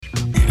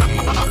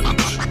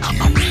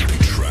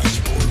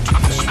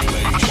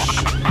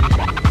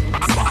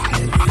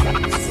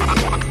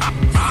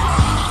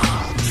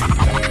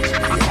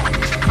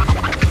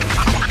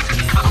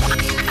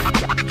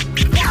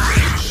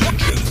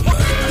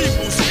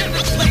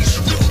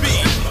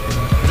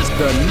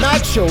the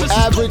Not So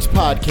Average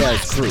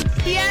podcast crew.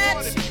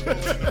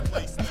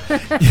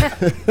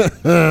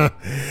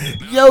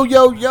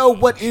 Yo,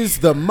 what is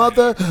the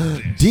mother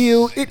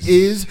deal? It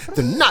is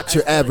the Not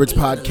Your Average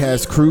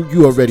podcast crew.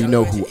 You already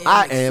know who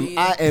I am.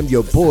 I am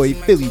your boy,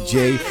 Philly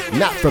J.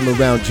 Not from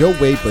around your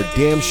way, but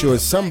damn sure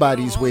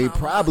somebody's way.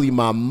 Probably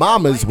my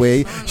mama's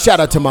way. Shout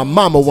out to my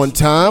mama one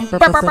time.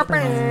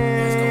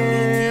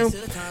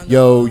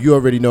 Yo, you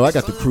already know I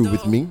got the crew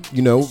with me,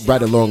 you know,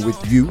 right along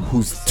with you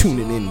who's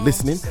tuning in,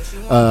 listening.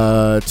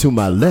 To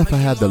my left, I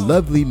have the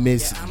lovely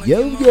Miss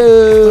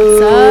Yo-Yo.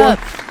 What's up?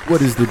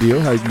 What is the deal?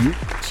 How you?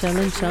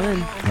 Chilling.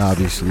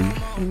 Obviously.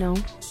 You know,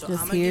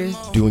 just here.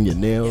 Doing your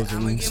nails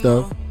and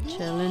stuff.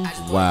 Chilling.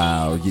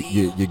 Wow,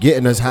 you're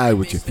getting us high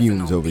with your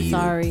fumes over here.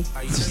 Sorry.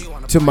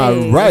 To my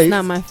right. It's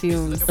not my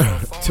fumes.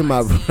 To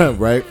my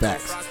right,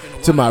 facts.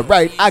 To my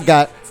right, I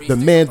got the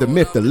man, the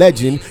myth, the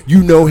legend.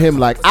 You know him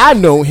like I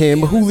know him,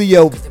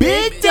 Julio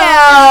Big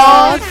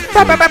Dog.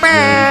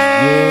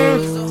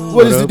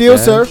 What is the deal,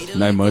 sir?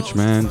 Not much,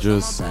 man.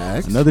 Just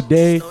another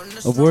day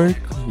of work.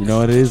 You know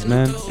what it is,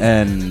 man.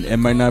 And it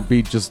might not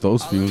be just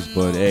those fumes,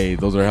 but hey,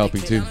 those are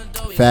helping too.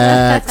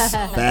 Facts.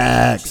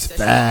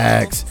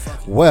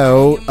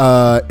 Well,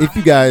 if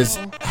you guys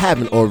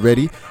haven't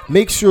already,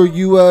 make sure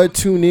you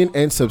tune in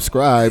and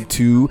subscribe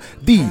to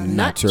the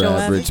Not Your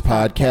Average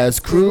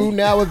podcast crew.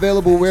 Now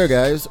available where,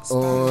 guys?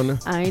 On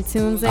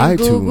iTunes and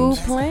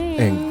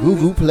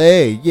Google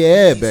Play.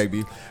 Yeah,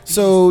 baby.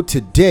 So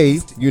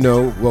today, you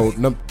know, well,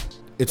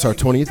 it's our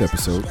 20th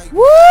episode.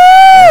 Woo!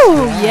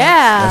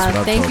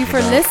 Yeah. Thank you for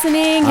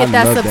listening. Hit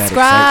that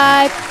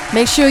subscribe.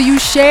 Make sure you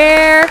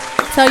share.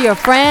 Tell your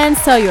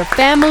friends. Tell your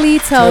family.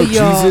 Tell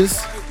your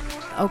Jesus.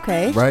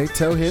 Okay. Right?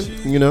 Tell him,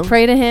 you know.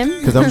 Pray to him.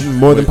 Because I'm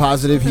more than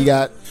positive he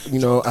got, you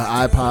know,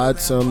 an iPod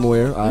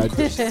somewhere.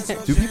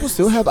 Do people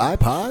still have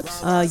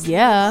iPods?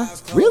 Yeah.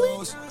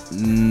 Really?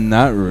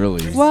 Not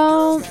really.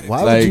 Well,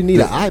 why would you need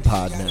an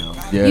iPod now?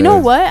 Yeah. You know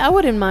what? I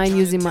wouldn't mind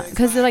using my,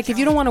 because like if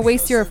you don't want to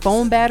waste your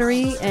phone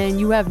battery and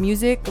you have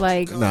music,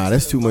 like nah,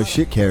 that's too much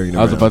shit carrying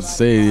around. I was about to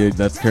say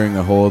that's carrying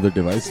a whole other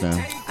device now.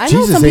 I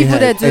know some people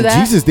that do that.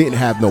 Jesus didn't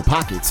have no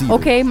pockets either.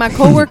 Okay, my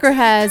coworker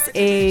has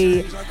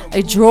a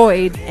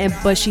Droid,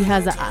 but she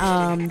has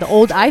the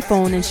old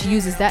iPhone and she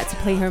uses that to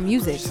play her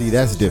music. See,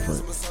 that's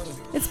different.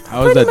 It's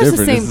How is that pretty much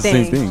different? It's the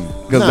same thing.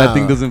 Because that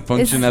thing doesn't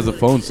function as a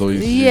phone, so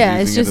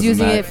it's just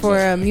using it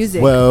for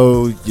music.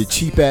 Well, your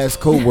cheap ass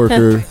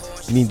coworker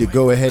need to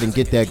go ahead and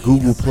get that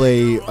Google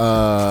Play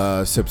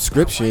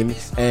subscription,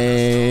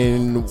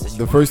 and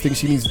the first thing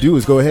she needs to do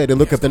is go ahead and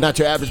look up the Not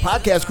Your Average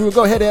podcast crew and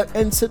go ahead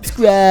and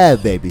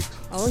subscribe, baby.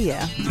 Oh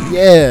yeah.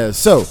 Yeah.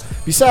 So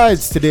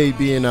besides today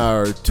being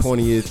our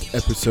 20th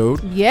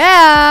episode,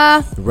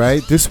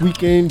 right, this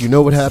weekend, you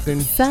know what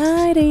happened?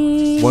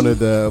 Exciting. One of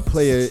the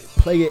players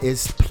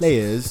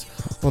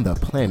on the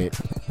planet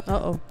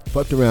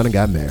fucked around and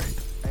got married.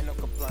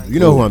 You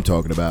know who I'm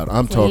talking about.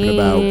 I'm talking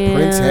about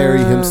Prince Harry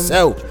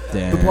himself.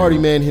 Damn. The party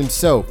man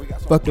himself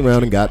fucked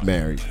around and got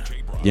married.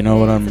 You know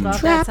what I'm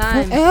trapped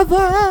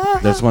forever.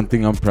 There's one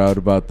thing I'm proud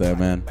about that,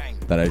 man,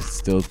 that I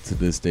still to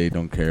this day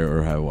don't care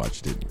or have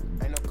watched it.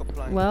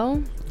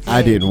 Well,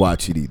 I didn't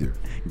watch it either.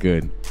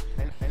 Good.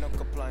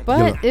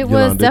 But it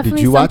was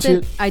definitely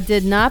something. I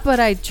did not, but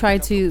I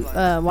tried to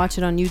watch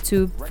it on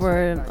YouTube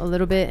for a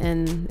little bit,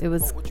 and it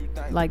was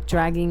like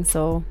dragging.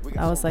 So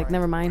I was like,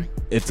 never mind.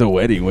 It's a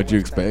wedding. What'd you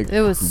expect?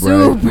 It was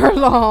super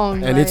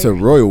long. And it's a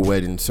royal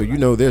wedding, so you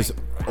know there's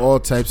all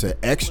types of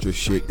extra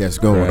shit that's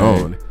going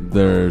on.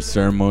 There's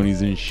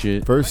ceremonies and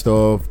shit. First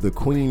off, the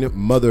queen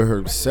mother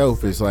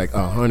herself is like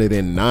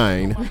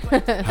 109.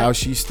 How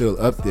she's still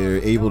up there,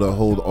 able to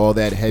hold all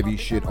that heavy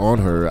shit on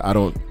her, I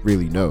don't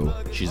really know.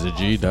 She's a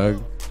G,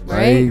 dog.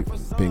 Right?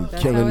 Been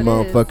killing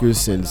motherfuckers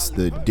since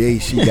the day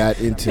she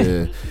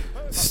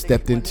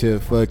stepped into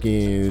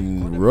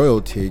fucking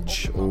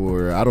royaltage,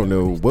 or I don't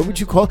know, what would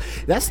you call it?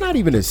 That's not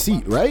even a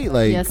seat, right?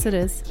 Like, yes, it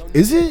is.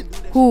 Is it?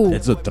 Who?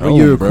 It's a throne,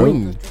 you're bro.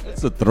 Queen.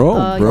 It's a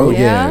throne, bro.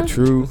 Yeah? Yeah,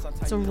 true.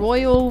 It's a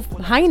royal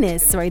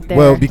highness right there.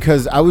 Well,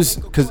 because I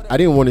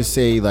didn't want to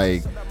say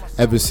like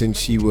ever since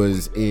she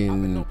was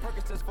in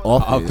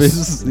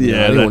office.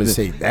 Yeah, I didn't want to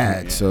say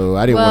that, so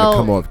I didn't want to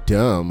come off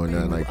dumb or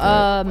nothing like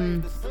that.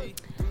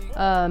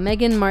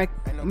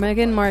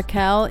 Meghan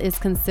Markle is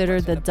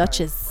considered the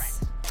Duchess.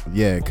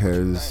 Yeah,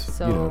 because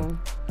you know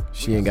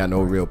she ain't got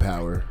no real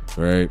power.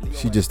 Right.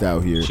 She just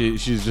out here.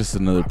 She's just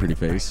another pretty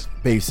face.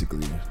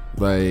 Basically.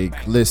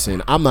 Like,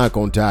 listen, I'm not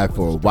going to die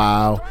for a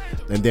while.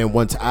 And then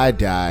once I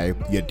die,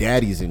 your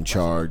daddy's in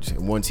charge.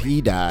 And once he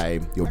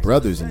died, your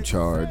brother's in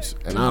charge.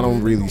 And I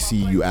don't really see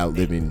you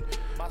outliving.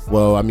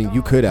 Well, I mean,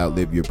 you could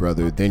outlive your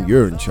brother. Then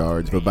you're in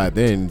charge. But by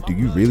then, do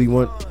you really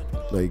want,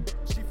 like,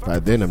 by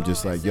then I'm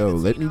just like, yo,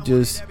 let me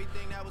just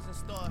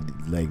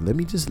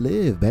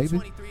live,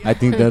 baby. I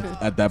think that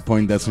at that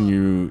point, that's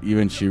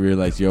when she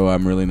realized, yo,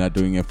 I'm really not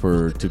doing it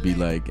to be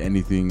like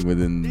anything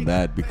within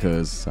that,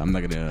 because I'm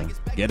not gonna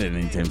get it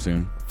anytime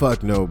soon.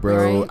 Fuck no,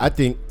 bro. Right. I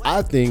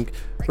think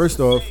first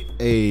off,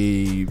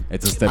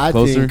 it's a step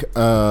closer.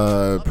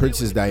 I think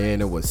Princess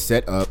Diana was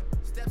set up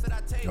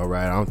All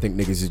right, I don't think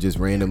niggas is just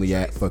randomly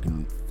at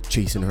fucking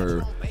chasing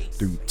her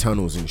through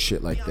tunnels and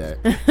shit like that.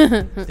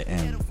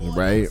 Damn.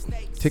 Right?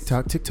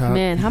 TikTok.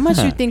 Man, how much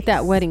you think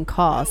that wedding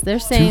cost? They're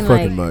saying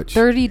like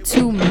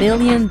 $32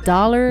 million.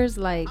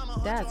 Like,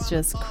 that's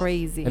just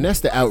crazy. And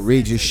that's the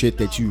outrageous shit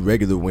that you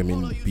regular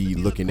women be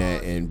looking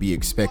at and be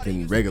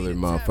expecting regular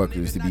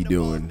motherfuckers to be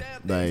doing.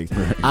 Like,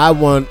 I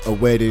want a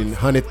wedding,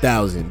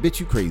 100,000. Bitch,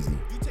 you crazy.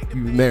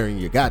 You marrying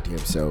your goddamn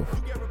self.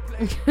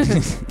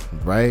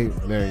 Right?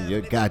 Marrying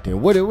your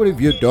goddamn. What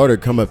if your daughter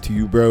come up to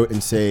you, bro,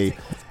 and say,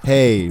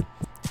 hey,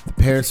 the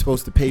parents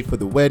supposed to pay for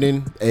the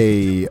wedding.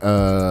 Hey,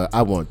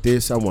 I want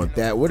this, I want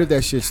that. What if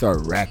that shit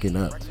start racking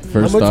up?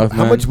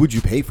 How much would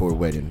you pay for a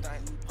wedding?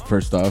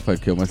 First off,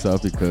 I'd kill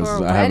myself because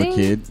I have a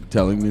kid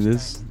telling me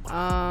this.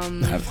 I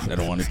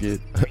don't want a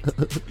kid.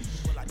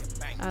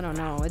 I don't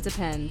know. It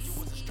depends.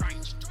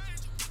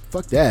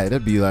 Fuck that.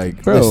 That'd be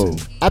like, bro,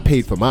 listen, I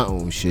paid for my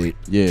own shit.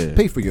 Yeah.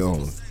 Pay for your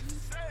own.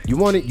 You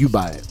want it, you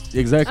buy it.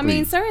 Exactly. I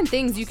mean, certain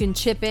things you can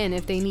chip in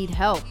if they need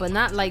help, but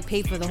not like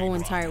pay for the whole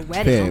entire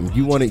wedding. Fam,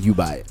 you want it, you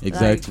buy it.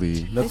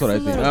 Exactly. Like, that's what I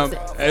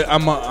think.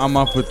 I'm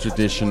off with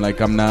tradition.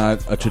 Like, I'm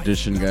not a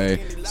tradition guy.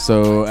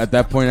 So at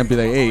that point, I'd be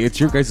like, hey, it's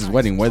your guys'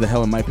 wedding. Why the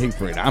hell am I paying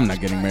for it? I'm not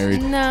getting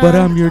married. No. But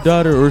I'm your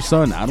daughter or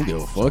son. I don't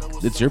give a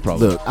fuck. It's your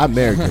problem. Look, I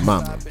married your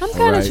mama. I'm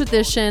kind of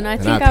tradition. I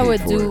think I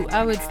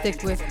would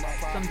stick with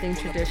something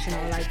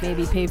traditional, like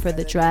maybe pay for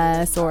the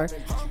dress or,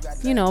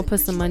 you know,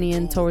 put some money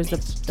in towards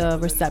the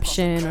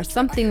reception or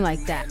something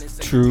like that.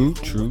 True.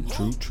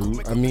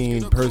 I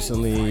mean,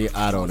 personally,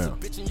 I don't know.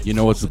 You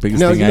know what's the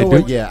biggest thing I do?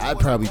 What? Yeah, I'd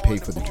probably pay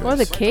for the dress. Or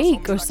the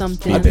cake or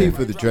something. I'd pay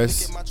for the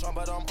dress.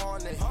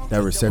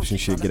 That reception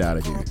shit, get out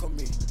of here.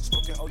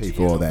 Pay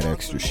for all that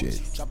extra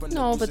shit.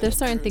 No, but there's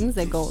certain things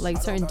that go,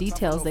 like certain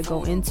details that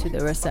go into the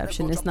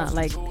reception. It's not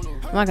like,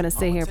 I'm not going to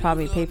sit here and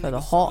probably pay for the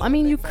hall. I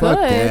mean, you could.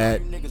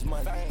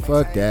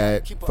 Fuck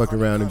that. Fuck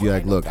around and be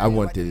like, look, I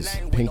want this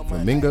pink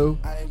flamingo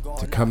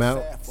to come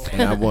out,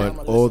 and I want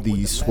all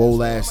these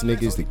swole ass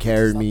niggas to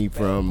carry me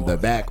from the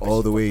back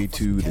all the way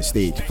to the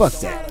stage. Fuck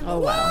that. Oh,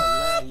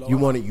 wow. You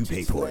want it, you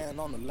pay for it.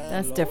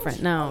 That's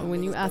different. Now,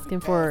 when you asking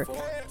for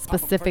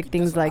specific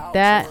things like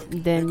that,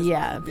 then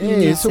yeah.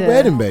 It's a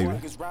wedding, baby.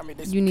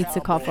 You need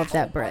to cough up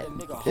that bread.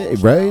 Yeah,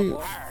 right?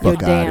 Your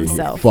damn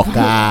self. Fuck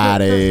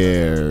out of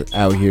here.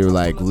 Out here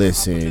like,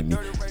 listen,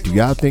 do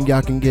y'all think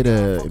y'all can get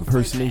a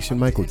impersonation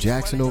Michael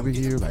Jackson over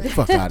here? Like,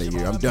 fuck out of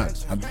here. I'm done.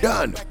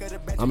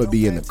 I'm going to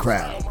be in the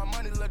crowd.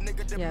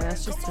 Yeah,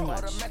 that's just too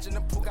much.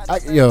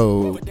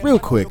 Yo, real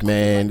quick,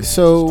 man.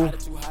 So,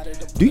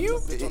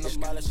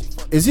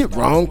 is it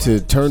wrong to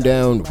turn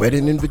down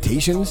wedding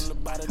invitations?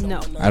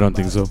 No. I don't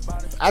think so.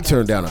 I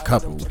turned down a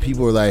couple.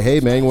 People were like, hey,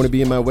 man, you want to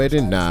be in my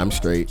wedding? Nah, I'm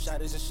straight.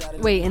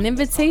 Wait, an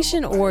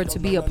invitation or to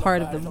be a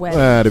part of the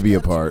wedding? To be a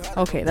part.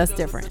 Okay, that's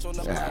different.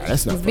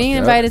 That's not being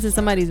invited to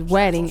somebody's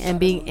wedding and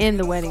being in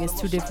the wedding is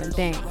two different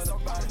things.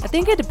 I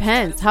think it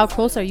depends. How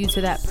close are you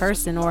to that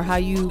person, or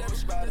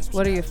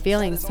what are your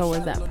feelings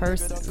towards that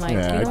person? Like,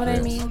 you know what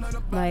I mean?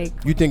 Like,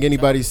 you think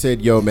anybody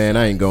said, yo, man,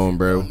 I ain't going,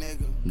 bro?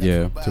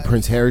 Yeah. To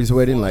Prince Harry's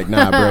wedding? Like,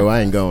 nah, bro,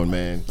 I ain't going,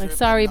 man. Like,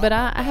 sorry, but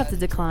I have to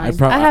decline.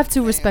 I have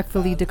to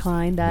respectfully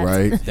decline that.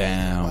 Right.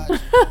 Damn.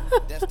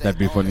 That'd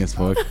be funny as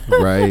fuck.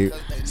 Right.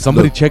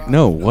 Somebody check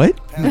no. What?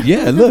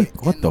 Yeah,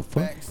 look. What the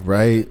fuck?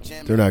 Right.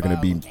 They're not going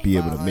to be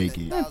able to make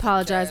it. I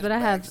apologize, but I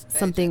have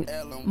something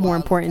more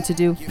important to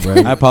do.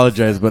 Right. I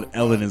apologize, but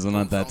Ellen isn't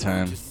at that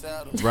time.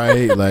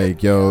 Right.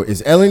 Like, yo,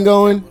 is Ellen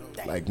going?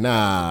 Like,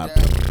 nah.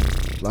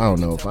 I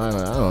don't know if I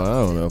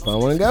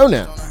want to go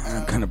now.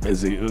 I'm kind of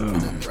busy.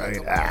 Ugh.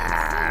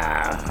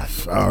 Right.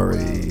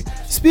 Sorry.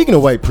 Speaking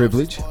of white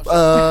privilege,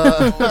 segue.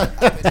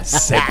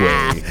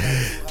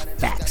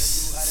 Facts.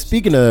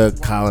 Speaking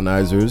of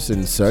colonizers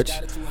and such,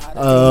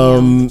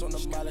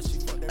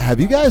 have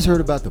you guys heard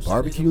about the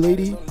barbecue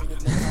lady?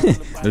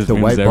 The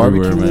white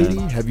barbecue lady?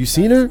 Have you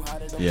seen her?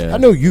 Yeah. I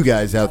know you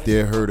guys out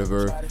there heard of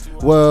her.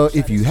 Well,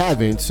 if you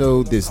haven't,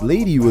 so this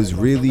lady was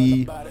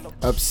really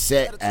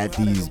upset at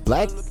these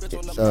black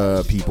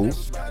people,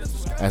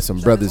 at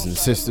some brothers and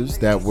sisters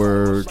that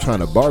were trying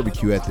to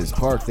barbecue at this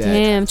park.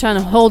 I'm trying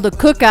to hold a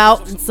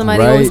cookout, and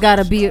somebody always got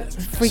to be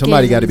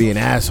somebody got to be an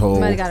asshole.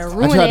 Somebody got to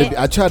ruin it.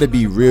 I try to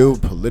be real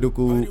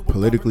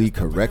politically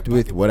correct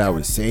with what I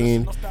was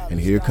saying, and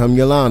here come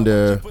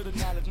Yolanda.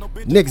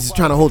 Niggas is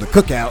trying to hold a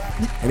cookout,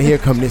 and here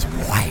come this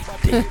white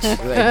bitch.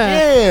 Like,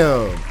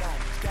 damn.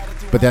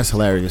 But that's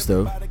hilarious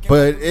though.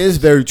 But it's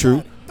very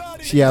true.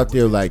 She out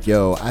there like,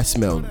 yo, I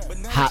smell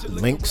hot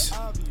links.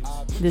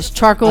 This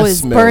charcoal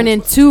is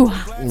burning too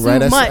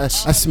much. I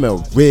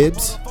smell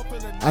ribs.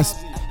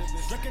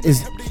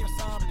 Is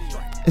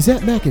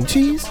that mac and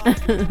cheese?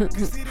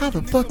 How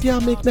the fuck do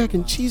y'all make mac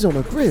and cheese on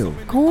a grill?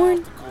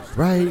 Corn?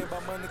 Right.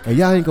 And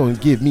y'all ain't gonna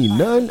give me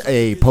none.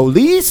 Hey,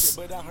 police?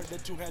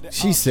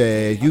 She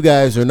said, you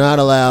guys are not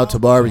allowed to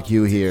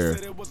barbecue here.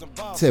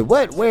 I said,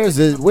 what? Where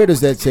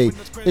does that say?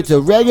 It's a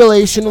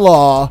regulation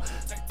law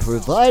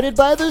provided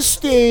by the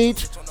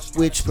state,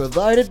 which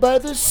provided by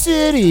the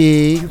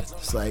city.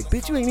 It's like,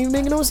 bitch, you ain't even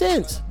making no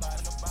sense.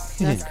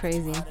 That's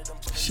crazy.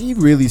 she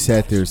really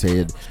sat there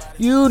saying,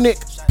 "You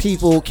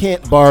people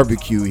can't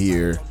barbecue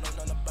here.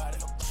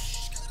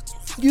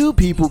 You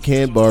people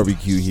can't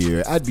barbecue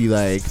here." I'd be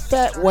like,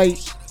 "Fat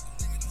white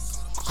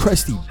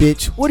crusty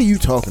bitch, what are you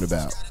talking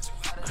about?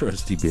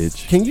 Crusty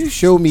bitch. Can you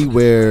show me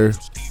where?"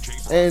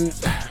 And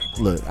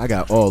look, I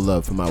got all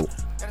love for my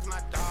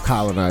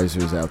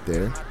colonizers out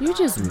there. You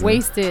just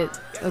wasted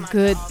a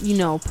good,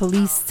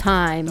 police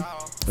time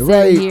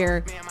Right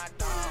here.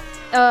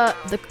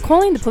 The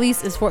calling the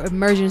police is for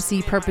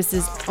emergency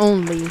purposes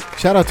only.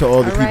 Shout out to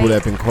all the All people right.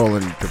 that been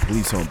calling the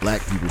police on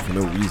black people for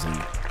no reason.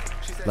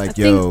 Like,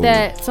 I yo, think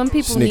that some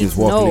people this need niggas to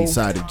walking know.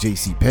 inside of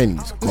J.C.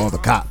 Penney's. Call the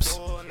cops.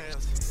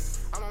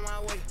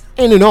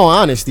 And in all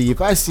honesty, if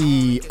I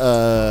see,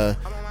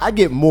 I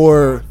get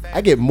more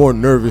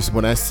nervous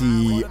when I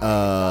see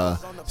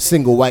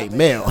single white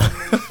male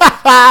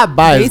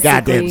by his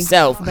goddamn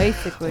self.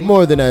 Basically.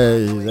 More than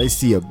I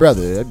see a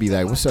brother. I'd be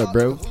like, "What's up,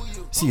 bro?"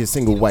 See a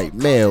single white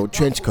male,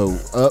 trench coat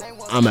up,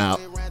 I'm out.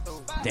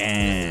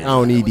 Damn. I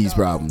don't need these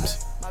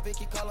problems.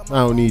 I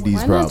don't need these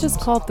Why problems. not just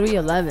call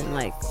 311?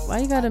 Like, why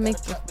you gotta make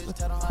the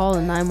call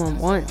a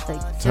 911?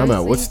 Like, Time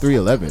out. What's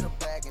 311?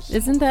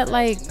 Isn't that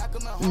like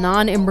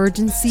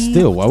non-emergency?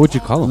 Still, why would you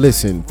call him?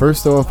 Listen,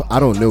 first off, I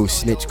don't know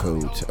snitch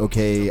codes.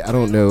 Okay, I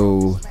don't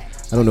know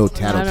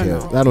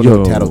tattletale. I don't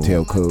know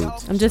tattletale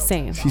codes. I'm just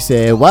saying. She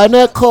said, "Why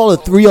not call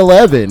it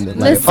 311?" Like,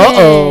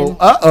 Listen.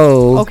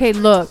 uh-oh. Okay,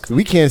 look.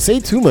 We can't say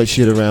too much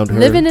shit around her.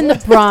 Living in the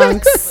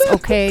Bronx,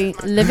 okay?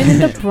 Living in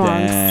the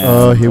Bronx. Damn.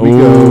 Oh, here we Ooh,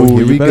 go. Here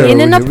you we better- go.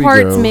 In an here we go.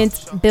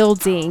 apartment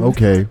building.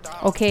 Okay.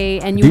 Okay,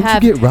 and you Didn't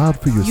have you get robbed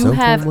for your you cell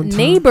have phone one time?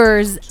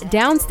 neighbors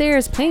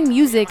downstairs playing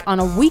music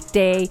on a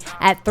weekday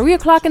at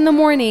 3:00 in the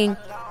morning.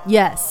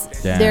 Yes,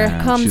 Damn, there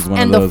she's comes, one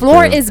and of the those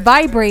floor girls. is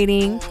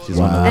vibrating. She's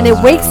one of And those.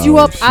 it wakes you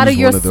up out of She's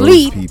your one those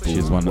sleep. people.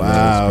 She's one of those,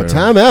 Wow, bro.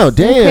 time out.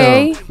 Damn.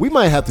 Okay. We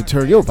might have to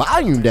turn your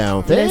volume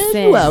down, fam.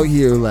 Listen. You out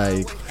here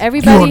like,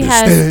 Everybody you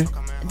has understand?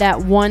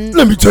 that one.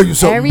 Let me tell you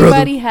something,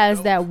 Everybody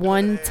has that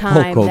one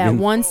time, Hulk that Hogan.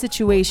 one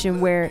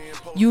situation where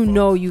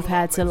you've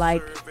had to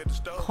like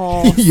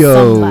call Yo.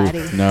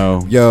 somebody.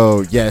 No.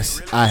 Yo,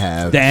 yes, I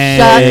have. Damn.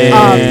 Shut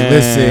up. Hey,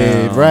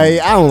 listen,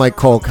 right? I don't like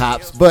call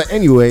cops, but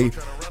anyway,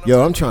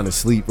 yo, I'm trying to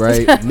sleep,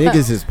 right?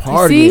 Niggas is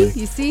partying.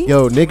 You see?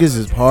 Yo, niggas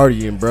is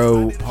partying,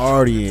 bro.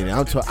 Partying.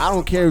 I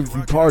don't care if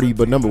you party,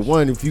 but number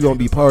one, if you gonna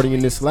be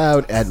partying this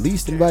loud, at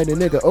least invite a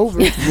nigga over.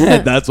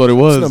 That's what it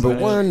was. That's number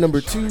one.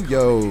 Number two,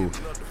 yo,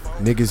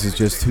 niggas is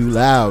just too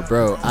loud,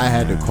 bro. I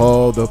had to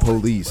call the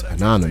police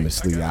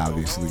anonymously,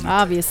 obviously.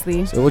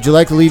 Obviously. So would you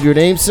like to leave your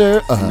name,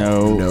 sir?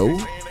 No.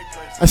 No.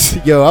 I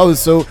said, yo,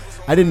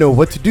 I didn't know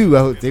what to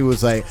do. They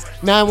was like,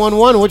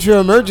 911, what's your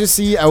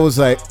emergency? I was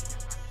like,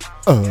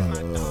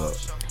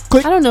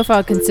 click. I don't know if I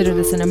would consider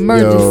this an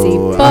emergency,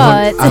 Yo, but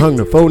I hung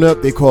the phone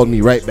up. They called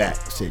me right back.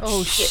 Said,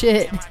 oh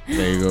shit.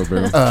 There you go,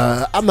 bro.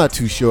 I'm not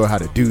too sure how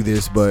to do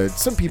this, but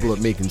some people are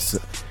making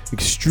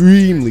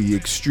extremely,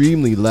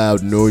 extremely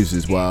loud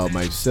noises while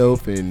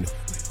myself and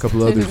a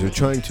couple others are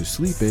trying to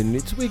sleep, and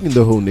it's waking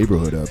the whole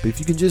neighborhood up. If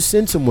you can just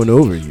send someone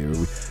over here,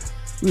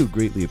 we would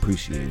greatly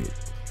appreciate it.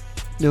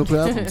 No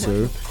problem,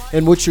 sir.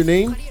 And what's your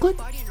name? Click.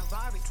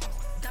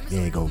 You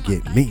ain't gonna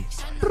get me.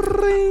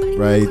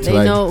 Right?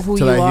 They know who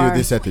till you I hear are.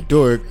 this at the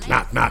door.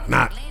 Knock, knock,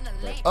 knock.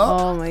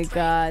 Oh my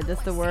god,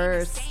 that's the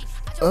worst.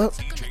 Up.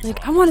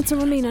 Like, I wanted to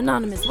remain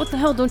anonymous. What the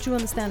hell don't you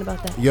understand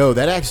about that? Yo,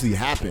 that actually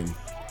happened.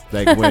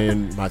 Like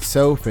when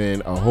myself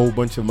and a whole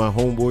bunch of my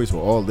homeboys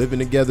were all living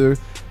together.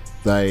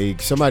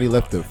 Like somebody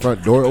left the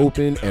front door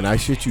open, and I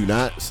shit you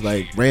not, it's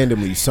like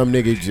randomly some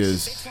nigga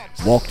just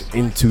walked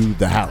into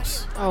the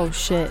house. Oh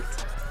shit.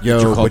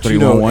 Yo, call but you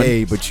know, 311?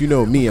 hey, but you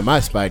know me and my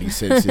spidey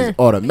senses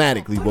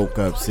automatically woke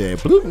up,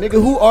 said, "Blue nigga,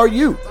 who are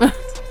you?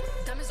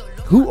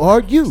 Who are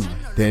you?"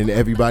 Then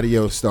everybody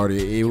else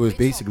started. It was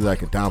basically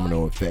like a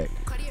domino effect.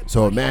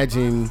 So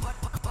imagine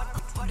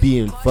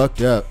being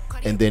fucked up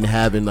and then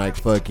having like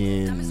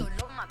fucking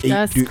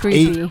That's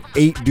creepy.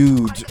 eight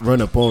dudes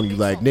run up on you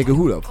like, "Nigga,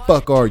 who the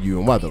fuck are you?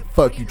 And why the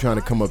fuck you trying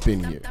to come up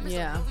in here?"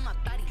 Yeah.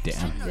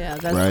 Damn. Yeah,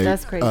 Right?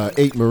 that's crazy.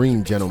 8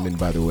 Marine gentlemen,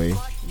 by the way.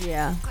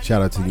 Yeah.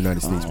 Shout out to the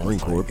United States Marine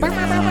Corps.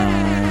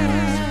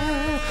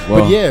 Well,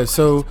 But yeah,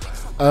 so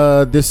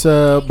this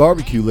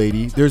barbecue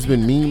lady, there's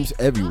been memes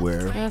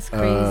everywhere. That's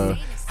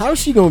crazy. How is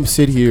she gonna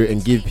sit here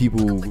and give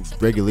people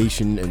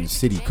regulation and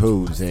city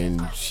codes,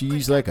 and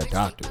she's like a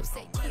doctor?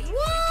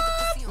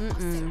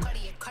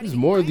 There's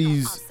more of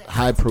these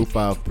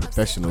high-profile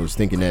professionals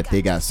thinking that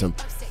they got some.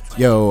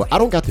 Yo, I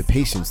don't got the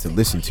patience to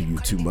listen to you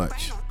too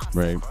much,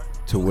 right.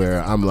 to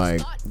where I'm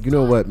like, you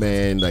know what,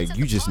 man? Like,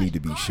 you just need to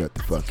be shut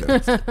the fuck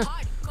up.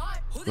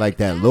 Like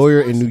that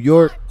lawyer in New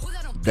York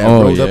that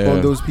rolled up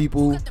on those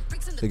people.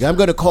 Like, I'm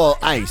gonna call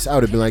ICE. I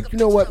would have been like, you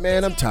know what,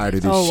 man? I'm tired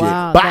of this Oh shit.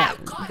 wow. Bow!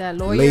 That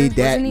lawyer. Laid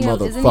that isn't he a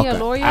motherfucker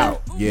lawyer?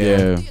 out. Yeah.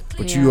 Yeah.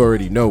 But Yeah. you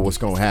already know what's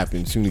gonna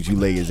happen as soon as you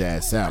lay his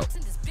ass out.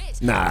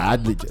 Nah,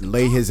 I'd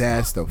lay his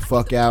ass the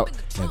fuck out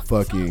and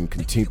fucking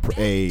continue.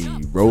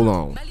 Roll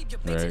on.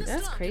 Right.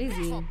 That's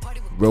crazy.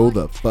 Roll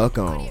the fuck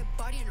on.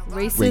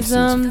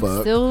 Racism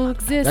fuck. still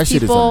exists, That shit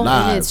is people,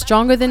 alive. and it's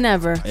stronger than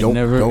ever.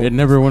 It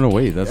never went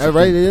away. That's that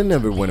right. It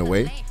never went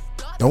away.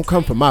 Don't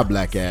come for my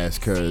black ass,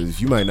 cause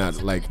you might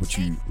not like what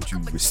you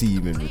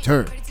receive in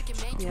return.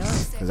 Yeah,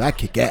 Cause I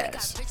kick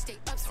ass.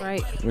 that's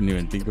right. Wouldn't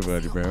even think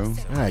about it, bro.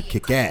 I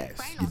kick ass.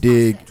 You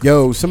dig?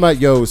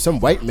 Some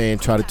white man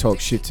tried to talk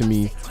shit to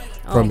me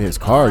from his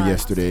car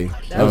yesterday.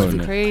 That was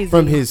crazy.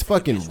 From his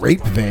fucking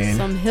rape van.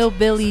 Some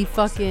hillbilly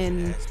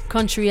fucking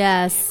country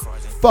ass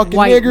Fucking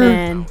white nigger.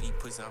 man.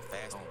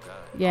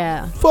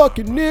 Yeah.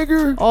 Fucking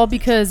nigger. All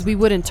because we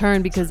wouldn't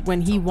turn because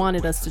when he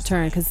wanted us to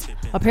turn, because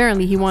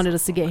apparently he wanted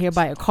us to get here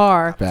by a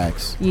car.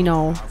 Facts. You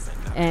know,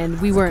 and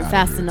we weren't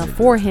fast enough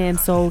for him,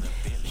 so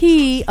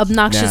he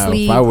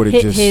obnoxiously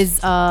hit his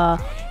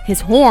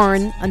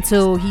horn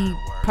until he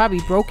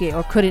probably broke it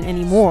or couldn't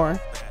anymore.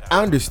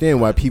 I understand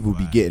why people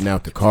be getting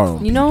out the car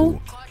on You know?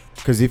 people.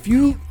 Because if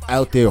you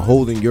out there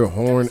holding your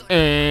horn,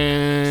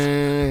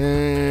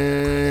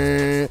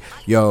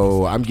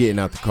 yo, I'm getting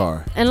out the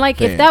car. And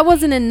like, if that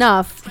wasn't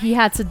enough, he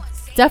had to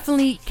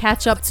definitely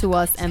catch up to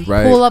us and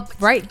pull up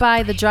right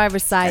by the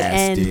driver's side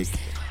and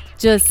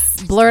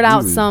just blurt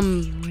out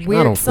some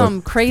weird,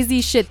 some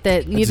crazy shit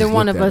that neither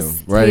one of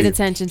us paid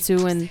attention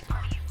to. And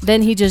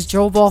then he just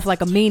drove off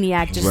like a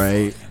maniac.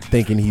 Just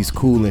thinking he's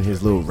cool in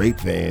his little rape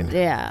van.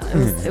 Yeah,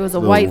 it was a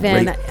white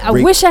van. I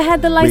wish I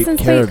had the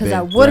license plate because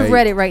I would have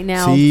read it right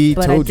now,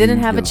 but I didn't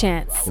have a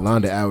chance.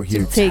 Yolanda out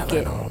here to take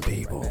it. On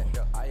people.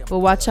 But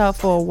watch out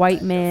for a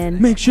white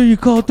man. Make sure you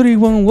call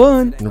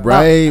 311.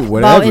 Right,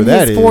 whatever in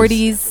that his is.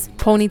 40s,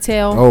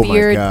 ponytail,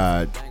 beard. Oh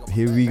my God,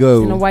 here we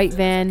go. In a white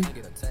van.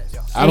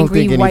 I don't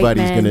think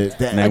anybody's gonna.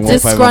 A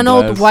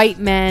disgruntled white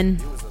man.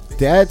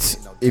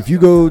 That's if you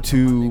go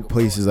to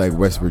places like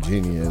West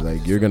Virginia,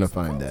 like you're gonna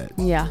find that.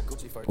 Yeah.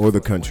 Or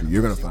the country,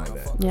 you're gonna find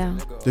that. Yeah.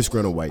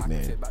 Disgruntled white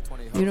man.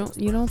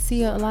 You don't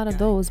see a lot of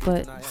those,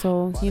 but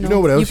so you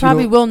know what else you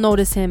probably will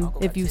notice him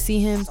if you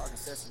see him.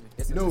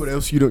 You know what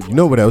else you don't? You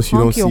know what else you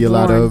don't see a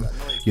lot of?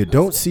 You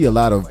don't see a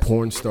lot of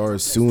porn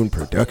stars suing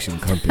production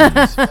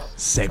companies.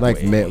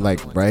 like male,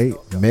 like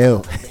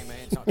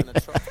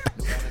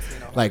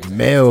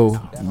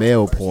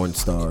male porn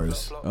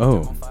stars.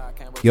 Oh,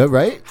 yeah,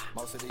 right.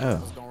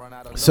 Oh,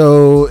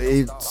 so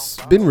it's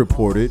been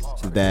reported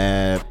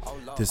that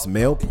this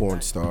male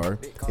porn star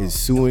is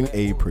suing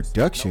a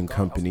production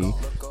company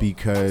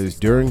because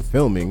during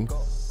filming,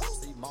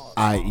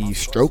 i.e.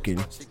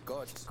 stroking,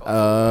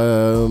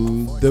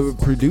 the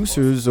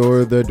producers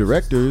or the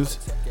directors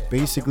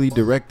basically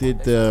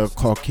directed the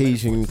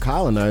Caucasian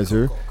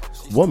colonizer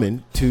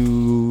woman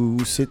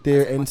to sit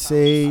there and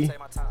say,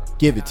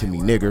 "Give it to me,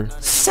 nigger."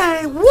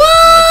 Say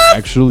what?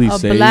 Actually, a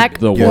say black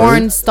the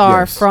porn word?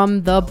 star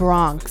from the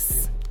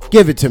Bronx.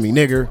 Give it to me,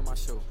 nigger.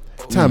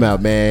 Time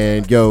out,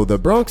 man. Yo, the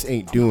Bronx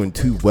ain't doing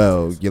too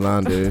well,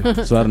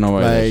 Yolanda. So I don't know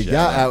why. Like, y'all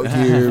out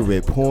here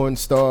with porn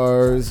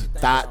stars,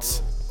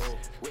 thoughts,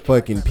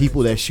 fucking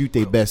people that shoot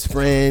their best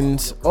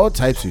friends, all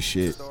types of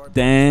shit.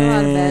 Damn. A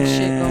lot of bad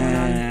shit going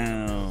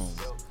on.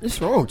 What's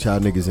wrong with y'all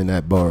niggas in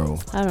that borough?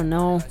 I don't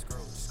know.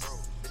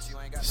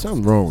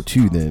 Something wrong with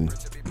you then.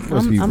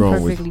 I'm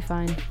perfectly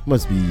fine.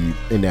 Must be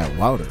in that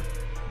water.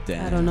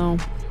 Damn. I don't know.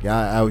 Y'all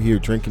out here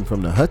drinking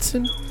from the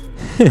Hudson?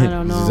 I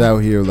don't know. This is out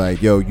here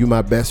like, yo, you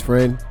my best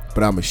friend,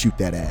 but I'm gonna shoot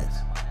that ass.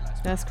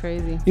 That's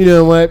crazy. You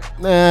know what?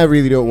 I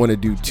really don't want to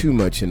do too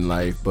much in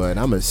life, but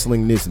I'm gonna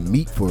sling this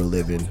meat for a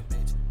living.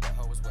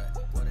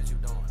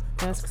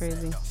 That's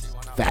crazy.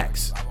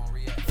 Facts.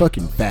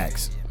 Fucking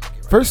facts.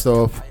 First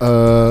off,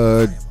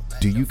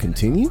 do you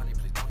continue?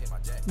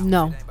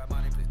 No.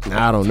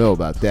 I don't know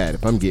about that.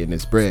 If I'm getting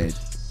this bread.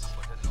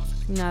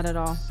 Not at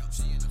all.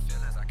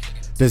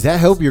 Does that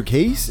help your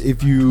case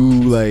if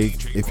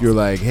you're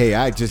like, hey,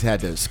 I just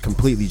had to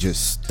completely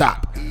just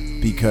stop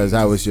because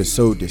I was just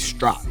so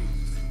distraught?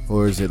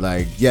 Or is it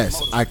like,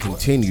 yes, I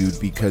continued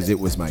because it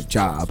was my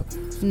job?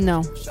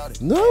 No.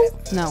 No?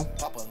 No.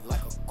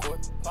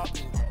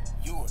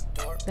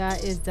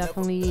 That is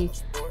definitely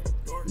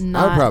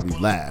not. I'd probably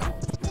laugh.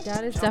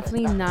 That is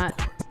definitely not.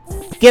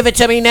 Give it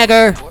to me,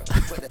 nigger.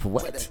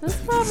 What? That's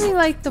probably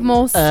like the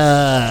most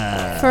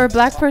for a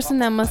black person.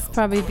 That must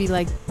probably be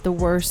like the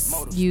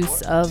worst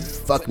use of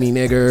fuck me,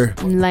 nigger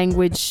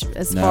language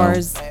as far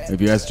as.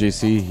 If you ask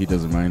JC, he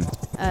doesn't mind.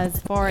 As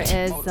far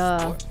as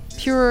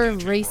pure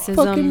racism,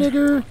 fucking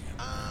nigger.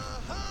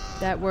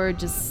 That word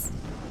just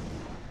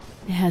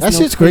it has that no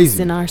shit's place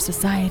crazy in our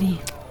society.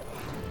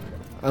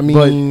 I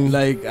mean, but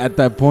like at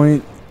that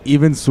point,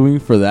 even suing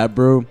for that,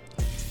 bro.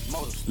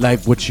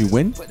 Like, would she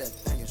win?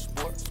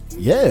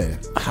 Yeah.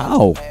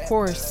 How? Of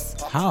course.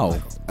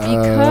 How?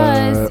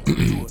 Because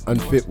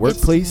unfit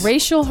workplace. It's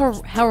racial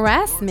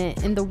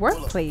harassment in the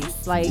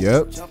workplace. Like,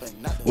 yep.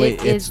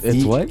 Wait, it's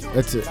what?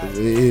 That's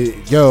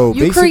yo.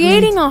 You're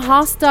creating a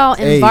hostile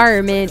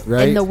environment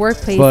in the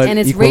workplace, and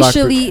it's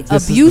racially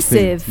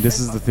abusive.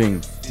 This is the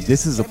thing.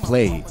 this is a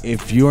play.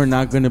 If you're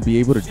not going to be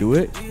able to do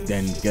it,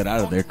 then get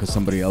out of there because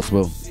somebody else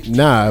will.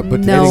 Nah, but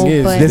No, the thing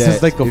is, but- This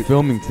is like a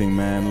filming thing,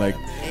 man. Like,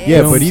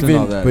 yeah, films but and all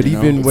even that, but you know?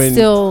 even when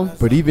Still-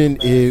 but even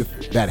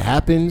if that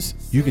happens,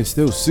 you can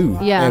still sue.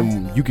 Yeah.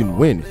 And you can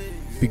win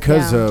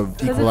because Yeah. of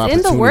 'Cause equal it's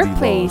in the opportunity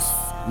workplace.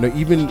 laws. No,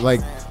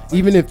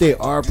 even if they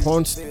are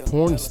porn stars,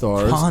 Pawn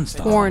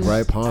star. Porn.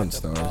 right? Pawn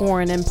stars.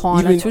 Porn and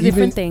pawn are two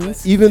different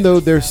things. Even though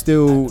they're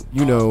still,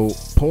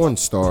 porn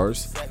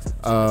stars,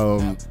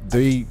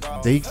 they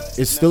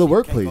it's still a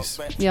workplace,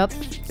 Yep.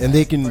 and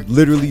they can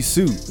literally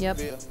sue. Yep.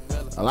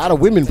 A lot of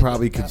women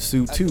probably could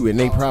sue too, and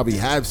they probably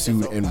have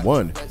sued and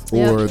won,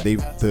 or the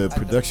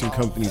production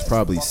companies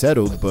probably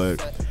settled.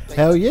 But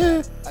hell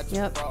yeah,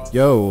 Yep.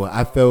 yo,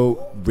 I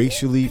felt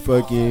racially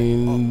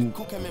fucking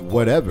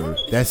whatever.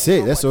 That's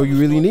it. That's all you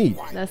really need.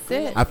 That's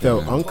it. I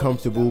felt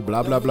uncomfortable,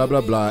 blah, blah, blah,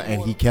 blah, blah.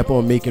 And he kept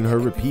on making her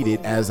repeat it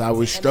as I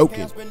was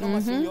stroking.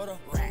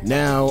 Mm-hmm.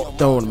 Now,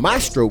 throwing my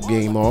stroke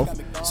game off.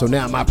 So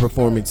now my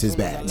performance is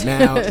bad.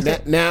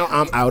 Now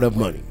I'm out of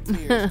money.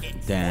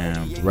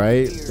 Damn.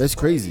 Right? That's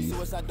crazy.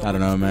 I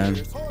don't know,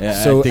 man.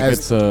 Yeah, So I think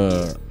as-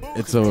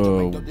 it's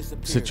a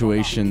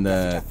situation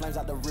that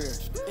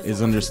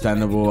is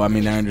understandable. I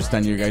mean, I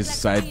understand your guys'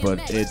 side, but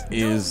it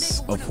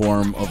is a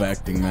form of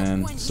acting,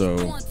 man.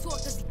 So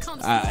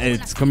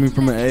it's coming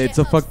from it's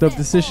a fucked up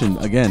decision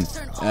again.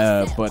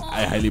 But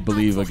I highly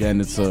believe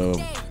again it's a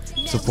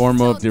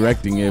form of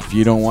directing. If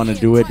you don't want to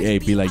do it, hey,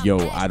 be like, yo,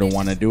 I don't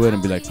want to do it,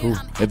 and be like, cool.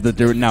 If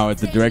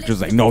the director's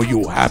like, no,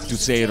 you have to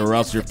say it or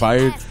else you're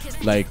fired.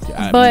 Like,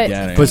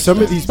 But some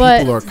of these But-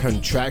 people are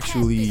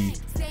contractually.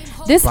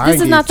 This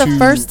is not the binded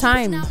to- first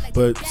time.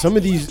 But some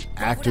of these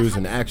actors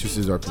and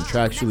actresses are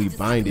contractually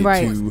binded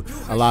Right. to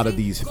a lot of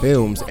these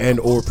films and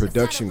or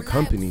production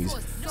companies.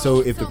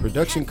 So if the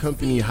production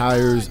company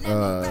hires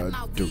a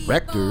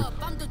director,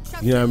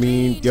 you know what I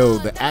mean? Yo,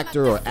 the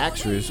actor or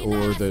actress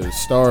or the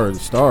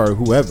star,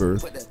 whoever,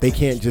 they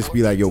can't just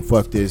be like, yo,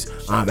 fuck this,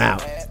 I'm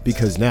out.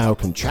 Because now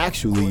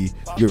contractually,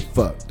 you're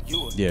fucked.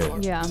 Yeah.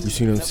 Yeah. You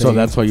see what I'm saying? So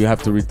that's why you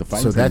have to read the fine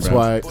So print, that's bro.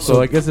 why.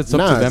 So I guess it's up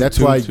to them. That's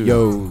too, why, to-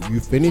 yo, you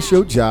finish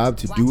your job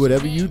to do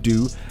whatever you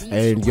do,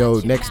 and yo,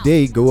 next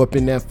day go up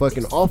in that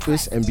fucking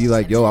office and be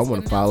like, yo, I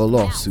want to file a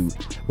lawsuit.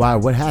 Why?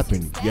 What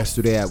happened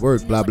yesterday at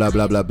work? Blah blah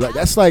blah blah blah.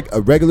 That's like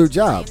a regular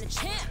job.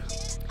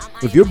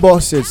 If your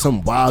boss said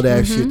some wild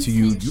ass shit to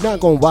you, you're not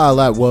gonna wild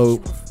out.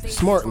 Well,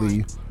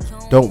 smartly,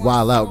 don't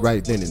wild out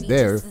right then and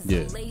there.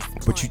 Yeah.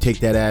 But you take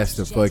that ass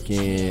to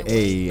fucking,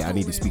 hey, I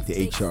need to speak to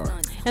HR.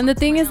 And the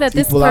thing is that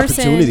this Equal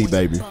opportunity, person,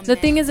 baby. the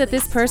thing is that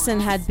this person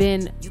had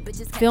been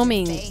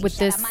filming with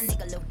this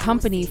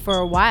company for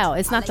a while.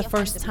 It's not the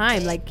first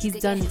time. Like, he's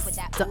done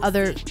the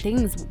other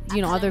things,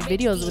 other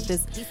videos with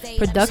this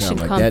production Sound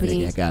like that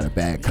company. nigga got a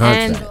bad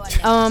And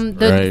contract.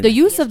 Right. the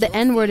use of the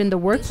N-word in the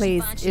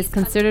workplace is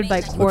considered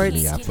by me,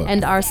 courts I fuck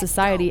and you. our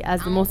society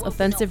as the most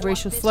offensive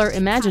racial slur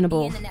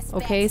imaginable.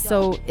 Okay,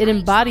 so it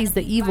embodies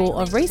the evil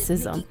of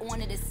racism,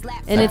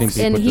 and I think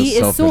people he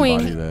just is suing.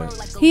 self-embody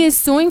that. He is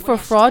suing for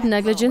fraud,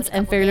 negligence,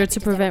 and failure to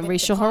prevent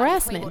racial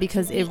harassment,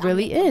 because it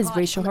really is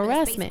racial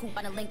harassment.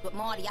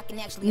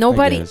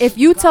 Nobody, guess. if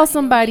you tell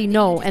somebody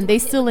no and they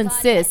still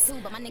insist,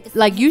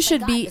 like, you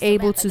should be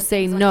able to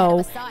say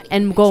no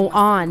and go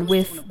on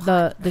with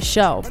the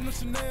show.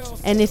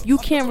 And if you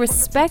can't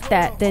respect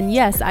that, then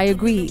yes, I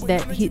agree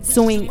that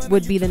suing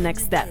would be the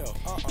next step.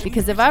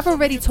 Because if I've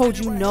already told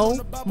you no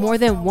more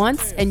than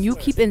once and you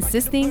keep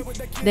insisting,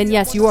 then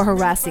yes, you are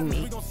harassing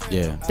me.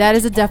 Yeah. That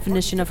is a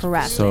definition of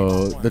harassment.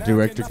 So the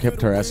director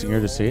kept harassing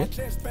her to say it?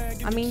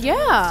 I mean,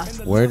 yeah.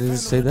 Where did it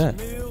say that?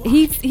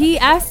 He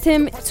asked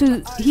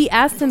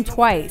him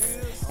twice,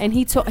 and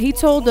he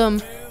told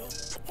him,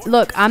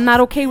 look, I'm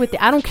not okay with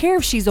it. I don't care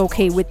if she's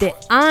okay with it.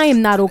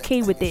 I'm not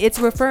okay with it. It's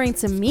referring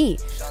to me.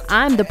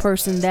 I'm the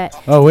person that.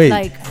 Oh wait,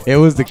 like, it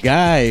was the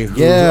guy.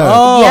 Who, Yeah.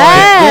 Oh,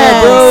 Yes.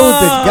 Yeah, bro,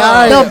 the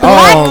guy. The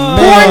black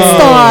porn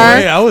star.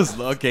 Wait, I was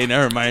okay.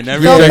 Never mind.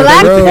 Never The mind.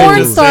 black bro. porn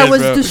Just star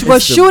said, was bro.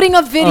 shooting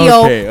a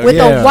video Okay, with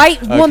yeah. a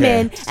white Okay.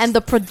 woman, and the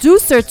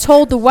producer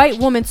told the white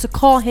woman to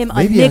call him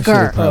Maybe a I should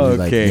have nigger. probably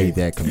like Okay. made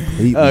that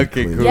completely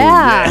Okay, clear. cool.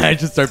 Yeah. I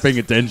just start paying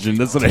attention.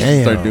 That's what I should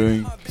Damn. start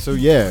doing. So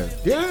yeah,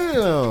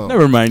 damn.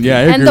 Never mind. Yeah,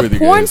 I And agree the with you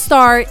porn guys.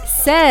 star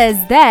says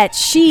that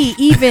she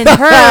even My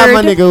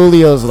heard. nigga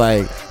Julio's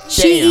like,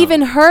 She damn.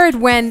 even heard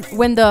when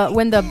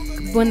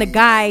the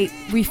guy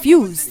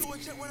refused.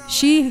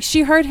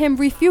 She heard him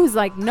refuse,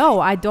 like, no,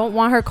 I don't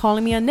want her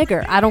calling me a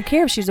nigger. I don't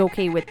care if she's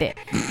okay with it.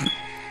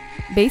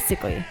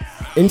 Basically.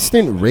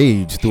 instant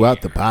rage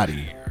throughout the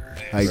body.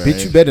 Like,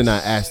 bitch, you better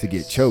not ask to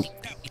get choked.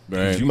 'Cause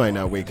Right. You might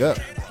not wake up.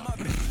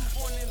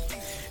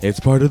 It's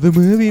part of the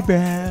movie,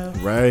 bro.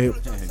 Right.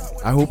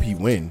 I hope he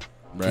win.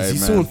 Right, Is he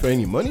man. suing for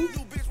any money?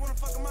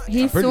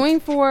 He's pretty- suing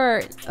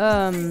for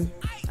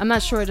I'm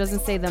not sure, it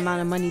doesn't say the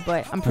amount of money,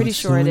 but I'm pretty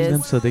sure it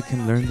Them is. so they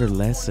can learn their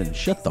lesson.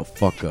 Shut the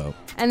fuck up.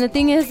 And the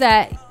thing is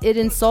that it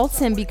insults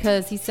him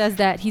because he says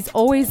that he's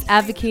always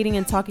advocating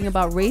and talking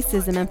about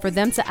racism, and for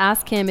them to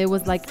ask him, it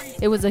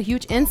was a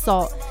huge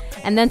insult.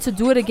 and then to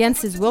do it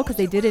against his will because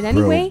they did it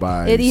anyway,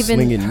 by it even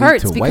slinging meat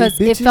hurts to because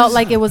white it felt bitches?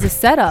 like it was a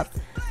setup.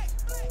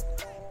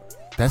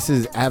 That's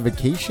his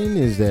avocation.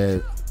 Is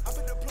that,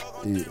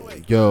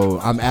 yo,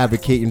 I'm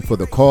advocating for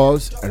the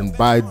cause, and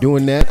by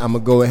doing that, I'm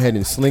gonna go ahead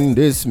and sling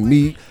this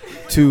meat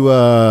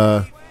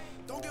to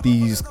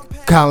these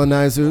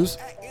colonizers.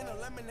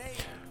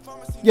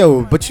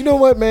 Yo, but you know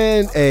what,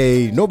 man?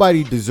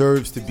 Nobody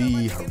deserves to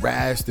be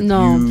harassed, abused,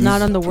 No,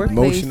 not on the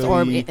workplace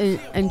or emotionally,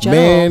 in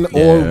general. man or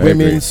Yeah, I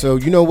women. agree. So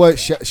you know what?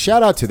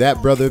 Shout out to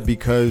that brother,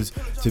 because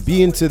to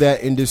be into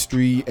that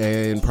industry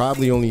and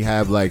probably only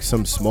have like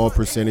some small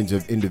percentage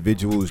of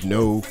individuals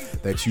know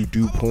that you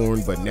do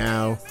porn, but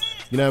now,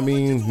 you know what I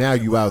mean? Now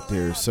you out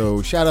there.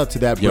 So shout out to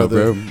that Yo,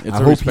 brother. bro, it's I a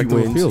hope he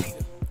respectable wins. field.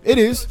 It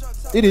is.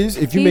 It is.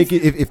 If you make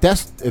it, if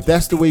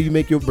that's the way you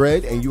make your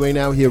bread, and you ain't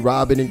out here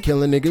robbing and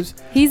killing niggas.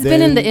 He's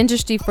been in the then-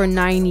 industry for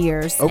 9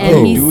 years, Okay, and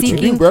do he's what you do,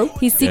 seeking bro.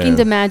 he's seeking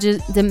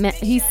Yeah.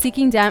 he's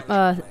seeking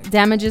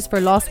damages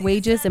for lost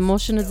wages,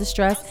 emotional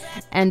distress,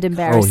 and Oh,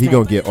 embarrassment. he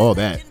gonna get all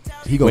that.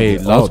 He gonna Wait,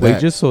 get all lost that.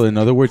 wages? So in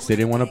other words, they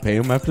didn't want to pay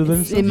him after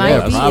this? It might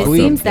Yeah, be. probably.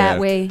 It seems that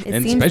way. It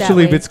and seems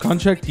especially that if way. it's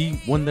contract, he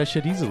won that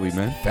shit easily,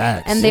 man.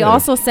 Facts. And they Yeah.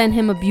 also sent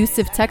him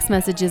abusive text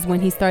messages when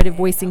he started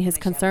voicing his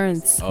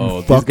concerns. Oh,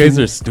 these fucking- guys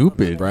are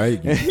stupid.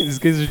 Right. These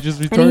guys are just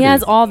retarded. And he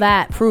has all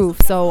that proof.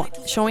 So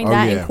showing Oh,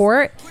 that yeah. in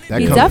court, That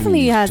he company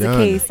definitely is has a done.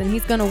 case, and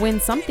he's gonna win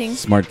something.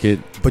 Smart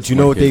kid. But you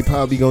know what they Smart kid.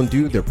 probably gonna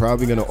do? They're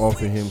probably gonna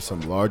offer him some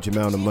large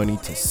amount of money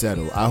to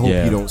settle. I hope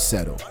Yeah. he don't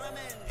settle.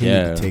 He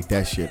Yeah. need to take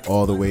that shit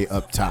all the way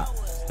up top.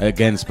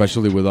 Again,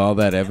 especially with all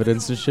that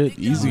evidence and shit.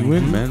 Easy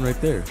win, man, right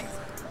there.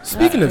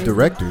 Speaking of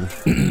directing,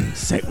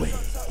 Segway.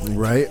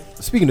 right?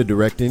 Speaking of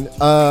directing,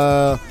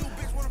 the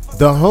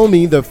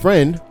homie, the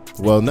friend.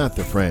 Well, not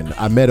the friend.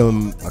 I met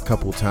him a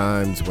couple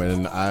times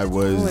when I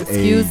was Oh, a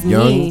excuse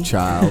young me.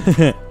 child.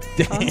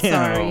 I'm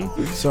sorry.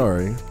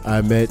 Sorry,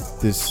 I met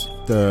this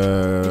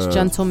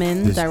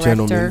Gentleman, this director.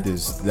 gentleman,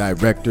 this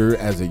director,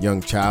 as a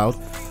young child,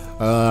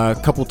 a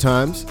couple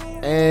times,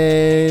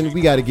 and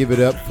we got to give it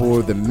up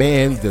for the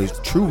man, the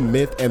true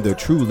myth, and the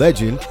true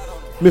legend,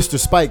 Mr.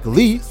 Spike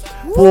Lee,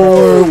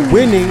 for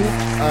winning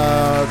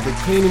the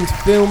Cannes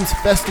Films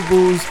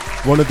Festival's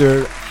one of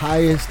their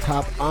highest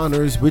top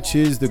honors, which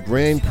is the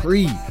Grand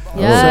Prix.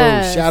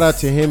 Yes. So shout out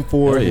to him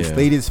for Hell his yeah.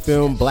 latest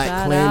film, Black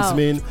Shout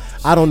Klansman.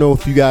 I don't know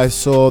if you guys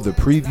saw the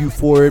preview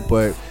for it,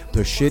 but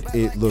the shit,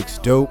 it looks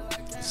dope.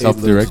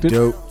 Self-directed? It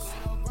looks dope.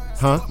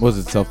 Huh? Was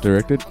it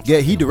self-directed? Yeah,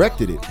 he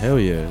directed it. Hell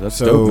yeah, that's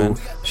So dope, man.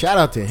 shout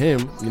out to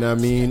him. You know what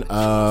I mean?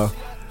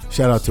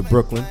 Shout out to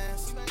Brooklyn.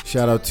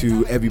 Shout out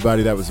to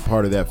everybody that was a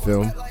part of that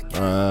film.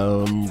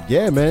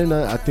 Yeah, man.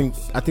 I think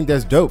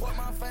that's dope.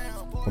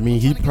 I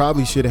mean, he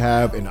probably should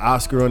have an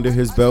Oscar under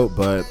his belt,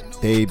 but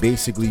they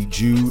basically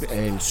Jewed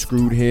and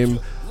screwed him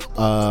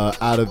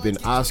out of an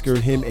Oscar,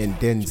 him and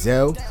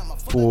Denzel,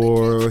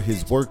 for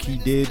his work he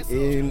did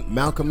in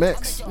Malcolm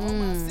X.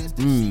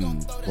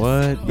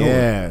 What? No.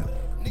 Yeah.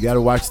 You got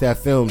to watch that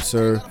film,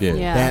 sir. Yeah.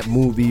 Yeah. That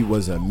movie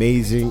was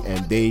amazing,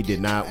 and they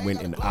did not win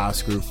an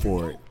Oscar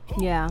for it.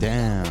 Yeah.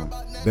 Damn.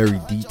 Very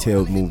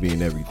detailed movie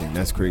and everything.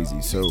 That's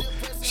crazy. So,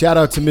 shout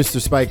out to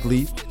Mr. Spike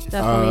Lee.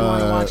 Definitely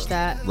want to watch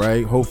that.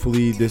 Right?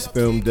 Hopefully, this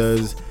film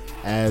does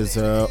as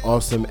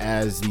awesome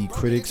as the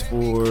critics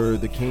for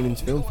the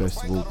Cannes Film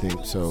Festival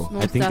think. So, I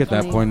Most think at that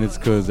definitely. point it's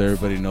because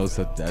everybody knows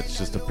that that's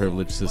just a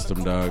privileged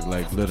system, dog.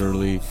 Like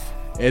literally,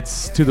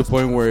 it's to the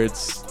point where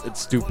it's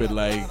stupid.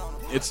 Like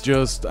it's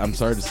just, I'm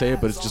sorry to say it,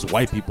 but it's just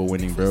white people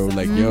winning, bro.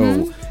 Like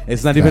yo,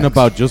 it's not even Facts.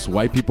 about just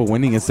white people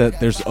winning. It's that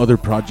there's other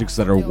projects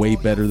that are way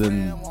better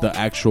than the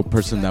actual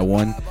person that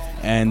won,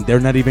 and they're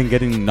not even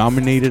getting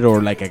nominated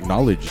or like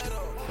acknowledged.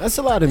 that's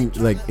a lot of,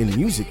 like, in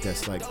music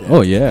that's like that.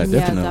 Oh yeah,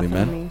 definitely,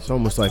 man. It's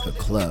almost like a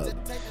club.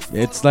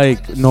 It's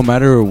like no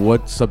matter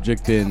what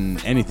subject in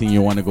anything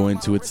you want to go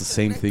into, it's the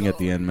same thing at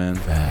the end, man.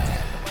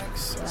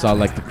 It's all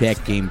like the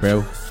back game,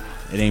 bro.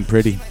 It ain't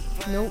pretty.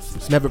 Nope.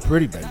 It's never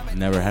pretty, baby.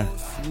 Never have.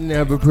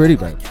 Never pretty,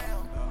 baby.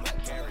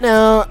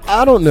 Now,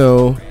 I don't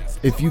know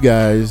if you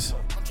guys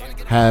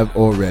have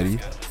already,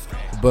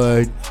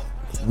 but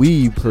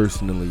we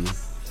personally,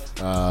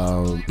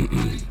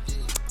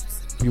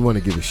 we want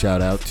to give a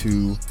shout out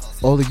to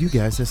all of you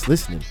guys that's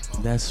listening.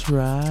 That's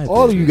right.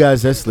 All of you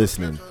guys that's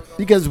listening.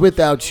 Because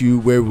without you,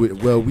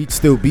 we'd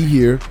still be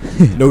here.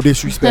 No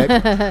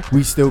disrespect.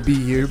 We'd still be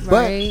here.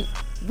 Right.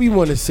 But we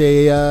want to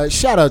say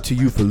shout out to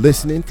you for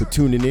listening, for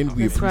tuning in.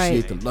 We That's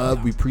appreciate right. the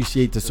love. We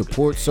appreciate the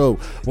support. So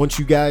once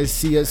you guys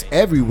see us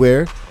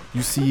everywhere,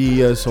 you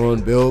see us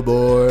on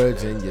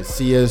billboards and you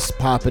see us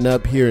popping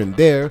up here and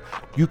there,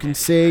 you can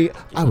say,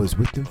 I was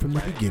with them from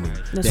the beginning.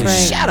 That's Then right.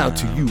 shout out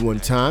to you one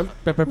time.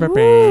 That's,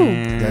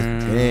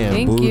 damn,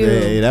 Thank boo. you.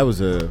 Hey, that was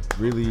a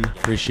really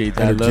Appreciate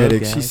that love,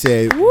 energetic. guys. She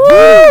said,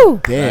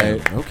 Woo! damn,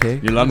 Right. okay.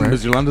 Yolanda, All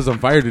right. Yolanda's on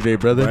fire today,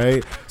 brother.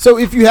 Right. So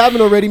if you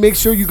haven't already, make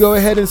sure you go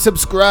ahead and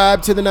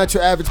subscribe to the Not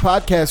Your Average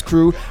Podcast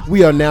Crew.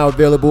 We are now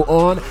available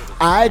on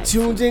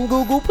iTunes and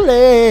Google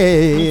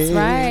Play. That's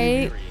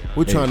right.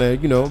 We're trying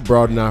to,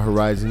 broaden our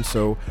horizons.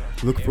 So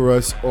look for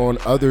us on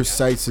other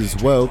sites as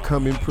well,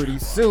 coming pretty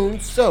soon.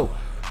 So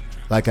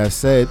Like I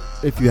said,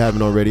 if you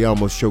haven't already, I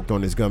almost choked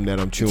on this gum that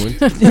I'm chewing.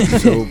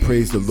 So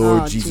praise the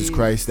Lord Jesus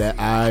Christ that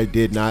I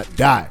did not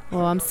die.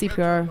 Well, I'm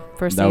CPR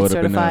first That aid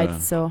would've been certified, a-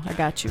 so I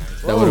got you.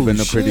 That would have been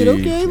a shit, pretty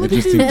okay, look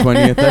at interesting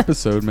 20th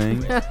episode,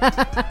 man.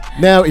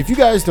 Now, if you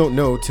guys don't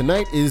know,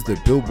 tonight is the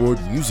Billboard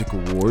Music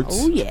Awards.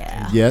 Oh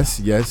yeah. Yes.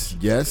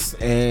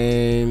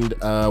 And,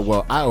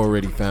 well, I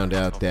already found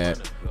out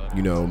that,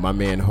 you know, my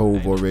man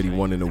Hove already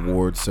won an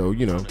award. So,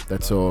 you know,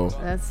 that's all.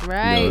 That's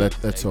right. You know,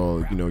 that's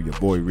all, you know, your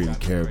boy really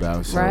care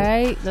about. So,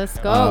 Right. Let's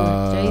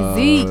go.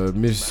 Jay-Z.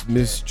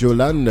 Miss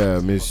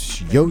Jolanda,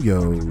 Miss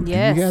YOYO.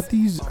 Yes. Do you got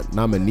these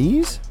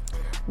nominees?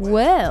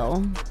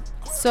 Well,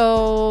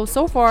 so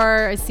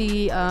far I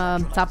see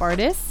top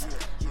artists: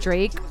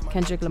 Drake,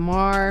 Kendrick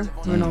Lamar,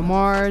 Bruno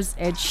Mars,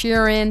 Ed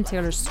Sheeran,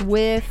 Taylor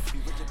Swift.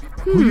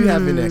 Who do you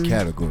have in that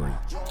category?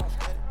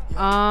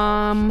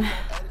 I'm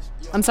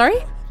sorry.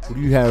 Who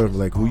do you have?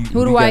 Like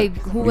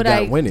who would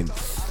I winning?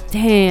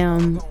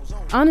 Damn.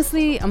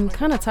 Honestly, I'm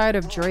kind of tired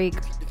of Drake,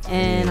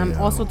 and I'm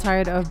Yeah. also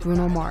tired of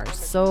Bruno Mars.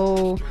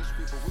 So,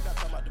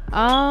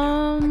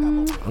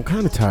 I'm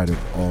kind of tired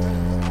of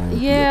all.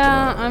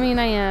 yeah. I mean,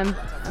 I am.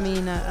 I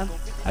mean,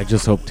 I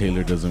just hope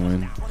Taylor doesn't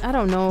win. I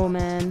don't know,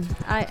 man. Give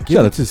Shout it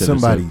out to to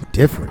somebody Taylor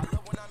different.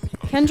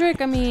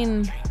 Kendrick. I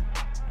mean,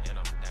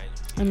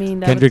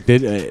 that Kendrick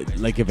did,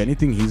 like, if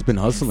anything, he's been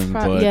hustling,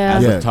 but yeah.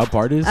 as Yeah. a top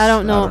artist, I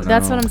don't know.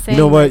 That's what I'm saying.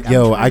 You know what? Like,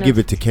 Yo, I'm I kind give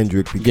of- it to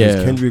Kendrick because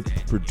Yeah. Kendrick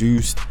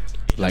produced,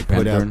 Black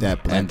put Panther out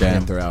that Black and Damn.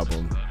 Panther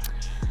album.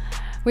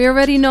 We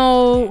already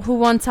know who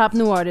won top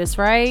new artist,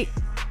 right?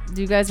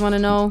 Do you guys want to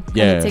know? Can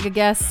Yeah. you take a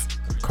guess?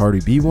 Cardi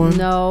B won.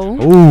 No.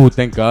 Oh,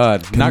 thank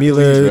God. Not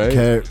Camila,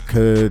 Khalid,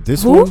 right?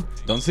 this Who? one.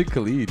 Don't say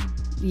Khalid.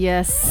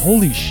 Yes.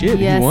 Holy shit,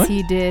 Yes, he won?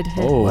 he did.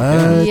 Oh, What?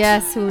 damn.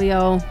 Yes,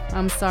 Julio.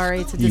 I'm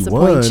sorry to He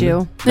disappoint won.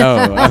 you. No,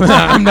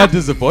 I'm not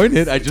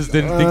disappointed. I just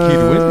didn't think he'd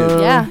win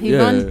it. Yeah, he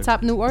won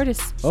top new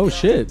artist. Oh,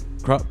 shit.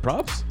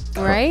 Props?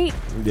 Right?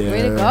 Yeah.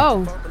 Way to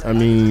go. I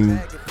mean,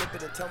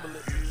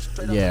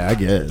 yeah, I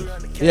guess.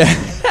 Yeah.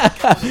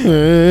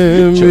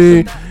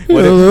 Me,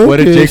 What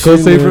did J. Cole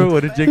say, bro?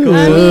 What did J. Cole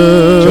I say?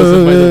 mean-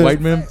 Chosen by the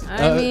white man?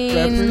 I mean-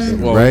 rappers?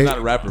 Well, Right. not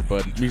a rapper,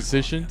 but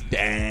musician?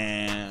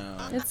 Damn.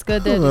 It's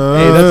good that Hey,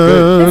 that's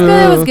good. it's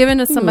good it was given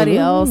to somebody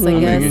else, I I'm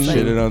guess. getting Like,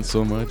 shitted on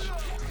so much.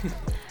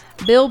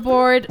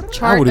 Billboard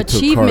Chart would've took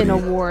Achievement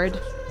Cardi. Award.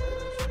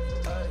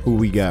 Who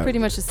we got? Pretty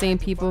much the same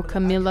people: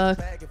 Camila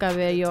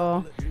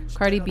Cabello,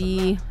 Cardi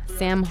B,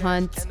 Sam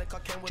Hunt,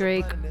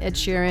 Drake, Ed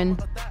Sheeran.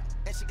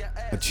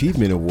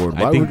 Achievement Award.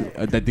 Why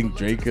I think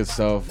Drake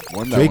himself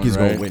won that Drake one, is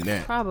right? gonna win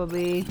that?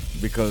 Probably.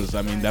 Because,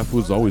 I mean, that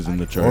fool's always in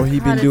the chart. All he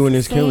been God, doing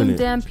it's is the killing same it.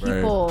 damn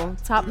people.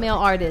 Top male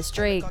artists: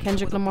 Drake,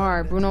 Kendrick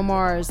Lamar, Bruno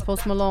Mars,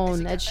 Post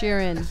Malone, Ed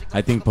Sheeran.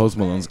 I think Post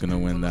Malone's going to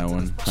win that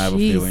one. I have a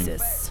feeling.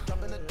 Jesus.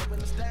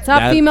 Top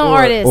That female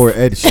artists. Or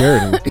Ed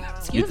Sheeran.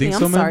 Excuse You think me,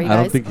 so, I'm man? sorry, I guys.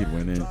 don't think he'd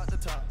win it.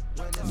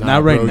 Nah,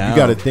 Not right bro, now. You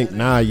gotta think.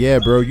 Nah, yeah,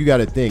 bro. You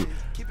gotta think.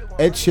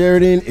 Ed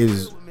Sheridan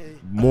is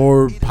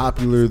more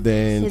popular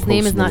than His Post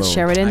name is not Malone.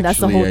 Sheridan. That's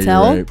the Actually, yeah, you're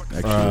hotel. right.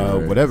 Actually, you're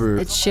right. Whatever.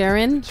 It's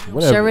Sharon.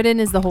 Whatever. Sheridan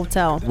is the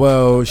hotel.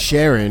 Well,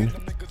 Sharon.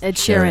 Ed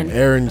Sheeran.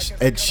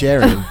 Ed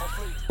Sheeran.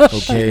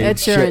 Okay. Ed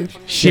Sheeran.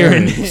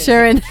 Sharon.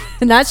 Sharon,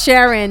 not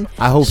Sharon.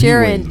 I hope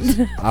Sharon. he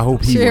wins. I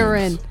hope he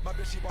Sharon. wins.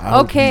 I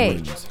hope he Okay.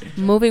 wins.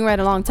 Moving right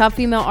along. Top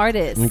female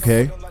artists.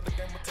 Okay.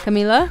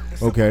 Camila,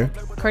 Okay.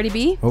 Cardi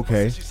B,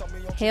 Okay.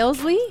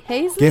 Halsey,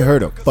 Get her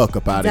the fuck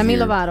up out of Demi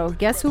here. Lovato.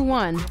 Guess who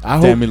won? I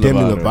hope Demi Demi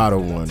Lovato.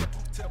 Lovato won.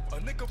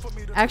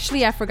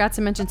 Actually, I forgot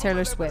to mention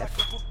Taylor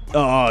Swift.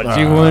 Oh,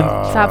 she won.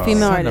 Top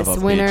female Son of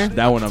artist. a Winner. bitch.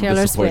 That one I'm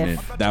Taylor disappointed.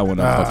 Swift. That one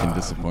I'm fucking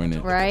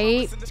disappointed.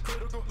 Right?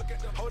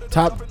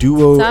 Top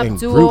duo Top and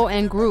duo group.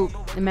 and group.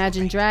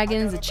 Imagine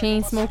Dragons, The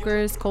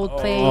Chainsmokers,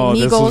 Coldplay, Oh,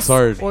 this one's Migos,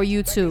 hard. or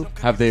U2.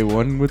 Have they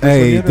won with this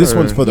Hey, one yet, this or-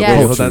 one's for the Yes.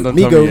 culture. Hold on, don't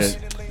tell me Migos.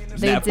 yet.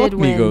 They Nah, did fuck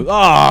win. Migos.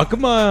 Oh,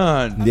 come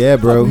on. Yeah,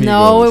 bro.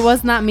 No, it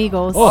was not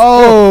Migos.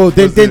 Oh,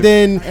 then Was it-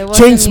 then It wasn't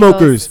chain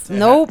smokers. Migos.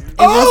 Nope. It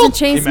Oh! wasn't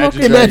Chainsmokers.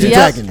 Imagine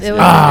Yep, Dragons. It was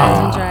Ah.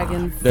 Imagine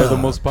Dragons. They're the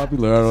most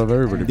popular out of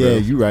everybody, bro. Yeah,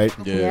 you right.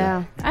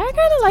 Yeah. I kind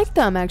of like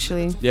them,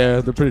 actually.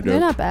 Yeah, they're pretty They're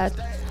dope. not bad.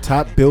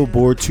 Top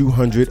Billboard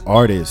 200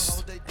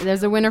 artists.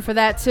 There's a winner for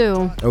that,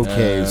 too.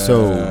 Okay,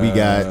 so we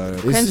got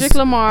this Kendrick is-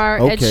 Lamar,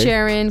 Ed okay.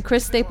 Sheeran,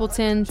 Chris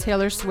Stapleton,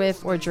 Taylor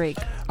Swift, or Drake.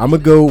 I'm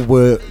gonna go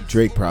with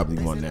Drake.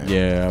 Probably won that.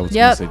 Yeah, I was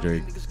Yep. gonna say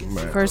Drake.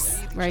 First,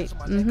 right.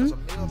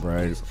 Mm-hmm.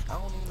 Right.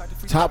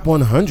 Top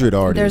 100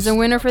 artists. There's a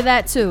winner for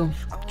that, too.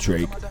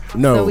 Drake.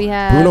 No. So we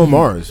have- Bruno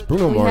Mars.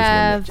 Bruno We Mars won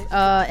have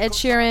that. Ed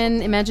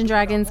Sheeran, Imagine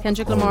Dragons,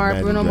 Kendrick Oh, Lamar,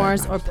 Imagine Bruno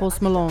Mars, Dragons. or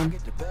Post Malone.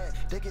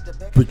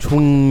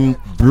 Between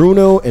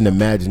Bruno and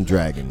Imagine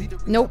Dragon.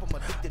 Nope.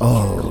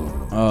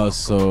 Oh.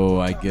 So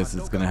I guess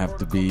it's gonna have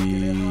to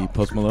be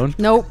Post Malone.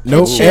 Nope.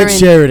 Nope, Ed Ed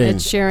Sheeran. Ed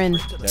Sheeran.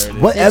 There it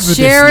is. Whatever. this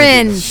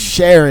Sharon. nigga-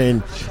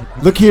 Sharon.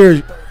 Look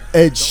here,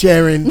 Ed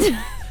Sheeran.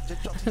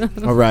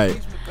 All right.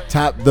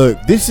 Look,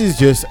 this is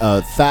just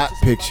a thought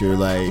picture,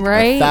 like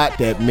Right? a thought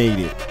that made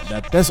it.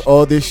 That's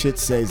all this shit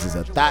says is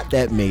a thought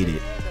that made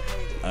it.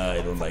 I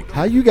don't like.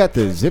 How you got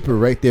the zipper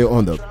right there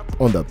on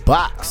on the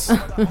box.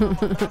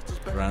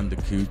 Around the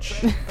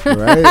cooch.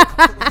 Right?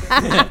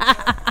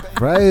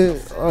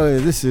 Right? Oh,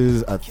 this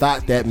is a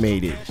thought that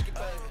made it.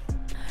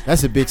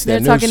 That's a bitch that They're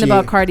knows talking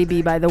about Cardi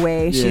B, by the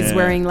way. She's Yeah.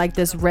 wearing like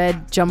this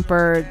red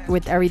jumper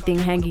with everything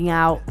hanging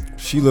out.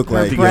 She looked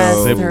Her like,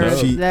 breasts, yo, her,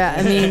 she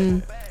I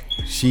mean,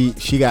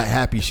 she got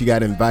happy. She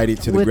got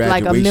invited to the with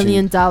like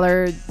graduation. $1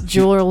 million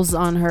jewels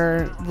on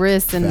her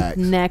wrist and Facts.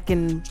 neck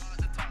and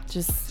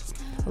just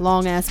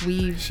long ass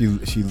weave. She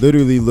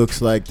literally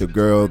looks like the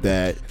girl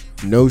that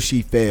knows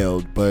she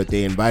failed, but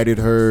they invited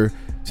her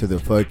to the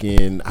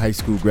fucking high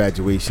school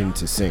graduation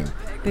to sing.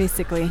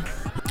 Basically.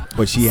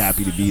 But she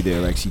happy to be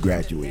there, like she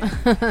graduated.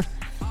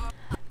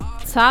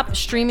 Top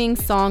streaming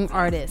song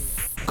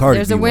artists. Cardi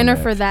There's B a won winner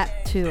that. for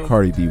that too.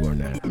 Cardi B won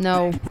that.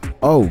 No.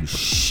 Oh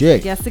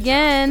shit! Guess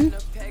again.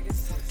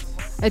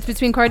 It's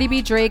between Cardi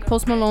B, Drake,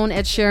 Post Malone,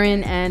 Ed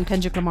Sheeran, and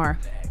Kendrick Lamar.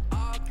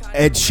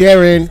 Ed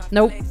Sheeran,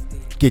 Nope.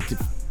 get the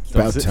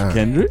about Was it time.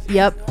 Kendrick?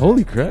 Yep.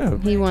 Holy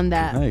crap. He won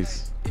that.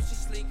 Nice.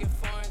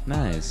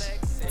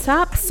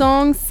 Top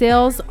song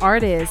sales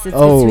artists. It's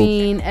Oh.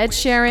 between Ed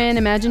Sheeran,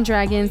 Imagine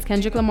Dragons,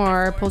 Kendrick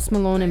Lamar, Post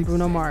Malone, and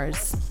Bruno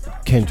Mars.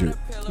 Kendrick.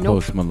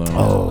 Nope. Post Malone.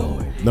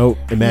 Oh nope.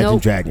 Imagine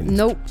Nope. Dragons.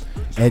 Nope.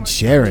 Ed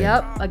Sheeran.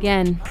 Yep.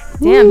 Again.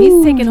 Damn,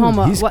 he's taking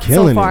home he's what so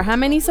killing far? it. How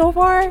many so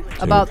far?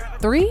 About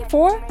 3,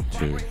 4?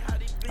 2.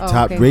 Oh,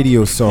 Top okay.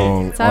 radio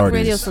song Top artist.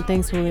 radio, so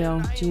thanks Julio.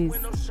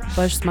 Jeez,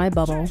 burst my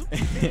bubble.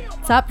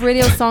 Top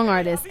radio song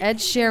artist: Ed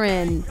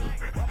Sheeran.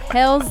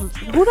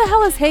 Who the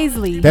hell is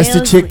Hazley? That's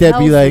the chick that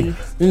be like,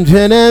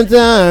 until I'm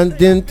done,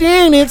 then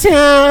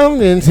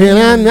time, until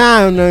I'm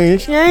down, no,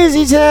 it's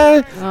crazy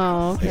time.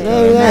 Oh, okay. Yeah,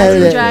 yeah,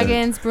 Imagine yeah.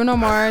 Dragons, Bruno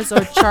Mars, or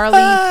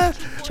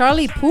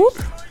Charlie Puth?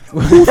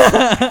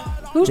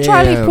 Who's Damn,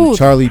 Charlie Puth?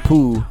 Charlie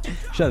Puth.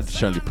 Shout out to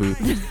Charlie Puth.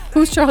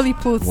 Who's Charlie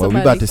Puth? Well, we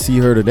Somebody. about to see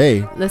her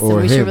today. Listen, or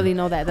we him. should really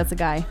know that. That's a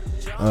guy.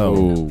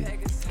 Oh.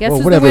 Guess Well,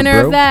 who's whatever, the winner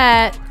bro. of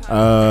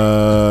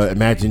that?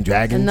 Imagine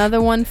Dragons.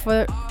 Another one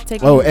for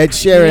taking. Oh, Ed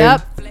Sheeran.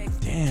 Yep.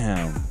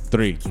 Damn.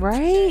 3.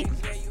 Right.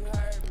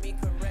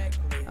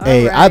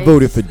 Hey, I Alright.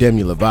 voted for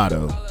Demi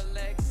Lovato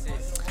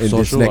in this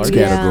Social next artist?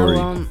 category.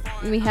 Yeah,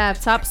 well, we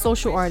have top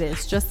social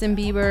artists: Justin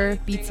Bieber,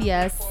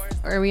 BTS,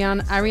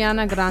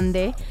 Ariana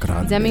Grande,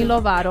 Demi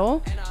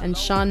Lovato, and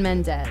Shawn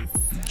Mendes.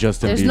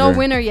 Justin There's Bieber. no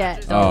winner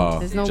yet. Though. Oh,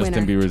 There's no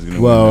Justin winner. Bieber's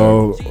gonna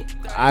Well,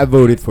 I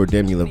voted for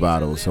Demi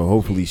Lovato, so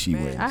hopefully she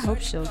wins. I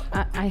hope so.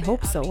 I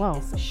hope so.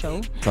 Well, show.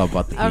 It's all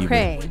about the Bieber.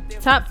 Okay.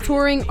 Top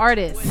touring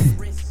artists: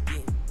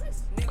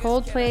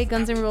 Coldplay,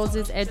 Guns N'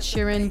 Roses, Ed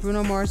Sheeran,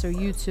 Bruno Mars, or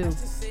U2.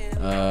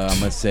 I'm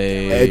gonna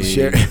say Ed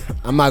Sheeran.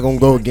 I'm not gonna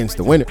go against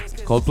the winner.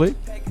 Coldplay.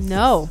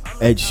 No.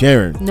 Ed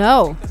Sheeran,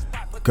 No.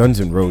 Guns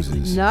N'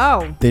 Roses.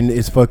 No. Then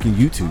it's fucking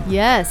YouTube.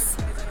 Yes.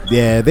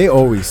 Yeah, they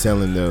always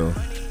selling though.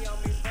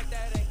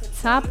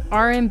 Top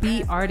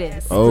R&B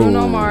artists: Oh.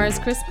 Bruno Mars,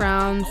 Chris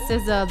Brown,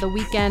 SZA, The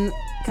Weeknd,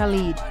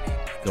 Khalid.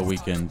 The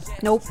Weeknd.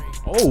 Nope.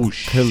 Oh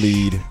shit.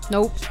 Khalid,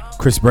 Nope.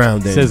 Chris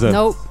Brown. Then. SZA.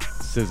 Nope.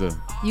 SZA.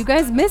 You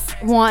guys missed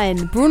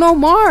one. Bruno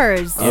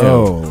Mars.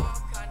 Oh,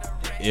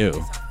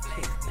 Ew.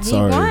 He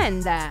sorry.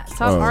 won that.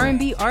 Top Oh.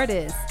 R&B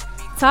artist.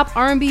 Top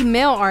R&B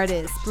male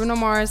artist: Bruno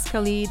Mars,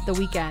 Khalid, The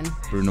Weeknd.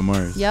 Bruno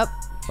Mars. Yep.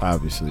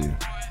 obviously.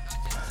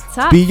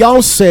 Top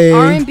Beyonce.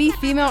 R&B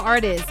female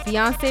artist: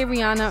 Beyonce,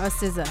 Rihanna, or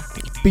SZA.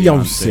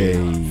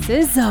 Beyonce.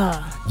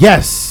 SZA.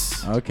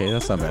 Yes. Okay,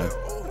 that's not bad.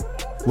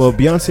 Well,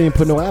 Beyonce ain't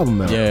put no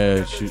album out.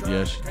 Yeah, she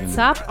didn't.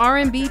 Top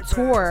R&B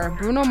tour: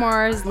 Bruno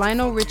Mars,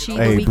 Lionel Richie,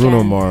 The Hey, Weeknd.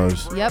 Bruno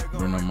Mars. Yep.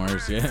 Bruno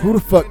Mars, yeah. Who the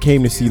fuck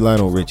came to see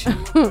Lionel Richie?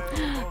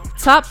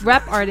 Top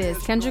rap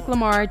artists: Kendrick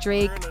Lamar,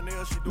 Drake,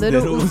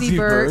 Little Uzi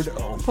Vert,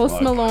 Oh, Post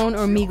fuck. Malone,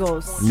 or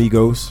Migos.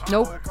 Migos.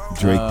 Nope.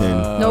 Drake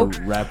then. Nope.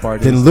 Rap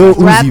artist. Then Lil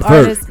Rap Uzi Vert.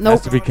 artist. Has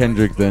Nope. to be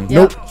Kendrick then.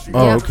 Yep. Nope.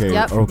 Oh, Yep. okay.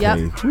 Yep.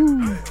 Okay.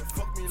 Yep.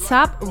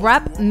 Top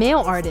rap male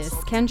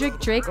artists: Kendrick,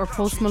 Drake, or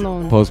Post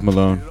Malone. Post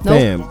Malone. Nope.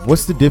 Damn,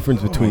 what's the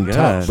difference between top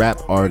God. rap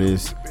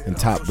artists and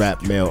top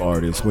rap male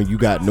artists when you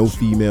got no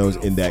females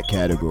in that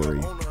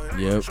category?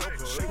 Yep.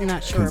 I'm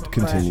not sure. but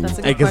continue. That's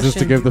a good I guess it's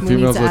to question. give the We need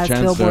females to a ask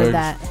chance, Billboard Dog.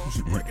 that.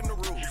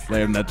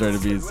 Like, I'm not trying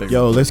to be a second.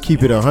 Yo, let's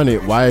keep it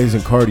 100. Why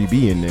isn't Cardi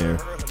B in there?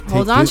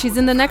 Hold Take on, this- she's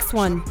in the next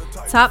one.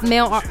 Top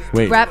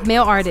Wait. rap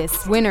male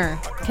artist: winner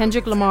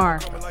Kendrick Lamar.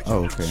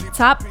 Oh, okay.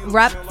 Top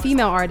rap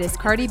female artist: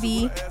 Cardi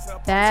B.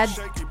 Bad.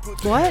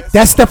 What?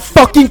 That's the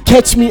fucking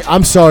catch me.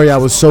 I'm sorry, I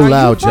was so Are you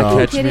loud, fucking y'all.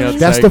 Catch me kidding me? outside,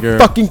 That's the girl.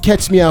 fucking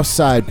catch me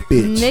outside,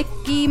 bitch.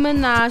 Nicki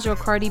Minaj or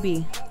Cardi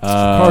B?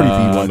 Cardi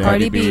B won that.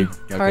 Cardi B.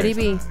 Okay. Cardi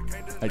B.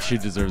 She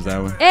deserves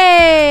that one.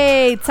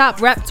 Hey,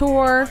 top rap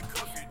tour: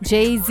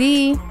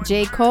 Jay-Z,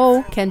 J.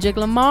 Cole, Kendrick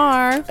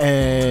Lamar,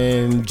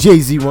 And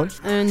Jay-Z won.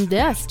 and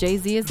yes,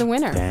 Jay-Z is the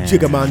winner.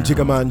 Jiggaman,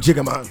 Jiggaman,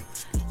 Jiggaman.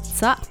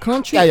 Top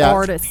country Yeah, yeah.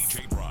 artists: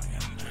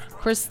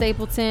 Chris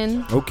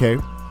Stapleton, Okay,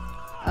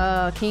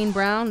 Kane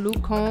Brown,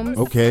 Luke Combs,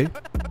 okay.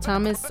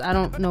 Thomas. I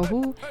don't know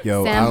who.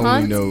 Yo, Sam I only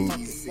Hunt. know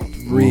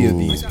 3 of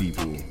these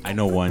people. I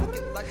know one.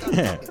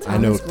 I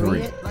know Thomas 3.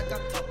 Rhett.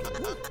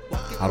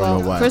 I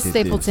don't know why. Chris I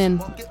did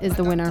Stapleton is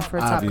the winner for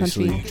top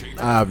country.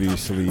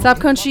 Obviously. Top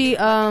country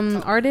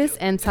artist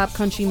and top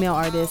country male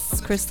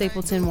artist. Chris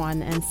Stapleton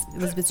won, and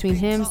it was between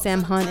him,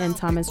 Sam Hunt, and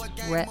Thomas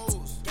Rhett.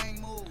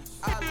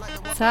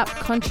 Top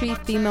country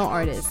female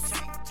artist.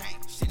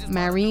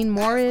 Maureen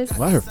Morris.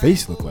 Why her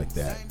face look like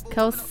that?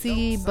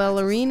 Kelsey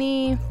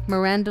Ballerini.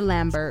 Miranda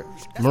Lambert.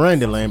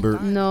 Miranda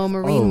Lambert. No,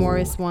 Maureen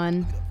Morris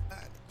won.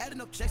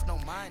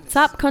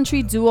 Top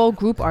country duo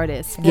group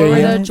artists. Yeah,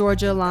 Florida yeah.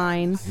 Georgia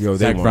Line. Yo,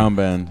 Zach Brown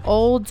Band.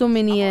 Old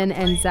Dominion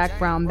and Zach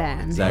Brown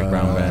Band. Zach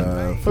Brown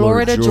Band.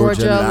 Florida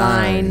Georgia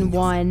Line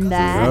won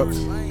that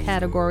Yep.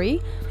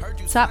 category.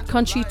 Top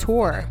country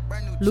tour.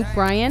 Luke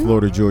Bryan.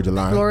 Florida Georgia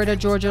Line. Florida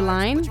Georgia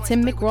Line.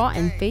 Tim McGraw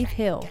and Faith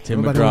Hill.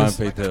 Tim Nobody McGraw was-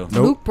 and Faith Hill.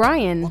 Nope. Luke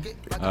Bryan.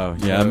 Oh,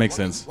 yeah, that makes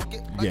sense.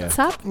 Yeah.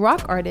 Top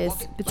rock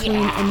artists between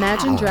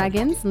Imagine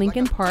Dragons,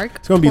 Linkin Park,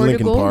 It's gonna be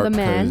Linkin Portugal, Park The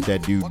Man, because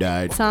that dude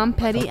died. Tom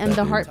Petty and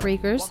the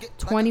Heartbreakers,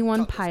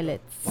 21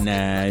 Pilots.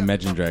 Nah,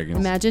 Imagine Dragons.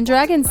 Imagine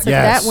Dragons took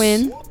Yes. that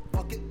win.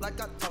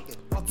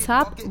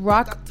 Top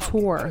rock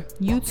tour.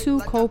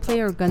 U2, Coldplay,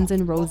 or Guns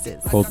N'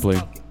 Roses.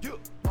 Coldplay.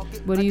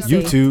 What do you say?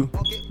 U2.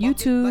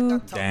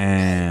 U2.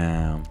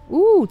 Damn.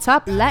 Ooh,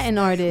 top Latin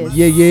artists.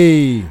 Yeah.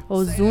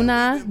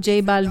 Ozuna,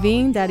 J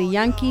Balvin, Daddy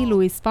Yankee,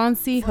 Luis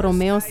Fonsi,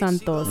 Romeo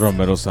Santos.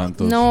 Romero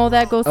Santos. No,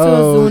 that goes to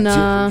Oh,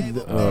 Ozuna.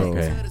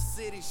 Okay.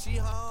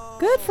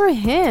 Good for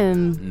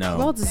him. No.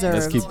 Well deserved.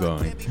 Let's keep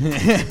going.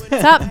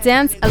 Top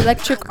dance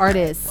electric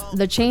artists.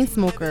 The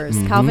Chainsmokers.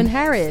 Mm-hmm. Calvin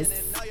Harris.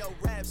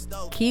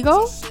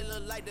 Kigo.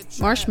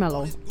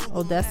 Marshmello.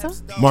 Odessa.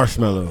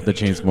 Marshmallow. The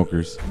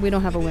Chainsmokers. We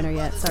don't have a winner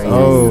yet. Sorry.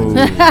 Oh.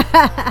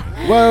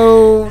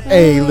 Well,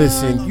 hey,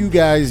 listen, you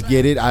guys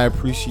get it. I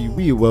appreciate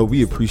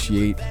we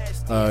appreciate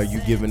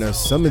you giving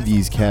us some of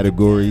these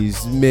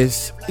categories,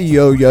 Miss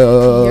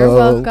Yo-Yo. You're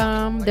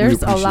welcome.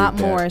 There's a appreciate lot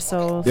that. more,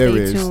 so There stay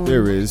is. tuned.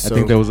 There is. I So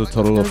think there was a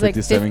total It of was like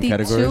 57 52?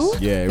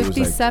 categories. Yeah, it was like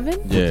 57?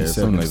 Yeah, 57,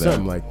 something like that.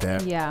 something like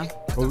that. Yeah.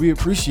 Well, we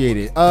appreciate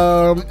it.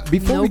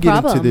 Before No we get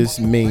into problem. this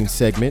main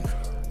segment,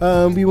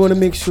 we want to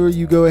make sure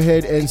you go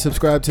ahead and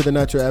subscribe to the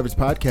Not Your Average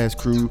Podcast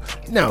Crew,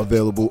 now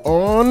available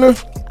on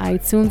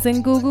iTunes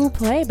and Google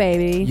Play,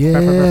 baby.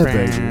 Yeah,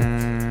 baby.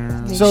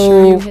 Make So-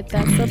 sure you hit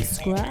that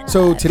subscribe.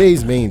 So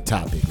today's main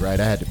topic, right?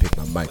 I had to pick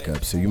my mic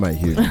up, so you might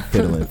hear me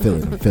fiddling.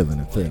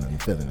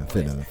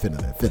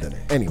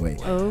 Anyway,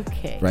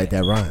 Okay. right,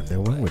 that rhyme. That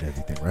went with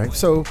everything, right?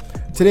 So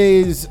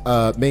today's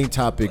main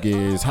topic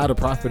is how to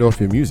profit off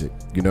your music.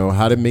 You know,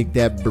 how to make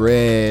that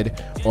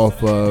bread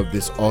off of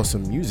this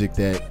awesome music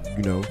that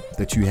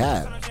you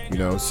have. You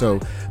know, so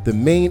the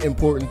main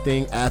important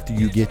thing after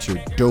you get your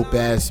dope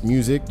ass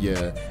music, you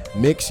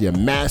mix, you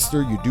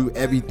master, you do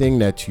everything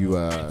that your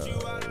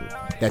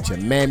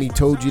mammy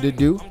told you to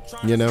do.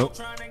 You know,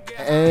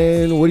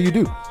 and what do you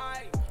do?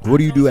 What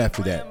do you do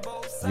after that?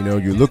 You know,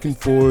 you're looking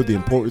for the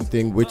important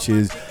thing, which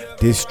is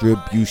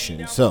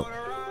distribution. So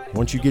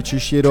once you get your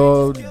shit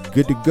all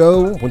good to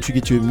go, once you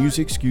get your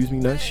music,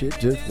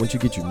 once you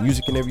get your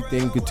music and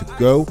everything good to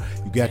go,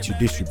 you got your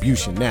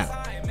distribution.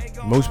 Now,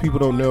 most people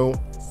don't know,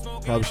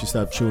 probably should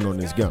stop chewing on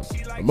this gum.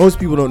 But most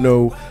people don't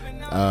know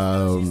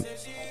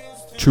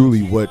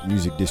truly what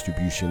music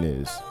distribution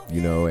is,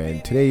 you know,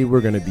 and today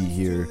we're going to be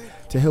here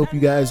to help you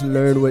guys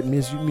learn what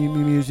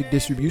music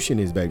distribution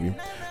is, baby.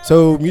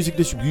 So music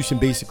distribution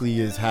basically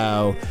is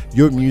how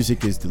your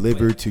music is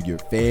delivered to your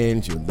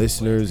fans, your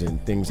listeners,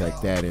 and things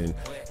like that. And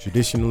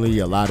traditionally,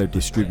 a lot of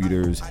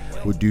distributors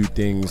would do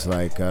things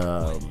like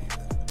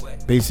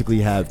basically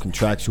have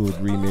contractual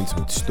agreements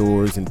with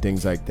stores and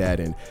things like that,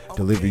 and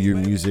deliver your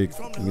music,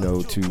 you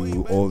know,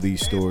 to all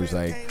these stores.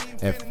 Like,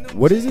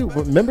 what is it?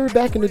 Remember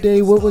back in the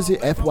day, what was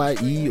it?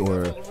 FYE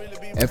or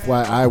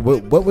FYI?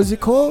 What was it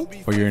called?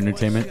 For your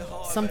entertainment?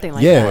 Something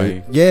like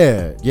that.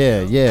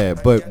 Yeah.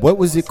 But what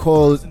was it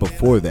called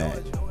before that?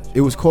 It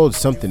was called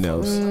something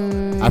else.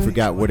 I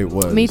forgot what it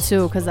was. Me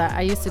too, because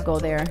I used to go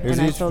there It and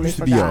I used totally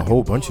to be a forgot.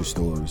 whole bunch of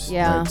stores.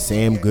 Yeah. Like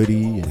Sam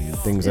Goody and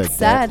things It's like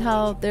sad that.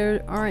 how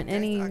there aren't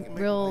any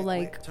real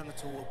like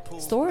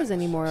stores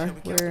anymore.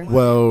 Where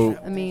Well,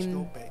 I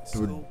mean,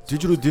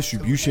 digital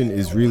distribution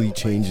is really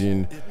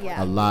changing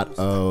Yeah. a lot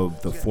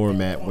of the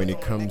format when it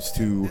comes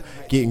to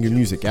getting your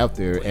music out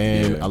there,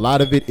 and Yeah. a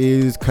lot of it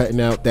is cutting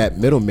out that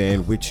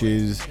middleman, which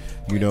is,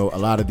 you know, a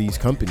lot of these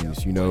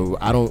companies. You know,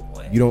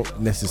 you don't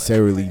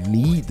necessarily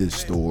need the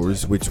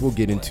stores, which we'll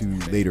get into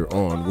later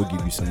on. We'll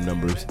give you some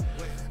numbers,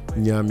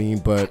 you know what I mean?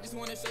 But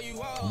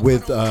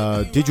with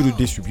digital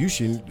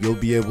distribution, you'll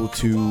be able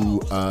to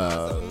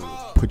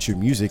put your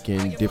music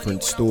in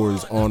different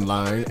stores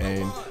online,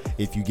 and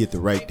if you get the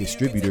right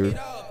distributor,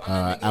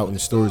 out in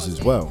stores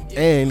as well.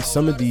 And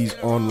some of these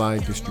online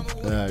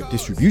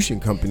distribution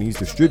companies,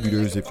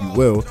 distributors, if you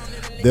will,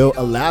 they'll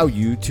allow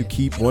you to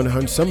keep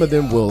 100. Some of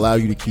them will allow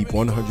you to keep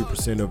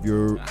 100% of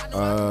your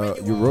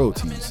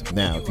royalties.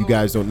 Now, if you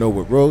guys don't know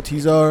what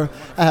royalties are,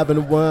 I have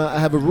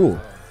a rule.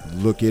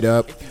 Look it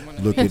up.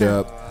 Look it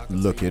up.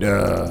 Look it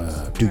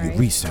up. Do your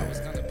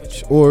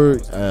research. Or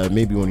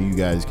maybe one of you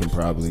guys can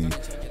probably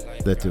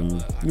let them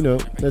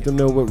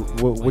know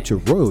what your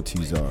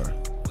royalties are.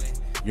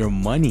 your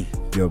money,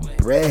 your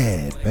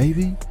bread,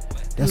 baby.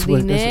 That's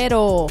what.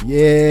 Dinero.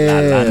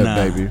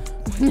 Yeah, baby.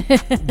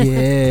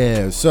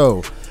 Yeah.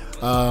 So,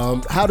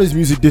 how does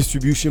music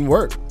distribution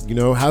work? You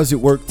know, how does it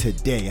work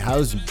today? How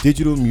does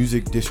digital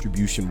music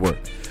distribution work?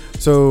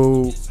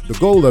 So the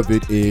goal of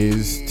it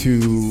is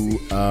to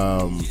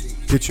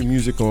get your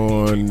music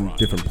on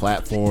different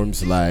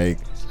platforms like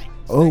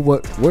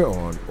what we're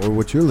on or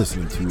what you're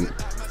listening to,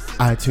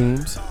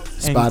 iTunes,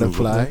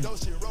 Spotify,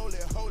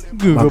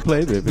 Google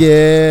Play, baby.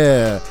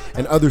 Yeah,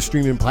 and other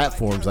streaming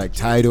platforms like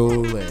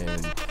Tidal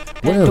and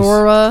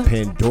Pandora,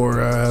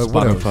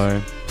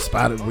 Spotify,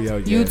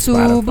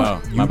 YouTube,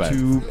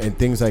 YouTube, and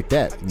things like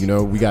that. You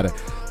know, we gotta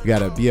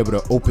be able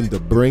to open the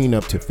brain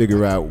up to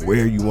figure out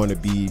where you want to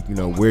be. You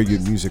know, where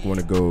your music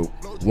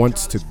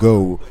wants to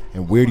go,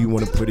 and where do you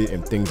want to put it,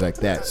 and things like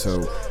that.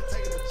 So,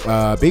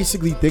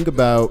 basically, think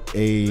about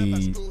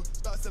a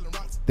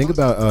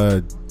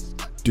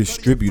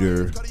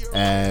distributor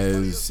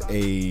as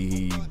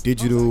a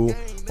digital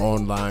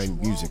online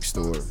music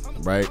store,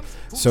 right?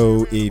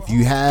 So if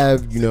you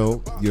have,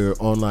 your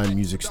online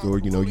music store,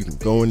 you can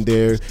go in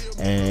there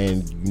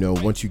and,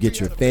 once you get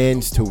your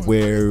fans to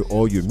where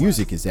all your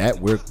music is at,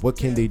 what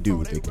can they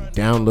do? They can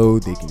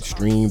download, they can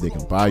stream, they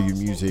can buy your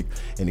music.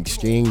 In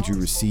exchange, you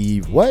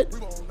receive what?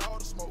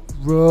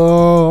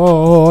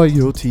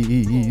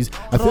 Royalties.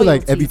 I feel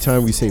like every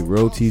time we say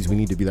royalties, we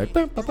need to be like,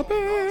 bam, bam, bam,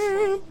 bam.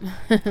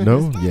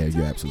 No? Yeah,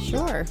 you're absolutely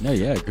sure.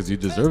 Yeah, because you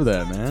deserve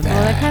that, man. Well,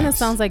 that kind of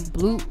sounds like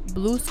Blues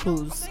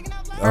Clues.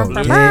 Oh,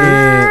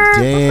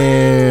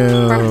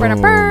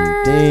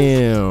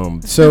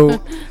 damn.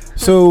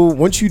 So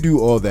once you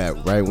do all that,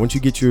 right? Once you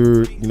get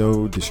your,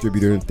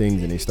 distributor and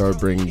things, and they start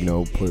bringing,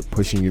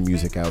 pushing your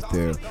music out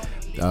there,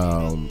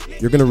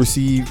 you're gonna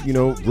receive,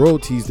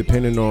 royalties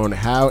depending on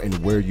how and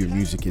where your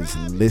music is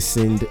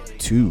listened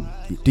to.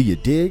 Do you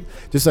dig?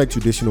 Just like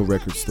traditional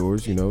record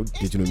stores,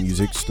 digital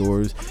music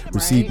stores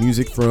receive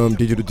music from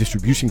digital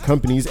distribution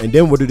companies, and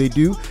then what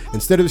do?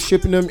 Instead of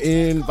shipping them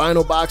in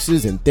vinyl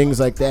boxes and things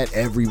like that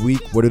every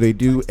week, what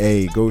do?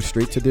 Go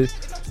straight to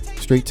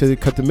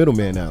cut the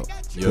middleman out.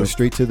 Yep. Go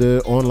straight to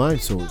the online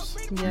source.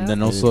 Yeah. And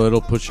then also it'll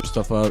push your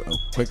stuff out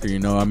quicker,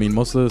 I mean,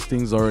 most of those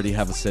things already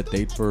have a set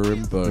date for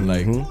them, but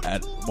like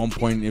at one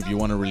point, if you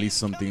want to release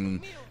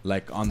something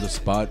like on the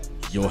spot,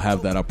 you'll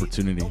have that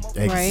opportunity.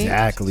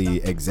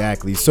 Exactly.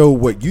 So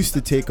what used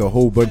to take a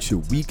whole bunch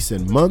of weeks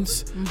and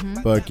months,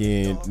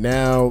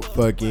 now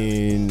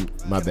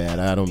my bad,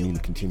 I don't mean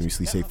to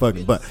continuously say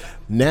fucking, but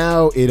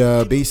now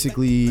it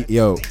basically,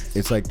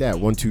 it's like that,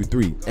 1, 2,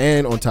 3.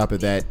 And on top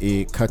of that,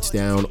 it cuts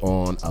down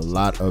on a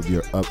lot of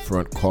your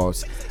upfront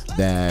costs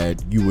that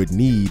you would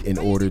need in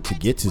order to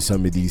get to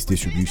some of these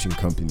distribution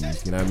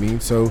companies. You know what I mean?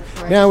 So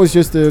now it's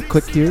just a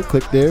click here,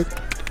 click there.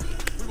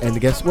 And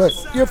guess what?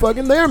 You're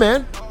fucking there,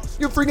 man.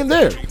 You're freaking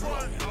there.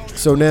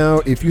 So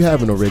now, if you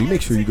haven't already,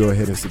 make sure you go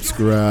ahead and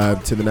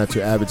subscribe to the Not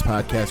Your Average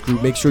podcast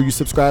group. Make sure you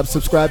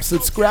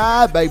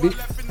subscribe, baby.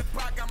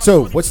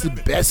 So, what's the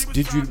best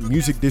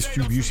music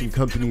distribution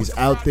companies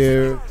out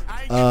there?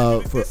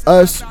 For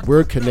us,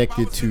 we're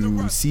connected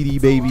to CD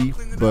Baby,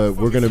 but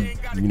we're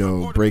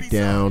gonna, break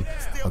down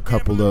a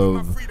couple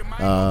of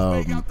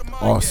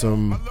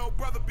awesome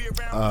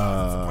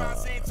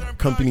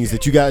companies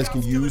that you guys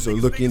can use or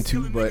look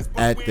into. But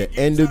at the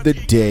end of the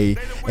day,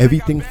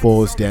 everything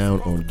falls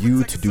down on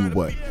you to do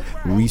what?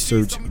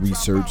 Research.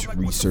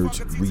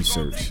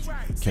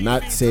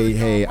 Cannot say,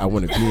 hey, I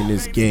want to be in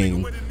this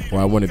game, or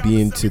I want to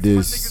be into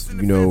this,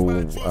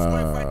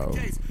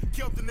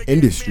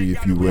 industry,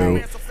 if you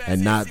will,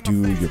 and not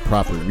do your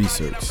proper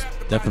research.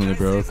 Definitely,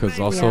 bro, because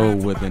also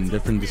within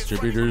different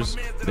distributors,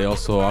 they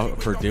also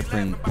offer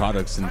different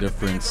products and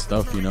different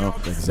stuff,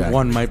 Exactly.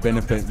 One might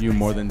benefit you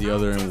more than the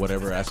other in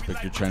whatever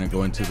aspect you're trying to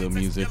go into the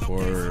music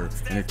or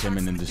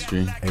entertainment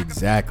industry.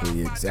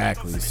 Exactly.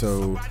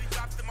 So,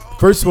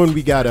 first one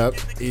we got up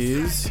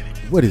is,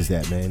 what is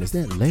that, man? Is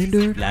that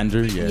Landerd?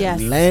 Landerd, yeah.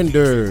 Yes.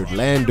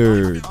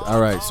 Landerd.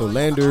 All right, so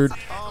Landerd,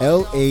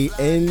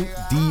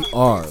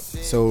 Landr.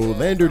 So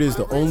Landerd is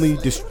the only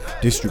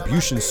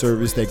distribution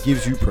service that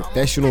gives you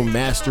professional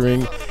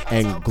mastering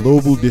and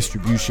global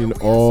distribution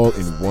all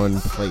in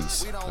one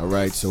place. All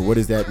right, so what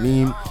does that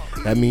mean?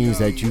 That means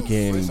that you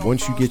can,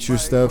 once you get your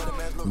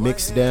stuff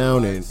mixed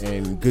down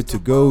and good to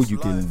go, you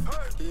can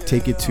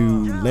take it to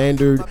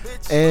Landerd,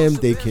 and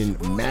they can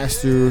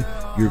master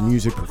your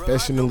music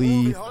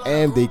professionally,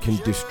 and they can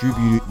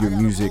distribute your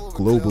music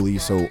globally,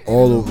 so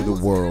all over the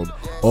world,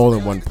 all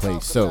in one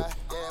place. So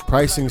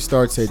pricing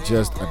starts at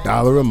just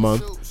 $1 a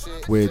month,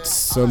 with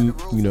some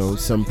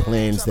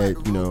plans that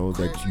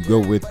you go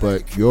with,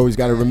 but you always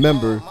got to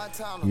remember,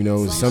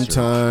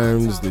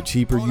 sometimes the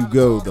cheaper you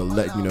go,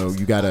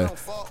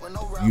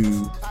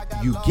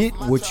 you get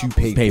what you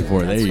Pay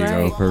for. There you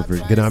go. right.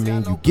 Perfect. You know what I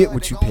mean? You get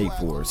what you pay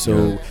for.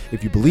 So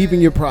if you believe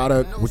in your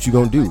product, what you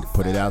gonna do?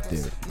 Put it out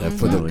there for the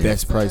Definitely.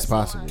 best price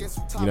possible.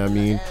 You know what I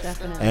mean?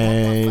 Definitely.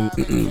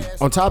 And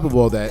on top of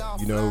all that,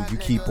 you know, you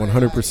keep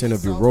 100%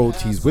 of your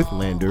royalties with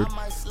Landard.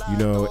 You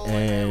know,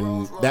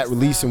 and that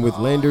releasing with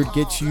Landard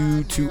gets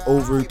you to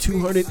over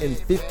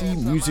 250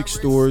 music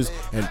stores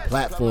and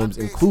platforms,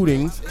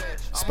 including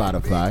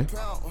Spotify,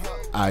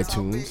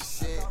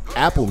 iTunes,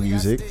 Apple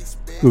Music,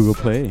 Google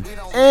Play.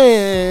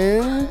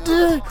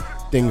 and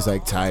things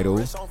like Tidal,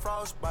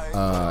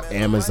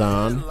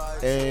 Amazon,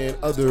 and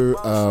other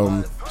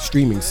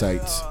streaming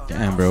sites.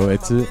 Damn, bro,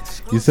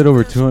 you said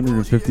over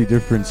 250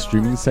 different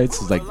streaming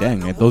sites. It's like, dang,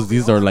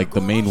 these are like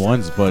the main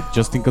ones, but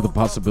just think of the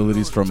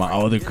possibilities from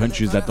other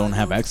countries that don't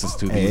have access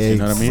to these. You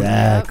know what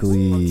I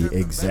mean?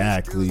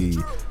 Exactly.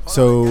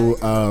 So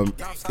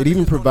it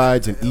even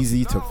provides an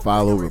easy to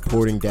follow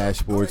reporting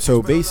dashboard.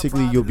 So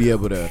basically, you'll be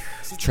able to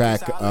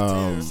track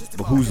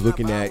who's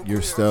looking at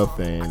your stuff,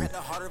 and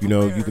you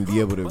know, you can be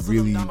able to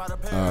really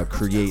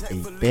create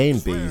a fan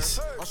base.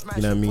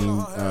 You know what I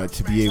mean?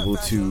 To be able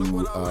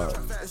to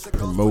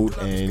promote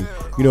and,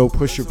 you know,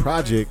 push your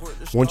project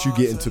once you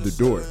get into the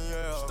door.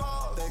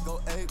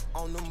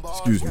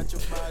 Excuse me.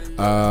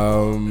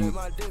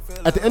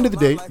 At the end of the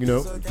day, you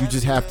know, you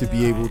just have to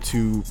be able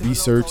to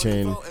research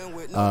and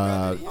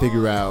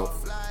figure out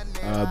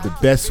the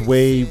best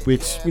way,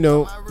 which, you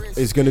know,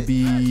 is going to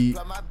be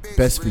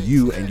best for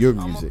you and your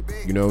music.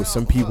 You know,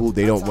 some people,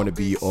 they don't want to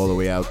be all the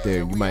way out there.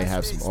 You might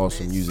have some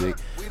awesome music,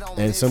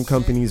 and some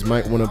companies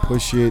might want to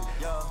push it,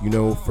 you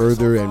know,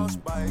 further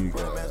and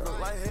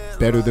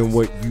better than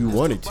what you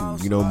wanted to,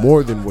 you know,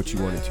 more than what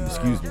you wanted to,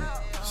 excuse me.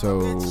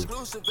 So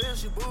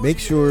make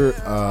sure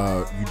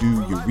you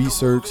do your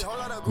research.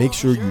 Make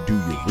sure you do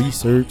your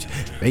research.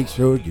 Make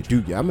sure you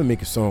do your... I'm going to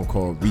make a song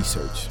called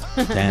Research.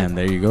 Damn,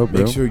 there you go,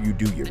 bro. Make sure you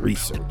do your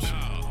research.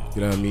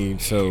 You know what I mean?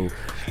 So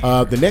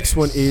the next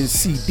one is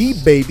CD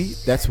Baby.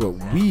 That's what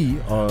we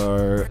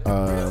are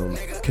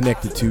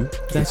connected to.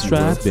 That's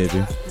right,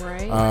 baby.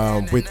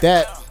 Right. With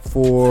that,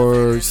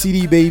 for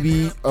CD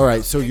Baby, all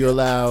right, so you're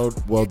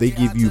allowed... Well, they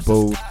give you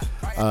both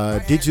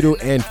digital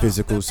and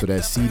physical, so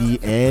that's CD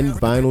and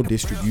vinyl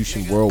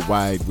distribution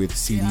worldwide with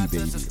CD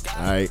Baby.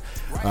 All right,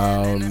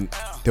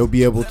 they'll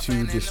be able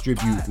to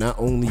distribute not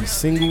only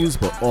singles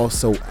but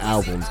also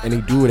albums, and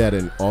they do it at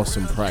an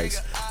awesome price.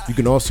 You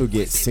can also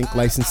get sync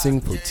licensing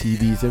for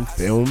TVs and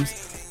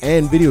films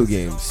and video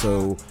games.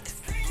 So,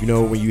 you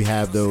know, when you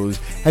have those...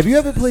 Have you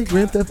ever played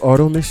Grand Theft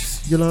Auto,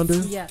 Miss Yolanda?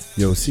 Yes.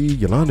 Yo, see,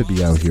 Yolanda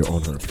be out here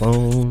on her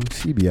phone.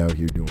 She be out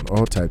here doing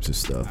all types of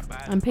stuff.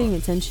 I'm paying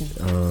attention.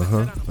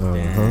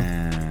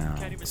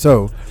 Damn.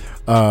 So,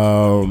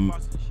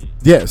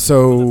 yeah,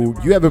 so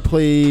you ever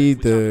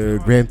played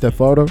the Grand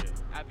Theft Auto?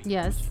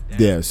 Yes.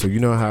 Yeah, so you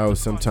know how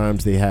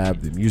sometimes they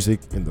have the music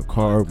in the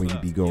car when you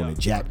be going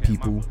to jack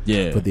people?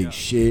 Yeah. But they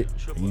shit,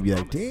 and you be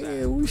like,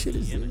 damn, what shit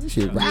is this? This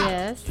shit rap.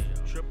 Yes.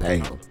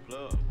 Bam.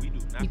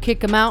 You kick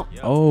them out.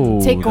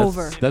 Oh, Take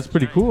over. That's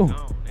pretty cool.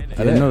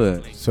 I didn't know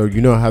that. So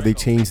you know how they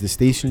change the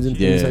stations and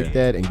things Yeah. like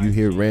that, and you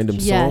hear random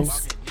Yes.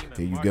 songs?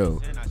 There you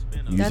go.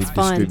 Music That's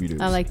fun.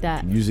 distributors. I like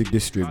that. Music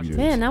distributors.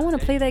 Man, I want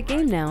to play that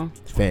game now.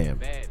 Fam.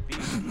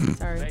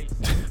 Sorry.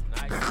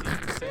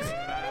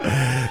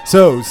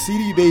 So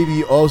CD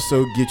Baby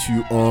also gets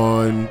you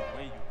on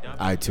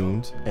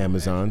iTunes,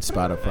 Amazon,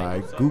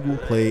 Spotify, Google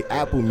Play,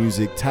 Apple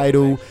Music,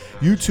 Tidal,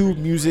 YouTube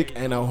Music,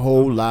 and a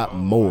whole lot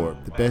more.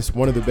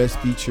 One of the best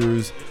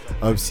features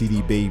of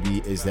CD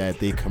Baby is that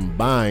they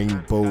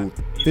combine both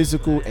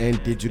physical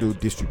and digital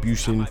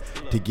distribution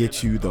to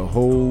get you the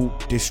whole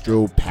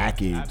distro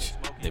package.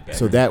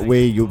 So that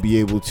way you'll be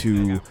able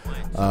to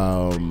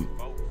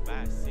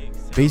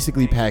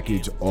basically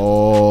package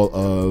all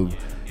of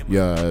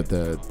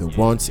the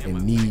wants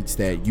and needs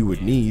that you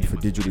would need for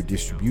digital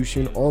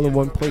distribution all in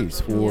one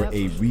place for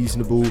a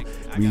reasonable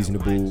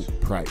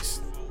price.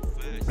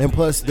 And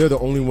plus, they're the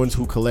only ones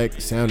who collect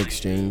sound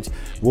exchange.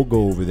 We'll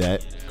go over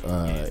that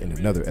in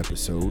another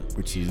episode,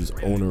 which is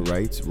owner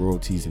rights,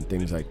 royalties, and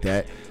things like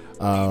that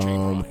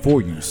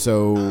for you.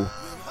 So,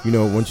 you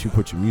know, once you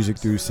put your music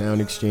through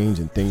sound exchange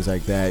and things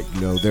like that,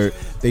 you know,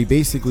 they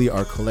basically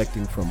are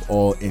collecting from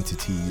all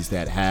entities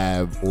that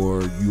have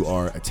or you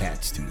are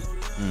attached to.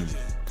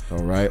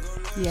 All right.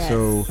 Yes.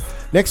 So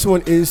next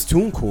one is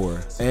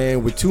TuneCore,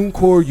 and with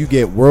TuneCore you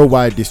get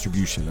worldwide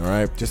distribution. All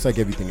right, just like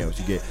everything else,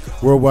 you get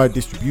worldwide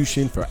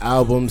distribution for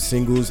albums,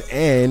 singles,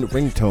 and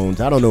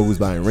ringtones. I don't know who's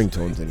buying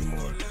ringtones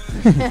anymore,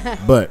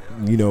 but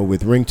you know,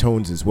 with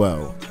ringtones as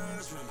well.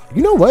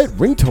 You know what?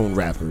 Ringtone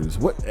rappers.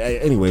 What?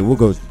 Anyway,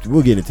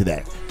 we'll get into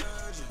that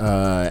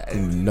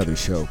in another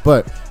show.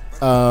 But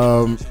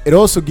it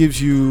also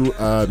gives you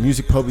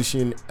music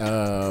publishing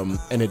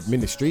an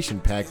administration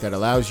pack that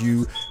allows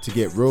you to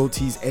get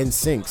royalties and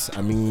syncs.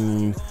 I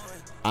mean,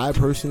 I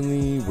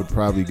personally would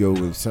probably go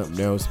with something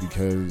else,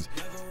 because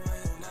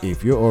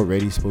if you're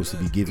already supposed to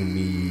be giving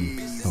me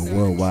a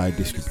worldwide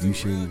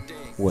distribution,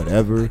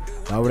 whatever,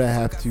 why would I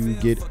have to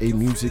get a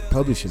music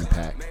publishing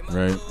pack?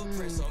 Right.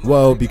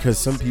 Well, because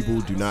some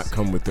people do not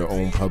come with their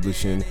own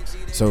publishing.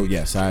 So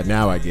yes,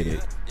 now I get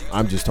it.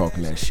 I'm just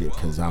talking that shit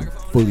because I'm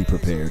fully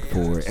prepared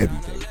for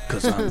everything.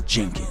 Because I'm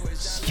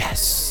Jenkins.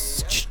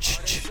 Yes.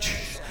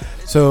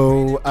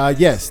 So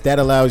yes, that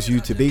allows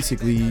you to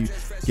basically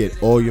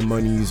get all your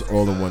monies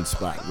all in one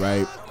spot,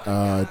 right?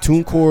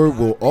 TuneCore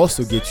will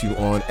also get you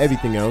on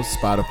everything else: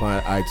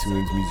 Spotify,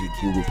 iTunes, Music,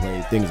 Google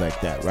Play, things like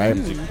that, right?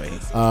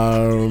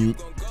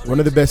 One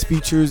of the best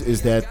features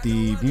is that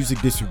the music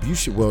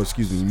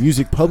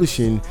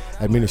publishing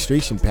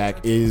administration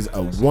pack is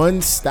a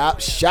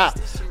one-stop shop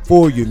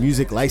for your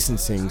music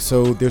licensing.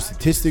 So their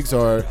statistics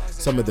are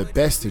some of the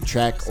best to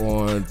track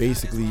on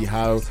basically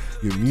how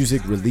your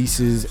music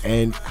releases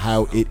and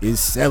how it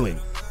is selling.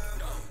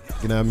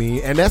 You know what I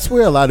mean? And that's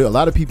where a lot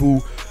of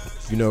people,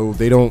 you know,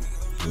 they don't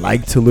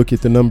like to look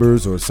at the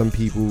numbers, or some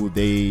people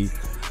they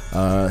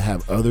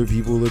have other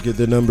people look at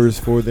the numbers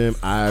for them.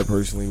 I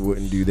personally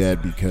wouldn't do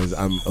that because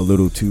I'm a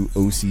little too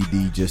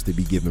OCD just to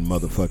be giving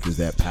motherfuckers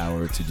that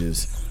power to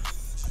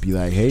just be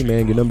like, hey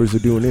man, your numbers are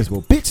doing this.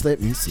 Well, bitch,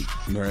 let me see.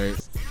 Right.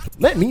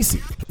 Let me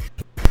see.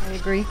 I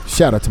agree.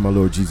 Shout out to my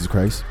Lord Jesus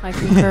Christ. I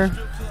concur.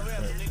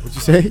 What'd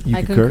you say? You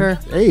I concur.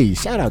 Hey,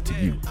 shout out to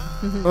you.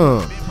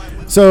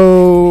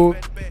 So,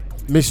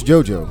 Miss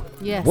JoJo,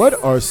 yes. What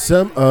are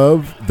some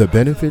of the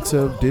benefits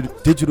of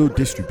digital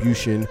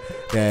distribution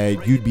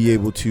that you'd be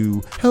able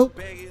to help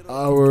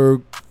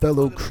our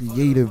fellow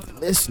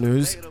creative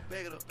listeners?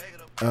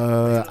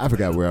 I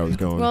forgot where I was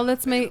going. Well,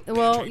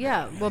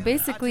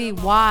 basically,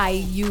 why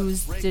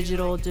use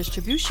digital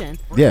distribution?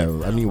 Yeah,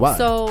 I mean, why?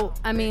 So,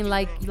 I mean,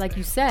 like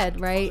you said,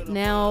 right?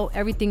 Now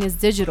everything is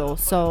digital,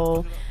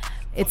 so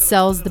it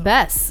sells the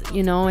best,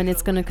 you know, and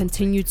it's going to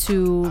continue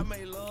to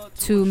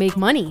make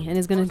money, and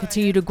it's going to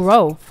continue to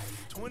grow.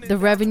 The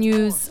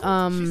revenues,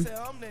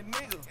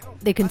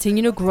 they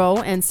continue to grow,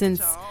 and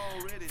since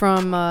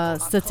from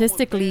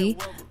statistically,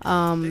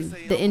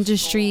 the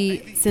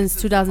industry since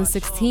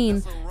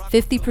 2016,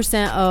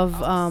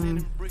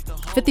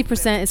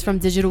 50% is from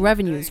digital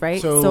revenues,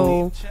 right?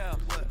 So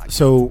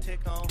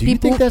do you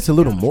think that's a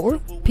little more?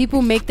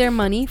 People make their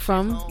money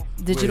from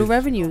digital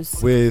revenues.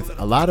 With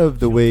a lot of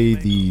the way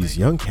these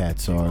young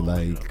cats are,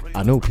 like,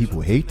 I know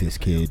people hate this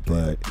kid,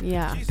 but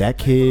yeah, that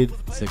kid,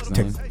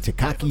 6'9",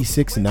 Takaki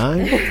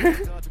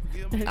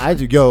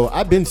 6'9".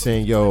 I've been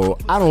saying,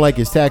 I don't like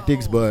his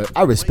tactics, but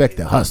I respect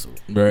the hustle.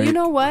 Right. You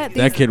know what?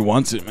 That kid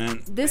wants it,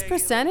 man. This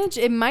percentage,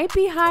 it might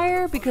be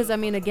higher because, I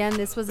mean, again,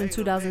 this was in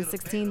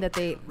 2016 that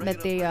they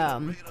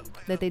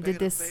did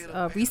this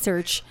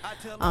research.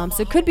 So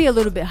it could be a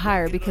little bit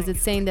higher because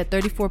it's saying that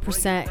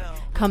 34%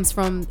 comes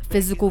from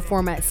physical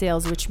format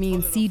sales, which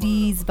means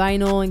CDs,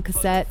 vinyl, and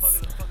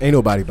cassettes. Ain't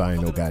nobody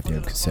buying no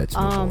goddamn cassettes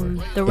no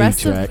more. The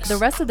rest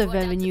of the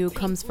revenue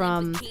comes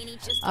from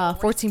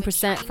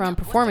 14% from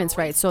performance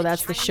rights. So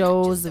that's the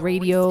shows, the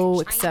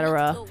radio,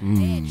 etc.,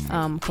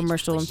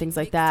 commercial and things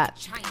like that.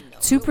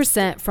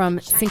 2% from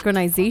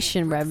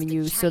synchronization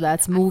revenue. So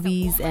that's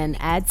movies and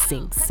ad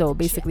syncs. So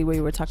basically, what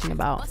you were talking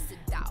about,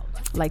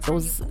 like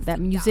that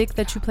music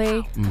that you play,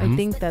 I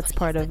think that's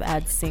part of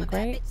ad sync,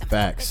 right?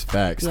 Facts.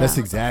 Yeah. That's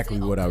exactly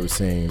what I was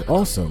saying.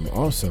 Awesome.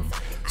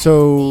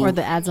 So, or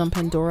the ads on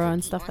Pandora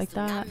and stuff like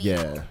that.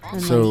 Yeah.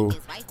 And so,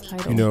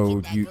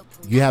 Tidal.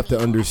 you have to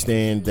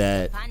understand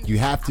that you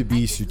have to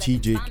be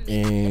strategic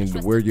in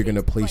where you're going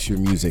to place your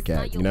music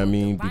at. You know what I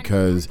mean?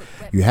 Because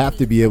you have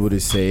to be able to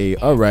say,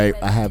 all right,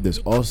 I have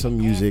this awesome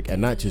music,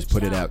 and not just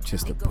put it out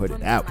just to put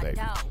it out, baby.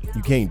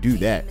 You can't do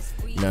that.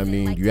 You know what I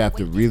mean? You have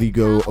to really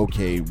go,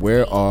 okay,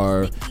 where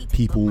are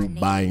people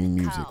buying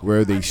music?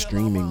 Where are they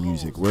streaming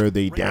music? Where are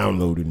they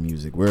downloading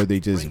music? Where are they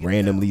just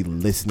randomly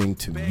listening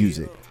to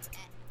music?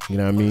 You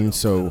know what I mean?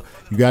 So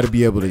you got to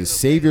be able to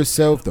save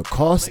yourself the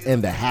cost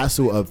and the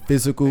hassle of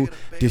physical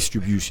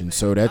distribution.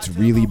 So that's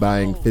really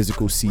buying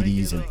physical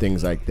CDs and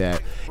things like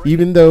that.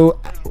 Even though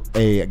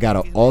I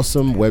got an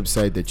awesome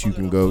website that you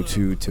can go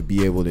to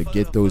be able to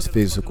get those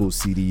physical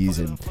CDs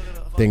and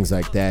things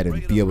like that,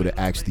 and be able to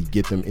actually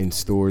get them in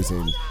stores,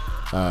 and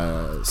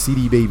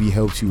CD Baby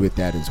helps you with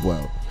that as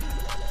well.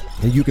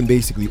 And you can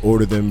basically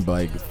order them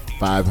like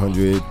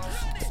 500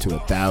 to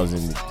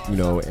 1,000,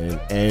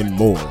 and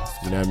more.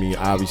 You know what I mean?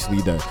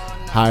 Obviously, the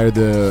higher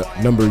the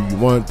number you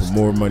want, the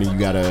more money you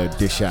gotta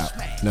dish out.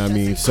 You know what I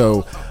mean?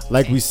 So,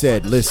 like we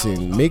said,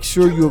 listen, make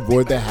sure you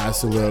avoid the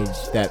hassle of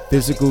that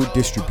physical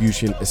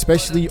distribution,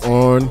 especially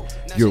on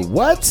your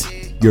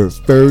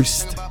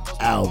first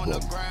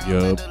album.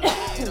 Yup.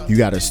 You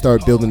got to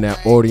start building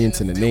that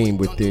audience and a name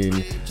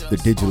within the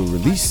digital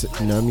release,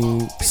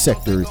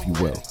 sector, if you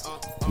will.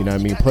 You know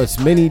what I mean? Plus,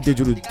 many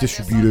digital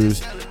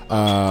distributors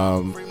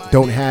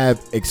don't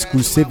have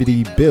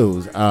exclusivity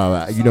bills.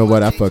 You know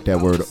what? I fucked that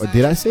word.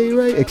 Did I say it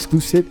right?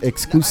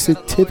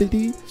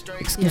 Exclusivity?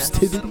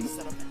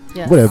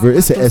 Yes. Whatever.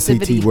 It's an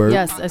SAT word.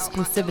 Yes,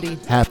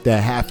 exclusivity. Half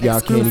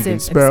y'all can't even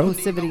spell.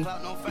 Exclusivity.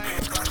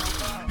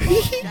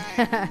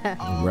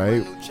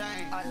 Right?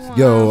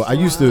 Yo, I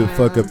used to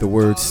fuck up the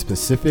word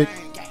specific.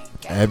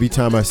 Every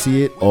time I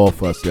see it, all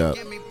fucked up.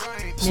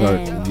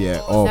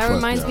 all that fucked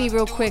reminds up. me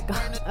real quick.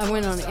 I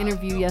went on an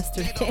interview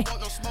yesterday,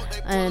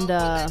 and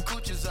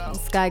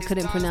this guy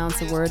couldn't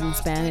pronounce a word in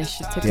Spanish.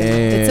 It took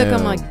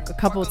him like a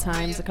couple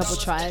tries.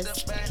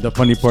 The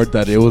funny part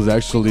that it was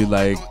actually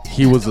like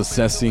he was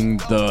assessing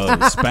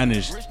the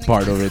Spanish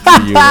part of it to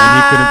you,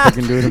 and he couldn't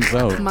fucking do it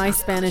himself. My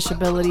Spanish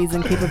abilities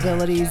and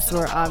capabilities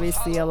were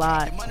obviously a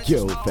lot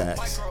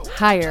Facts.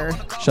 higher.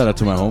 Shout out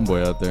to my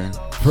homeboy out there.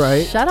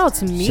 Right. Shout out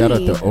to me. Shout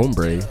out to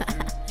Ombre.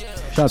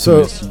 Shout out to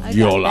Miss I got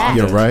Yola. that.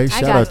 You're right. I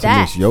Shout got out to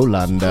that. Miss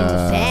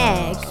Yolanda.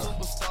 Bag.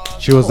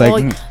 She was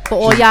like, For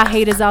all y'all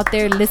haters out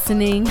there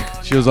listening.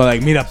 she was all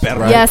like, mira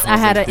perra. Yes, I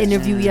had an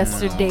interview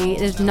yesterday.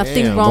 There's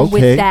nothing Damn, wrong okay.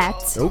 with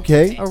that.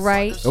 Okay. All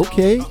right.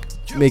 Okay.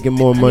 Making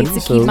more I money. need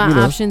to so, keep my you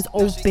know. options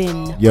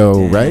open.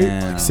 Yo, right?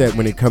 Damn. Except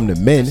when it come to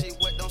men.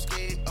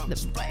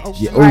 Oh,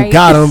 Yeah, right. oh,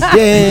 got him.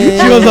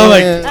 Yeah. She was all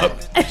like,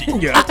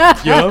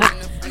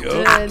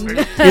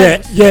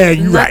 yeah,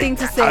 you right. Nothing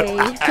to say.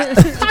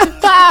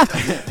 That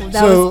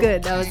So- was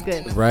good. That was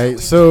good. Right.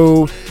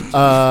 So,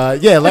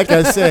 like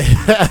I said,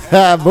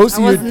 most I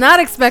of was your not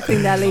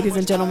expecting that, ladies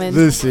and gentlemen.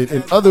 listen.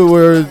 In other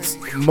words,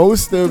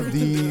 most of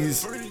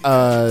these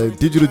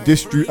digital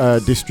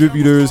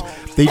distributors,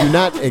 they do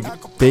not.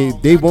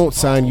 They won't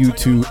sign you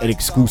to an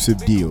exclusive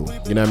deal.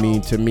 You know what I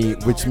mean? To me,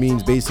 which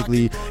means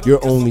basically you're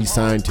only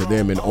signed to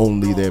them and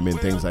only them and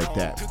things like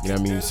that. You know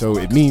what I mean? So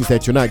it means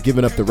that you're not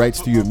giving up the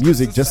rights to your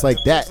music just like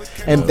that.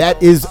 And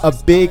that is a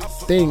big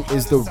thing: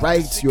 is the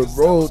rights, your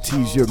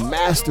royalties, your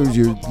masters,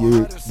 your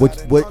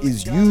what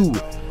is you.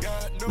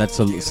 That's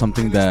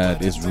something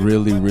that is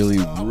really, really,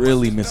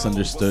 really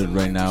misunderstood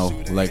right now.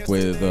 Like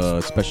with,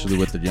 especially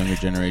with the younger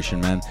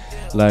generation, man.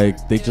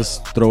 Like they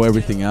just throw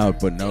everything out,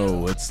 but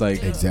no, it's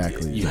like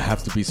Exactly. you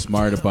have to be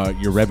smart about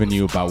your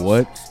revenue, about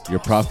what your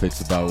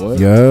profits, about what.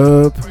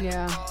 Yup.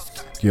 Yeah.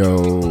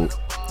 Yo,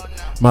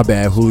 my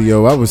bad,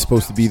 Julio. I was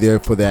supposed to be there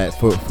for that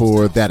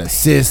for that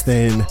assist,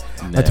 and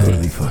I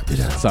totally fucked it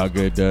up. It's all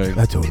good, Doug.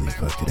 I totally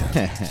fucked it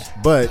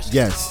up. But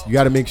yes, you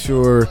got to make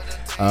sure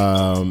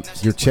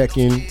you're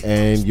checking,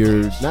 and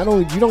you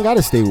don't got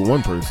to stay with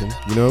one person.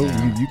 You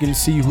know, you can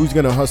see who's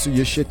gonna hustle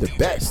your shit the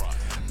best.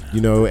 You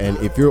know, and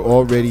if you're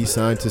already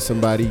signed to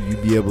somebody,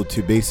 you'd be able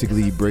to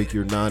basically break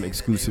your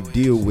non-exclusive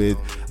deal with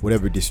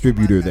whatever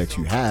distributor that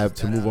you have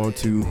to move on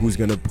to who's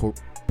gonna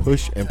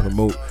push and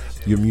promote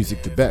your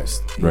music the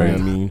best. You know what I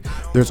mean?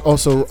 There's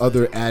also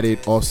other added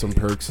awesome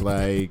perks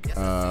like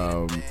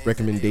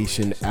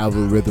recommendation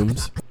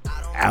algorithms.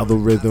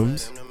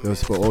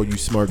 That's for all you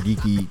smart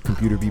geeky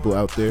computer people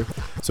out there.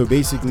 So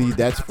basically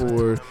that's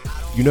for,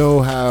 you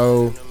know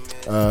how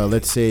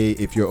let's say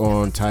if you're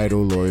on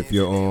Tidal or if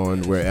you're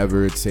on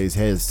wherever it says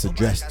has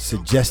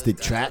suggested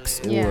tracks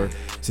or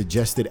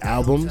suggested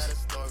albums,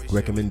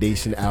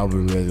 recommendation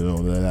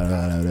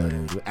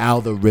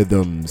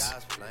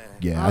algorithms.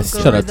 Yeah,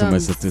 Shout out to my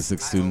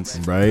statistics students.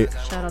 Right.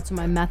 Shout out to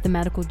my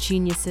mathematical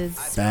geniuses.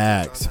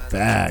 Facts.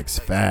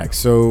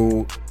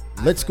 So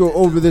let's go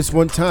over this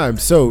one time.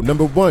 So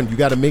number one, you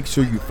got to make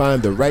sure you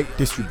find the right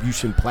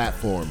distribution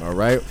platform. All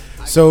right.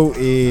 So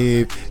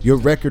if your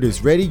record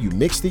is ready, you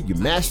mixed it, you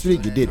mastered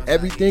it, you did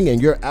everything,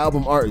 and your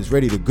album art is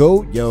ready to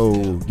go,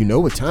 yo, you know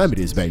what time it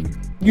is, baby.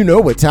 It's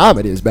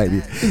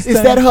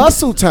that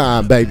hustle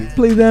time, baby.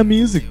 Play that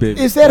music, baby.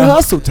 It's that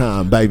hustle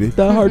time, baby.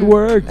 The hard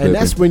work, And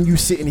that's when you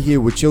sitting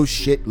here with your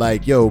shit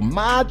like, yo,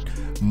 my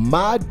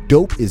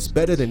dope is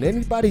better than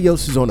anybody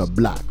else's on a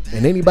block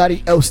and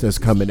anybody else that's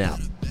coming out.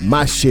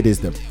 My shit is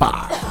the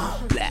fire.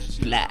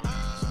 Blah.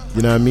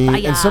 You know what I mean?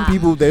 Fire. And some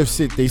people they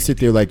sit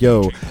there like,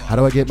 yo, how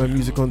do I get my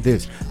music on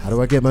this? How do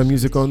I get my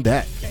music on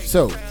that?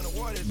 So,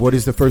 what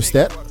is the first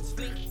step?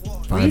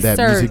 Find that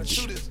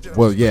music.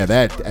 Well, yeah,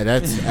 that's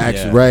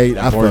actually right.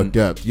 I fucked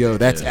up. Yo,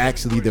 that's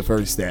actually the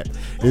first step.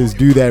 Is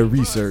do that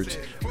research.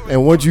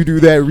 And once you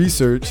do that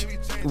research,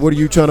 what are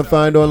you trying to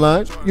find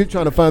online? You're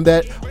trying to find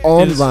that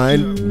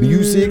online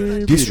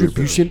music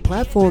distribution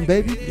platform,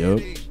 baby. Yep.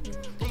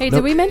 Hey,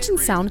 did we mention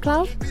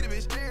SoundCloud?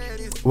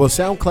 Well,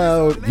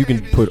 SoundCloud, you can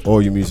put all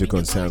your music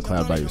on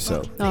SoundCloud by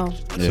yourself. Oh.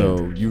 Yeah.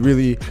 So you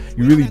really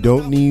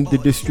don't need the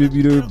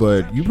distributor,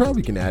 but you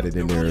probably can add it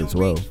in there as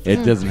well.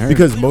 It doesn't hurt.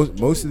 Because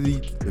most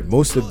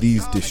of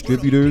these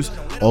distributors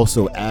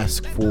also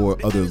ask for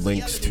other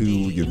links to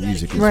your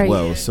music as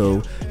well.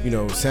 So, you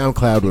know,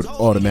 SoundCloud would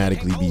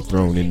automatically be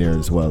thrown in there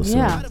as well. So,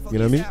 Yeah. you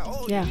know what I mean?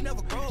 Yeah.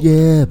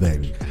 Yeah,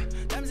 baby.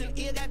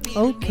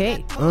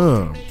 Okay.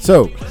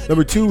 So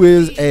number two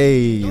is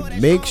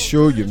make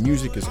sure your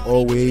music is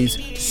always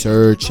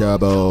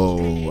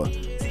searchable.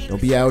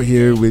 Don't be out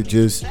here with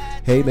just,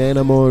 hey man,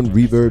 I'm on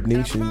Reverb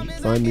Nation.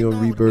 Find me on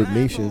Reverb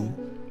Nation.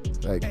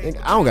 Like, I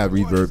don't got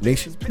Reverb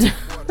Nation.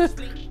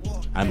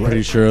 I'm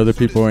pretty sure other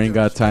people ain't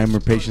got time or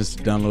patience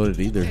to download it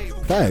either.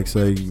 Facts.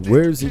 Like,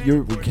 where is it?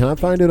 Can I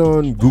find it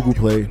on Google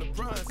Play?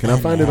 Can I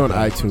find it on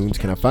iTunes?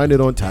 Can I find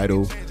it on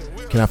Tidal?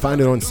 Can I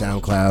find it on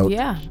SoundCloud?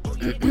 Yeah.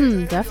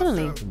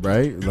 Definitely.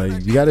 Right?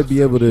 Like, you got to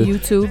be able to...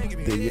 YouTube.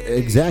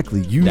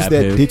 Exactly. Use that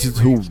Dab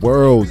digital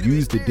world.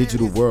 Use the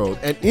digital world.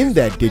 And in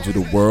that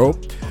digital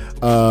world,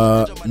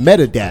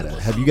 Metadata.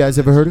 Have you guys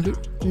ever heard of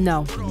it?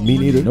 No. Me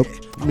neither. Nope.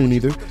 Me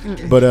neither.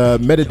 But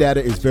metadata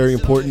is very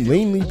important,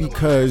 mainly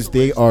because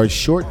they are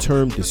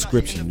short-term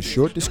descriptions,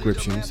 short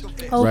descriptions,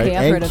 right? I've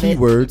And heard of it.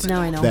 keywords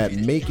Now I know. that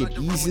make it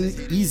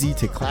easy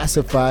to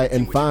classify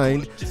and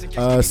find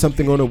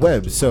something on the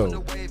web.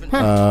 So,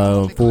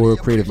 for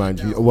creative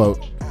minds, well,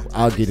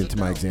 I'll get into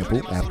my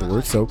example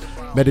afterwards. So,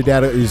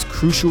 metadata is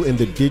crucial in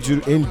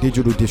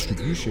digital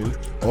distribution.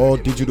 All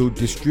digital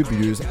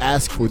distributors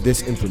ask for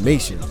this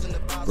information,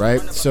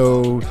 right?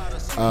 So,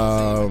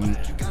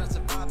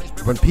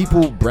 when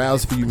people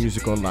browse for your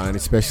music online,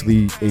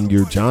 especially in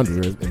your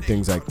genre and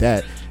things like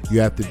that, you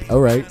have to,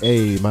 all right,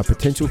 hey, my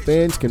potential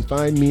fans can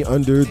find me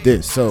under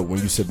this. So when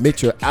you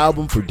submit your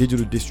album for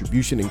digital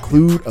distribution,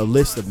 include a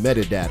list of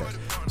metadata.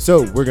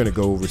 So we're going to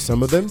go over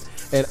some of them.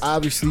 And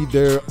obviously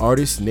their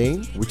artist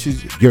name, which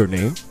is your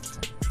name,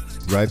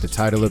 right? The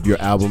title of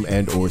your album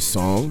and or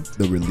song,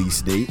 the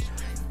release date,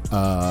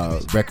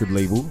 record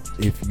label,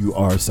 if you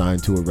are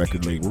signed to a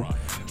record label,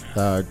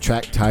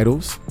 track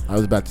titles. I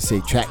was about to say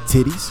track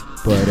titties,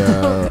 but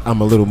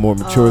I'm a little more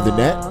mature than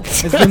that.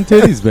 It's them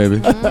titties,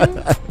 baby.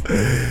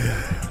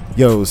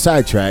 Yo,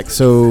 sidetrack.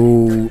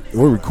 So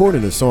we're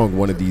recording a song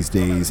one of these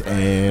days,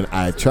 and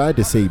I tried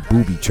to say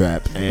booby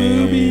trap,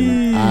 and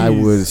Boobies. I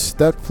was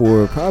stuck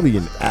for probably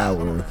an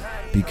hour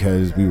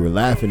because we were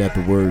laughing at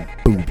the word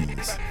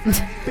boobies.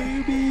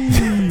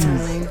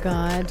 Oh my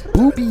God.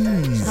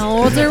 Boobies. How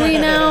old are we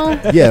now?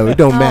 Yeah, it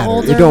don't How matter.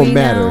 old It are don't we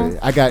matter. now?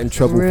 I got in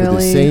trouble for the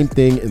Really? same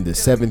thing in the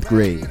 7th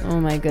grade, Oh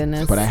my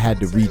goodness. but I had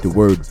to read the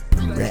word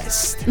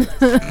breast.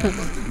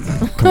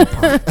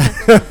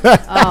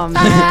 Oh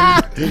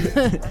man.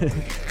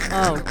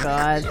 Oh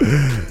God.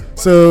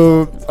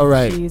 So, all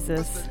right.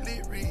 Jesus.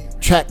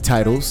 Track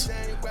titles,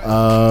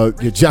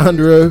 your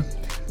genre,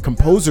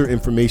 composer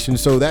information.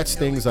 So that's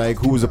things like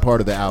who was a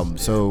part of the album.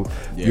 So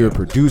your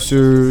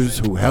producers,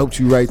 who helped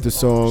you write the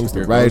songs, the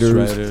Your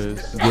writers,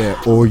 ghostwriters.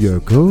 yeah, or your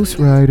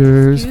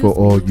ghostwriters for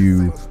all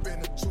you.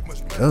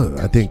 Oh,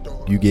 I think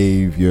you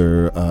gave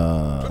your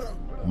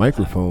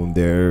microphone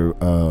there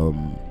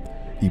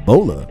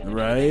Ebola.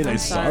 Right? I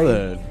saw sorry.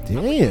 that.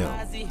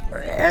 Damn.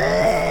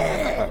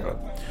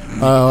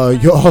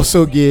 You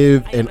also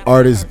give an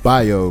artist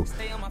bio.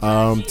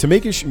 To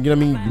make it, you know what I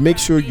mean, you make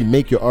sure you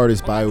make your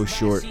artist bio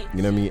short,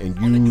 you know what I mean,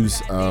 and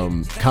use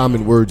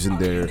common words in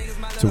there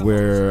to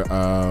where,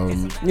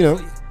 you know,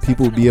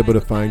 people will be able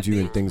to find you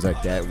and things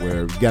like that,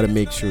 where you got to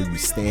make sure you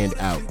stand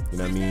out, you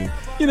know what I mean,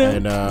 You know.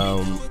 and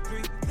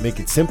make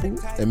it simple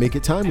and make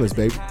it timeless,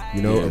 baby.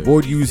 You know, Yeah.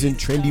 avoid using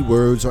trendy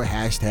words or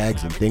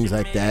hashtags and things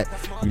like that.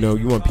 You know,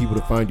 you want people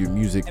to find your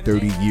music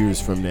 30 years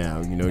from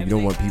now. You know, you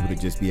don't want people to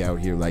just be out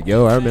here like,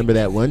 yo, I remember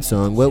that one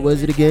song. What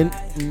was it again?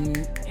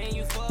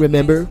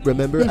 Remember? I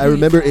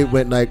remember it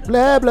went like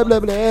blah, blah,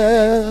 blah,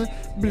 blah,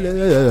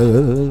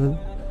 blah.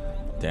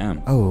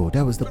 Damn. Oh,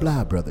 that was the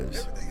Blah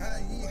Brothers.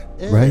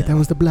 Right? That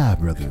was the Blah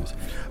Brothers.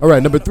 All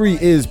right, number 3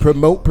 is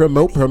promote your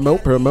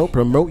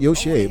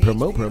shit.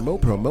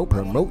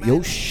 Promote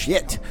your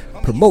shit.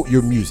 Promote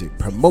your music.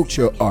 Promote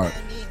your art.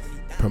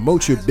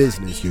 Promote your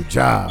business, your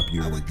job,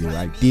 your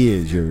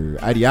ideas,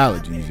 your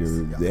ideologies,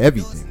 your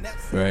everything.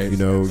 Right. You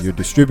know, your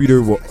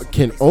distributor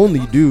can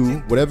only do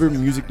whatever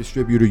music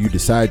distributor you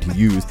decide to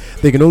use.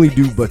 They can only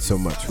do but so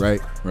much,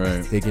 right?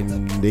 Right. They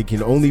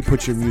can only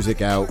put your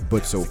music out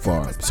but so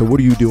far. So what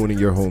are you doing in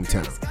your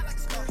hometown?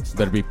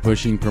 Better be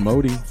pushing,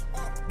 promoting.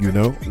 You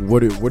know,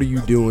 what are you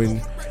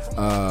doing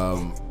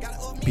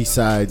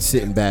besides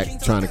sitting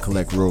back trying to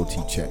collect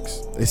royalty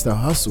checks? It's the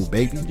hustle,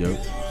 baby.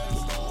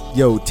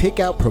 Yo, take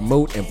out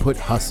promote and put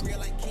hustle.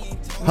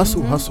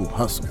 Hustle.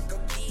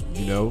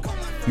 You know,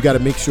 you got to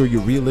make sure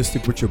you're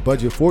realistic with your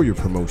budget for your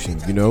promotion.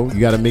 You know, you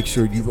got to make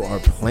sure you are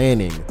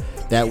planning.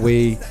 That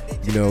way,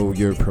 you know,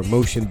 your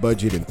promotion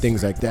budget and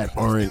things like that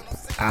aren't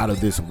out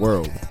of this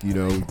world. You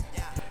know,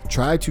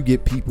 try to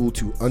get people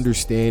to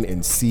understand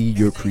and see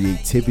your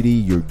creativity,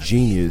 your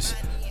genius,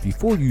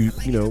 before you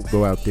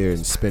go out there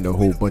and spend a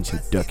whole bunch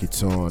of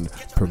ducats on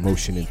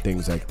promotion and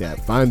things like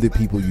that. Find the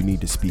people you need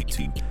to speak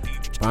to.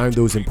 Find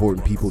those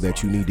important people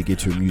that you need to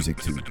get your music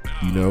to.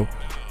 You know,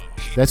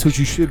 that's what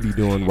you should be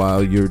doing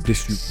while your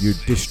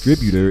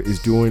distributor is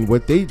doing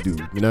what they do.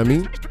 You know what I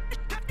mean?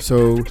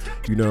 So,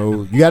 you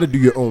know, you got to do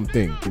your own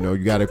thing. You know,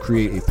 you got to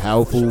create a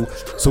powerful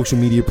social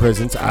media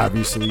presence,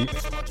 obviously.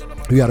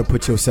 You got to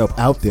put yourself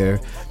out there.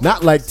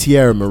 Not like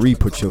Tierra Marie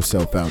put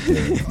yourself out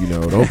there. You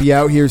know, don't be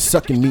out here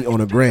sucking meat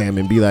on a gram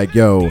and be like,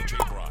 yo,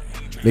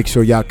 make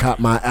sure y'all cop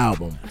my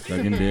album.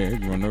 Sucking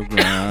dick on the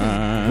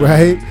ground.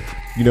 Right?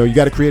 You know, you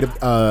got to create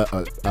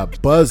a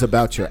buzz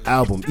about your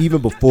album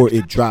even before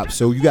it drops.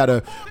 So you got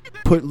to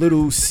put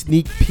little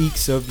sneak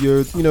peeks of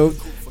your, you know,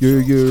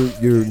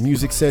 your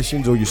music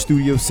sessions or your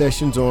studio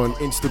sessions on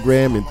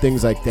Instagram and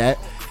things like that.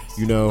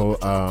 You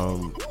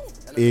know,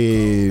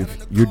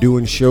 if you're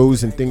doing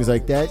shows and things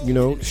like that, you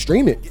know,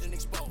 stream it.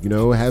 You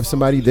know, have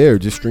somebody there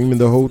just streaming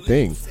the whole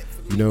thing.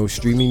 You know,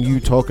 streaming you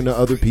talking to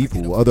other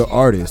people, other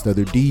artists,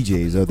 other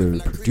DJs, other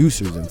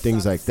producers and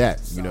things like that,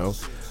 you know.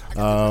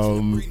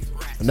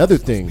 Another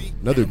thing,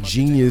 another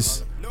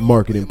genius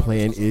marketing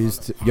plan is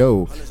to,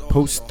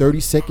 post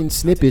 30-second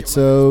snippets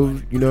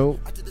of,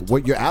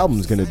 what your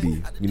album's going to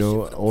be,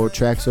 or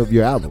tracks of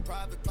your album.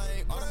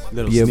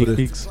 Little sneak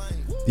peeks.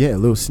 Yeah,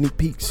 little sneak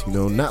peeks,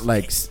 not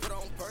like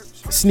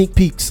sneak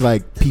peeks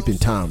like Peeping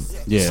Tom.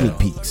 Yeah. Sneak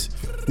peeks.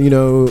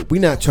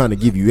 We're not trying to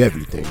give you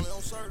everything.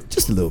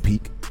 Just a little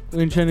peek.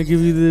 We ain't trying to give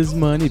you this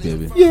money,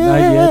 baby. Yeah.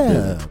 Not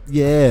yet,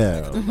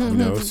 baby.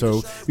 Yeah.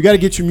 So you got to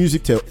get your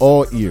music to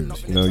all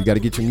ears. You got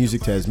to get your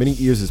music to as many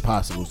ears as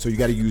possible. So you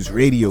got to use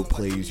radio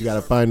plays. You got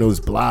to find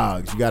those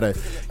blogs. You got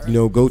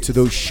to, go to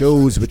those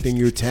shows within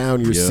your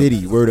town, your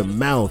city, word of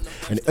mouth,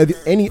 and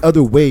any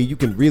other way you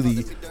can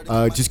really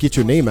just get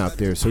your name out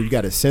there. So you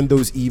got to send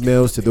those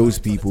emails to those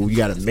people. You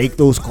got to make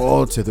those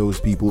calls to those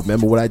people.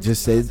 Remember what I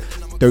just said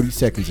 30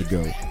 seconds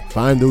ago.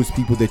 Find those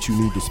people that you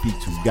need to speak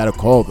to. You got to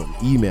call them,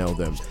 email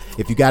them.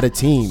 If you got a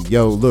team,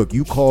 look,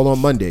 you call on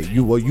Monday.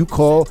 You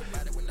call,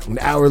 an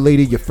hour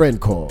later your friend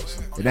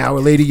calls. An hour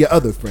later your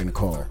other friend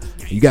call.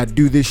 You got to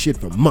do this shit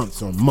for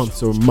months on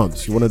months on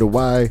months. You want to know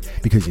why?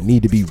 Because you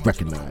need to be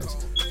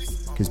recognized.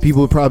 Because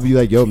people would probably be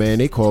like, yo, man,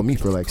 they called me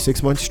for like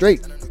 6 months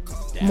straight.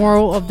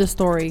 Moral of the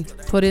story,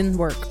 put in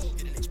work.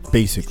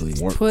 Basically.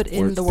 Put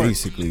in the work.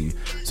 Basically.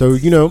 So,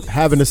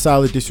 having a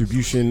solid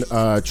distribution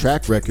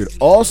track record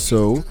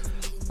also...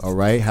 All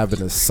right,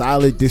 having a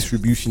solid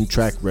distribution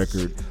track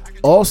record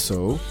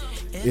also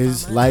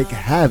is like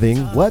having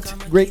what?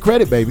 Great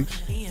credit, baby.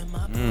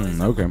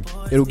 Okay.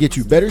 It'll get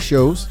you better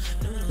shows.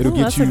 It'll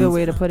get that's you a good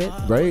way to put it.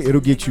 Right? It'll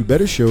get you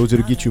better shows.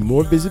 It'll get you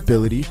more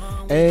visibility,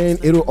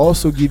 and it'll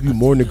also give you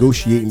more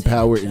negotiating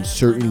power in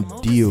certain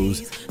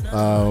deals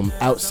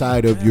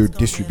outside of your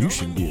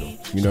distribution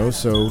deal.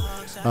 So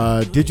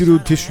digital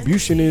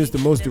distribution is the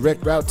most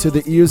direct route to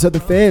the ears of the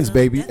fans,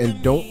 baby.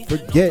 And don't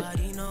forget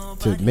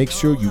to make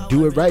sure you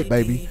do it right,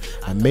 baby,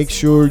 and make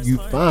sure you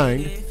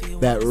find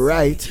that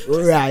right.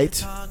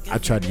 I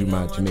tried to do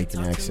my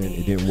Jamaican accent.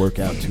 It didn't work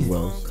out too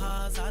well.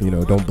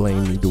 Don't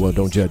blame me.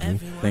 Don't judge me.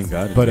 Thank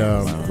God. But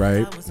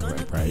right,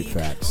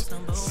 facts.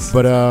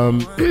 But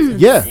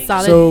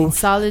yeah.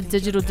 Solid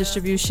digital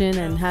distribution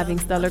and having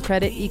stellar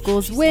credit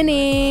equals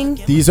winning.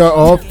 These are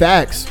all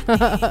facts.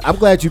 I'm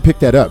glad you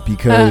picked that up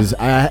because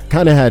I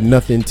kind of had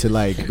nothing to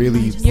like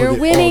really. You're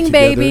winning,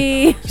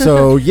 baby.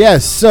 So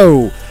yes.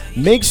 So.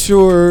 Make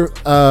sure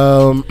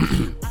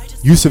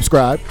you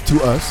subscribe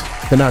to us,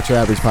 the Not Your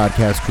Average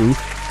Podcast crew.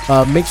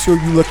 Make sure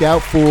you look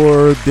out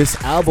for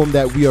this album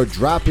that we are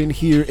dropping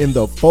here in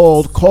the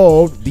fall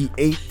called The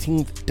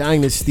 18th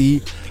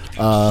Dynasty.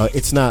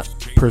 It's not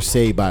per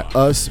se by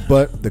us,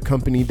 but the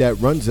company that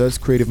runs us,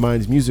 Creative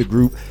Minds Music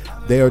Group,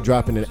 they are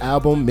dropping an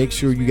album. Make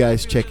sure you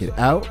guys check it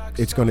out.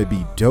 It's going to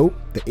be dope.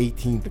 The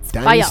 18th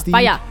Dynasty.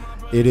 Fire.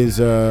 It is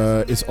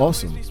it's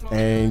awesome,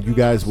 and you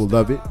guys will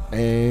love it,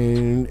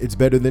 and it's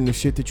better than the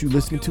shit that you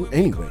listen to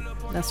anyway.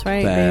 That's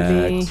right,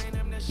 baby.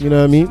 You know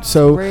what I mean?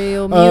 So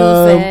real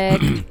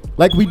music,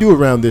 like we do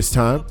around this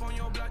time.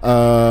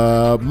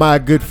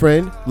 My good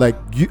friend,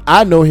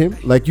 I know him,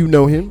 like you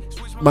know him.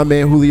 My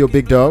man Julio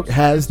Big Dog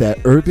has that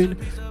Urban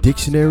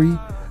Dictionary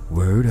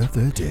word of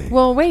the day.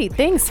 Well, wait.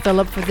 Thanks,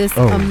 Philip, for this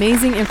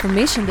amazing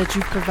information that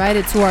you've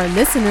provided to our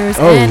listeners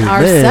and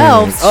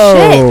ourselves.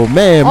 Oh,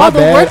 man. All the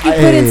work you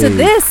put into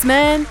this,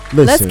 man.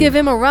 Let's give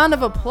him a round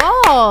of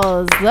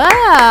applause.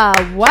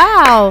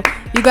 Wow.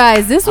 You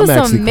guys, this was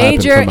some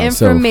major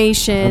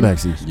information.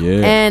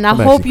 And I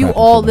hope you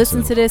all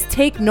listen to this.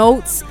 Take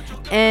notes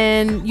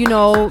and,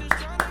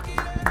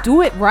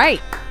 do it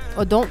right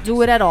or don't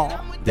do it at all.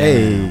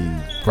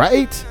 Hey,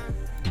 right?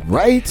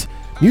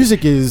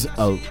 Music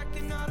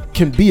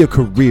can be a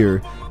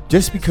career.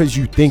 Just because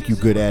you think you're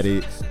good at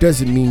it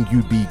doesn't mean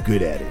you be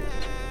good at it.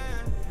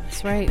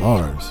 That's right.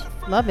 Bars.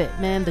 Love it,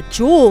 man. The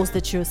jewels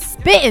that you're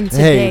spitting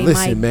today. Hey,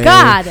 listen, man.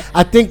 God.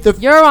 I think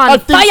you're on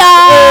fire.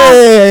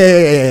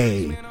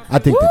 Hey, I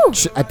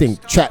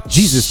think Trap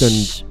Jesus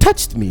done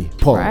touched me.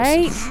 Pause.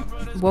 Right?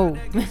 Whoa.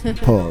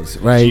 Pause.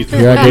 Right.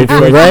 Here I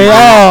go. Right.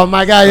 Oh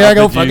my God. Here I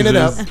go fucking it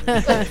up.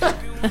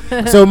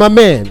 So, my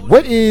man,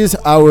 what is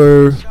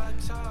our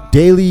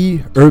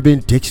daily Urban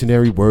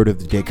Dictionary word of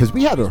the day? Because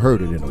we haven't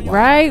heard it in a while.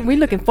 Right? We're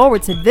looking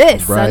forward to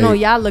this. Right. I know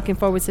y'all looking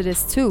forward to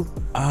this too.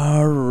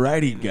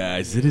 Alrighty,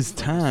 guys. It is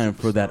time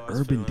for that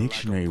Urban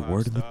Dictionary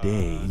word of the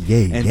day.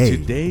 Yay.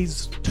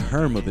 Today's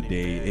term of the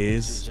day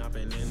is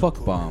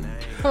fuck bomb.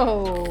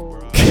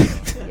 Oh,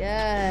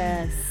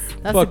 yes.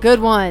 That's a good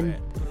one.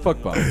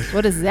 Fuck bomb.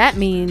 What does that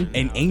mean?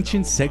 An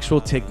ancient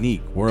sexual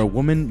technique where a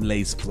woman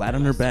lays flat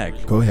on her back.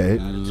 Go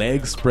ahead.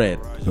 Legs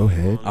spread. Go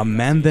ahead. A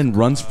man then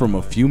runs from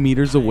a few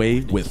meters away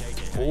with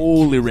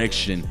full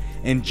erection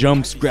and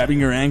jumps, grabbing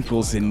her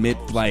ankles in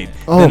mid-flight,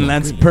 Oh, then my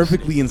lands goodness.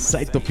 perfectly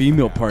inside the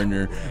female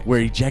partner, where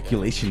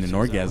ejaculation and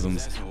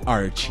orgasms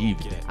are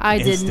achieved. I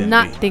did instantly.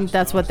 not think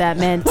that's what that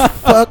meant.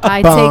 Fuck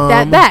I bomb. take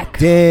that back.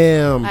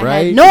 Damn, I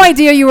right? had no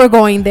idea you were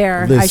going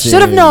there. I should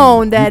have Listen,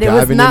 known that you it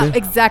was diving in not it?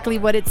 exactly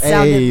what it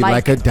sounded Hey,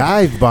 like. like a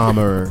dive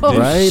bomber, Oh,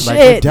 right? Like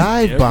a shit.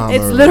 dive bomber.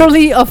 It's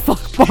literally a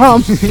fuck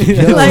bomb.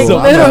 like So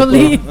I'm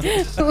literally.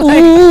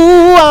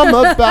 Ooh, I'm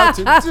about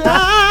to dive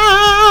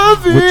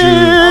in.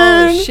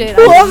 Oh shit!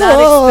 I did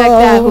not expect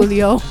that,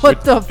 Julio.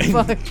 What the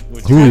fuck?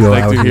 Would you Julio guys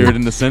like to out hear here. it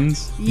in the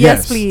sentence?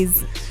 Yes,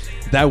 please.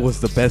 That was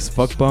the best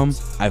fuck bomb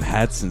I've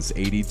had since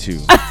 '82.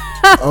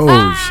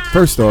 Oh,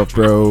 first off,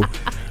 bro,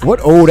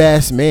 what old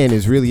ass man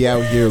is really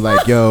out here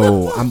like,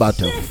 yo, I'm about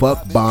to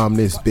fuck bomb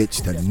this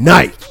bitch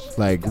tonight?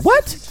 Like,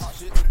 what?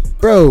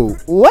 Bro,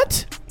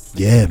 what?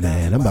 Yeah,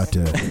 man, I'm about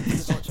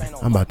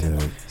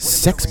to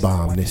sex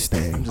bomb this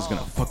thing. I'm just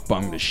gonna fuck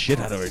bomb the shit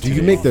out of her. Do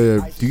you make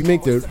the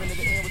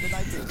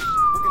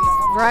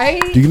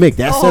Right? do you make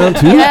that Oh, sound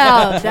too?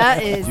 Yeah,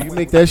 that is Do you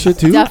make that shit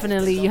too?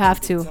 definitely. You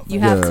have to. You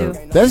have to.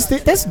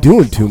 That's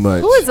doing too much.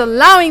 Who is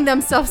allowing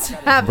themselves to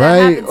have that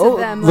Right? happen to Oh,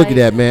 them? look Like, at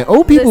that, man.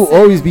 Old people listen.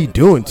 always be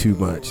doing too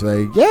much.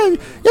 Like, yeah,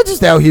 you're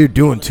just out here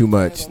doing too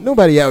much.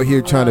 Nobody out here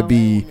trying to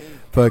be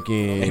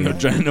fucking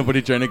Ain't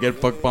nobody trying to get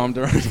fuck bombed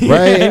around here.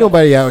 right. Ain't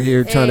nobody out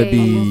here trying to Hey,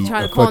 be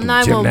trying a to call fucking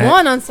 911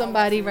 gymnast. on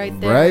somebody right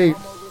there. Right.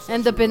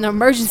 End up in the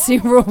emergency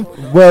room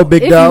Well,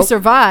 big if dog. you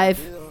survive.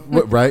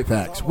 Right.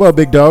 Facts. Well,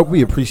 big dog.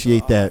 We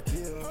appreciate that.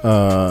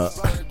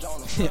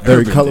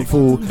 Very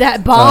colorful.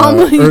 That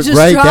bomb you just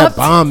right. dropped. That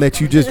bomb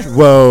that you just.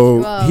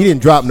 Well, Whoa. he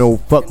didn't drop no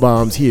fuck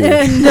bombs here.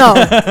 no.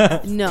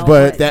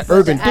 But that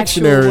Urban the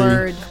actual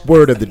Dictionary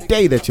word of the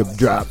day that you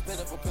dropped,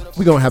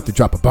 we're going to have to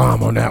drop a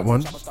bomb on that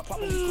one.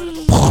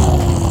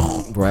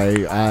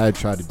 Right? I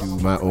try to do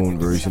my own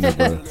version of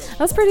a.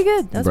 That's pretty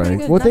good. That's Right.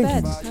 pretty good. Well, Not thank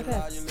bad. you. Not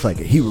bad. It's like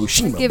a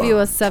Hiroshima Give bomb. you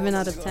a 7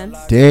 out of 10.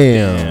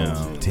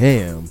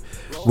 Damn.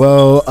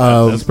 Well,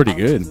 That's pretty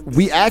good.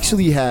 we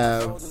actually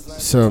have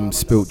some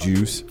spilt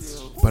juice,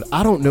 but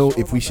I don't know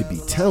if we should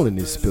be telling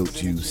this spilt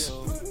juice.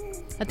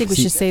 I think we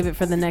See- should save it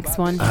for the next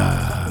one.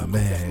 Ah,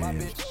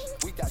 man.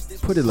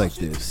 Put it like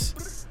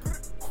this.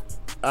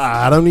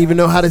 I don't even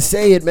know how to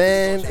say it,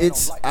 man.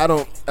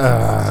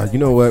 You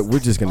know what? We're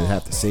just going to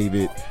have to save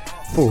it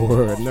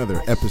for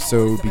another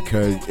episode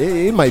because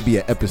it might be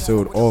an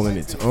episode all in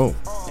its own.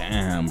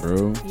 Damn,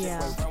 bro. Yeah.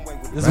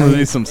 This is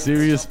really some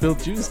serious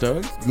spilled juice,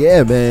 dog.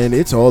 Yeah, man.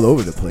 It's all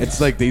over the place.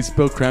 It's like they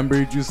spilled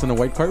cranberry juice on a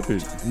white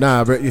carpet.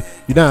 Nah, bro.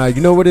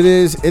 You know what it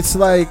is? It's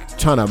like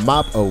trying to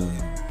mop a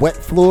wet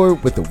floor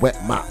with a wet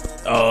mop.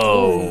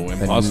 Oh,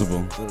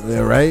 impossible. Yeah,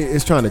 right?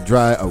 It's trying to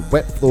dry a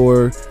wet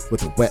floor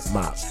with a wet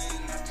mop.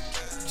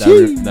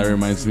 That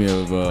reminds me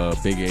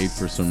of Big 8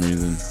 for some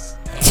reason.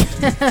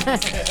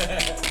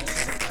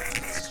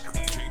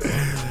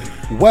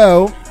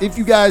 Well, if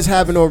you guys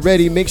haven't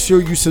already, make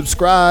sure you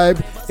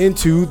subscribe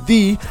into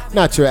the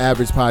Not Your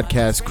Average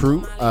Podcast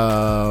crew.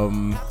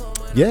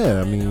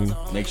 Yeah, I mean,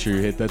 Make sure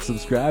you hit that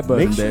subscribe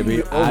button, make sure baby.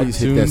 you always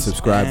hit that iTunes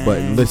subscribe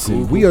button. and Listen,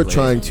 Google we are Play.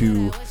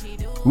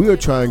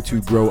 trying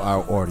to grow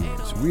our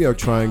audience. We are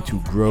trying to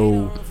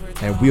grow,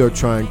 and we are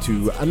trying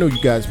to. I know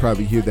you guys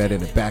probably hear that in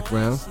the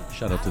background,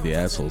 Shout out to the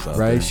assholes out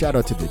right? there. Shout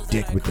out to the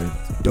dick with the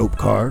dope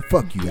car.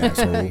 Fuck you,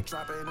 asshole.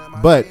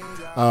 But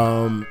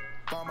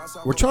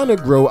we're trying to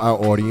grow our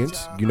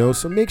audience,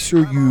 so make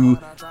sure you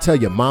tell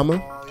your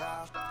mama,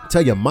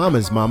 tell your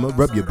mama's mama,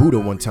 rub your Buddha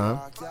one time,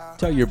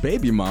 Tell your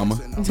baby mama.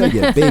 tell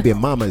your baby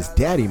mama's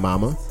daddy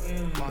mama.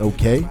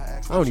 Okay,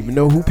 I don't even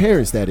know who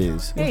parents that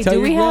is. Hey, Tell do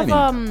your we have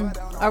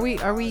granny.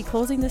 are we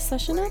closing this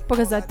session up?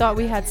 Because I thought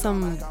we had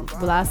some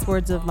last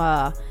words of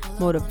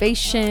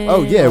motivation.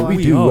 Oh yeah, or-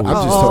 we do. Oh, I'm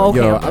just oh, talking.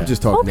 okay, Yo, okay. I'm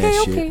just talking that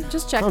shit. Okay,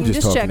 just checking, I'm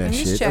just talking checking, that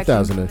just shit.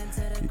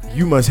 checking.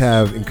 You must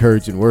have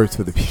encouraging words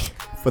for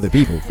the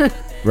people,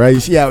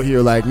 right? She out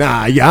here like,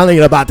 nah, y'all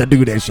ain't about to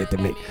do that shit to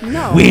me.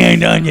 No, We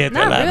ain't done yet,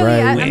 not fella. really.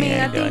 Right. I We mean, I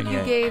ain't think done you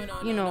yet. gave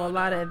a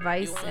lot of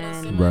advice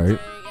and Right?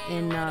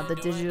 in the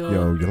digital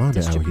Yo, Yolanda out here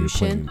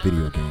distribution. playing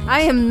video games.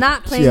 I am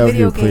not playing She out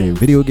video here playing games.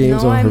 video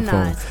games No, on her I'm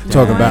phone, not.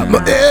 talking No, about. I'm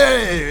not.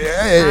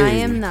 Hey. I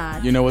am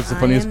not. You know what's the I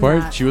funniest am part?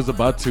 not. She was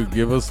about to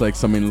give us like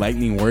some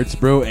enlightening words,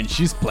 bro, and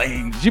she's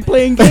playing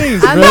games,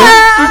 I'm bro.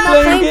 not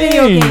playing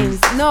video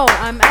games. No,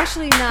 I'm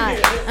actually not.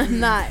 I'm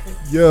not.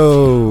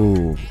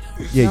 Yo,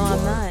 yeah, No, you I'm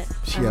are. not.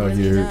 She I'm out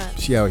really here. not.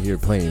 She out here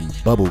playing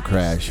Bubble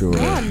Crash or No,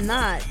 I'm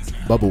not.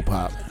 Bubble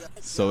Pop.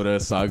 Soda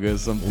Saga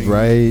something.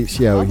 Right?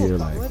 She out here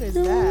like, What is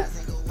that?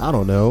 I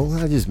don't know.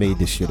 I just made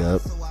this shit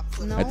up.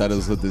 No. I thought it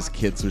was what these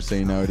kids are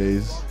saying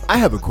nowadays. I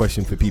have a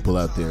question for people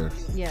out there.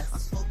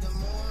 Yes.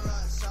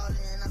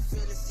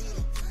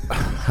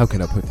 How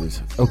can I put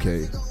this?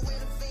 Okay.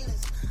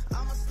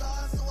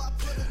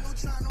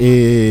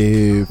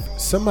 If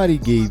somebody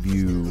gave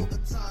you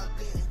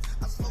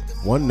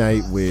one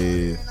night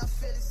with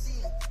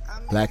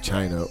Black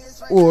China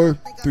or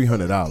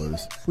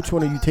 $300, which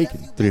one are you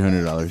taking?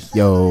 $300.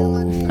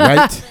 Yo,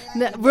 right?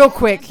 Real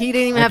quick, he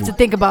didn't even have to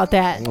think about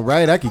that.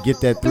 Right, I could get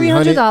that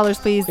 $300 $300,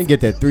 please. and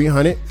get that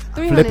 300.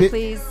 300, Flip it.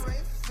 please.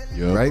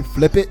 Yep. right?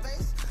 Flip it.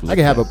 I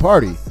can have a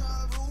party.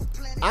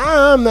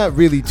 I'm not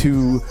really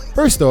too.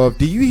 First off,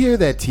 do you hear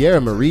that Tierra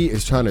Marie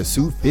is trying to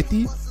sue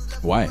 50?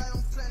 Why?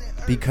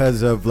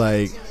 Because of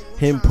like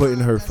him putting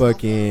her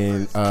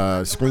fucking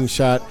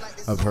screenshot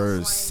of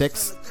her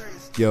sex,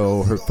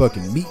 her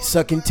fucking meat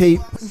sucking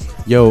tape.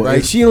 Yo,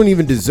 right? She don't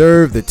even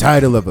deserve the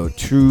title of a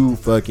true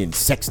fucking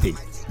sex tape.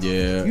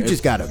 Yeah. You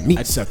just got a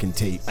meat sucking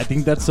tape. I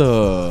think that's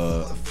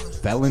a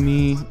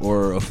felony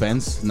or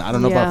offense. I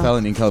don't know about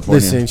felony in California.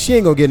 Listen, she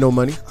ain't gonna get no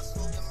money.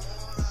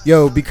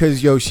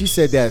 Because she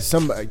said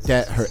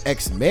that her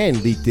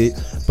ex-man leaked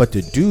it, but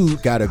the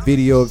dude got a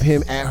video of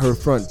him at her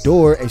front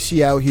door, and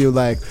she out here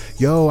like,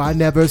 I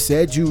never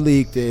said you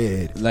leaked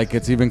it. Like,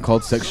 it's even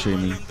called sex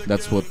shaming.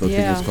 That's what the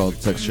thing is called,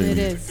 sex shaming. It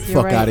is.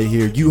 Fuck out of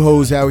here. You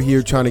hoes out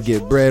here trying to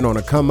get bread on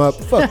a come up.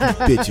 Fuck you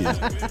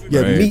bitches.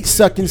 Your meat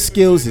sucking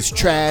skills is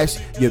trash.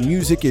 Your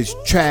music is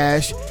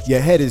trash.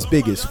 Your head is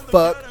big as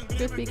fuck.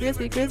 Crispy.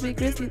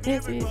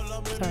 Sorry.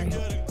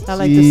 I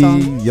like the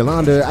song.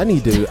 Yolanda, I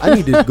need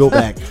to go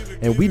back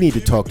and we need to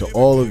talk to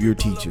all of your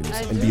teachers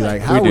and be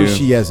like, how was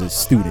she as a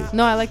student?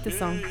 No, I like the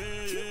song.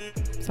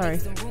 Sorry.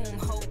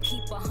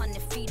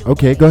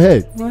 Okay, go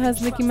ahead. Well, it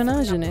has Nicki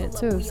Minaj in it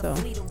too, so.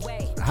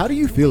 How do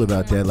you feel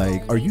about that?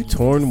 Like, are you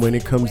torn when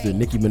it comes to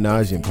Nicki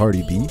Minaj and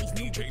Cardi B?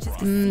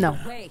 No.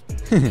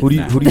 Who do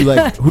you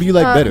like? Who do you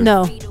like better?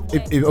 No.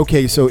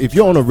 Okay, so if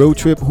you're on a road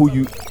trip, who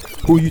you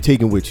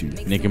taking with you?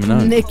 Nicki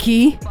Minaj.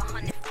 Nicki.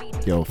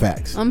 Yo,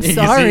 facts. I'm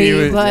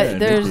sorry, but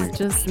there's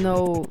just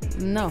no.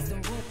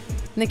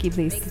 Nicki,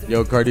 please.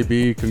 Yo, Cardi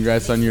B,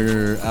 congrats on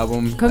your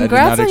album.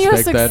 Congrats on your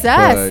success.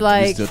 That,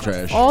 like, still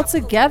trash. all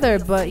together,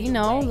 but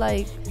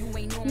it's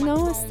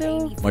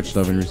still much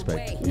love and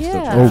respect.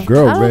 Yeah. Oh,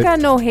 girl, I don't got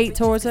no hate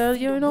towards her.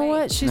 You know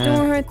what? She's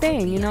doing her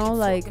thing.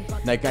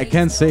 Like I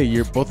can't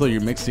say both of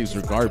your mixtapes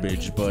were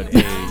garbage, but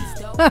hey,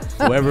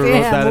 whoever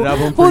wrote that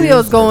album,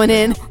 Julio's going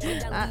in.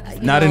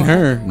 Not in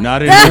her.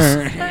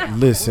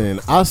 Listen,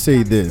 I'll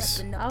say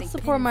this. I'll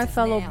support my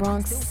fellow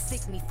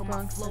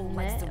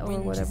Bronxnet or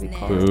whatever you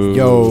call it.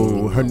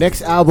 Yo, her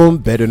next album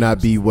better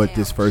not be what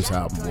this first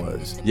album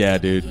was. Yeah,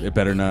 dude, it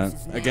better not.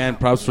 Again,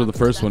 props for the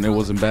first one. It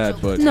wasn't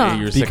bad, but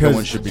your second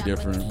one should be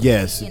different.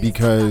 Yes,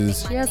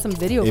 because she has some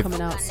video coming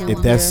out soon.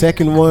 If that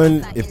second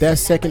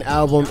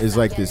album is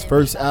like this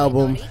first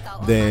album,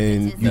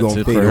 then you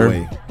gonna fade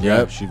away.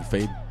 Yep, she'll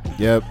fade.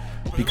 Yep,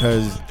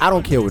 because I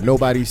don't care what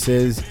nobody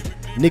says.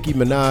 Nicki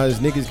Minaj,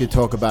 niggas could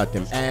talk about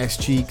them ass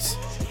cheeks.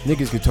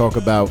 Niggas could talk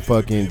about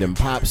fucking them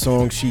pop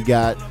songs she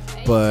got.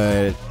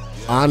 But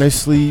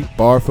honestly,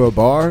 bar for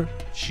bar,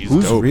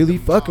 who's dope. really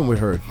fucking with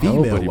her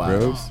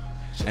female-wise?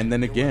 And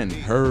then again,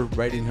 her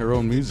writing her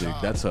own music,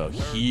 that's a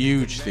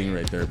huge thing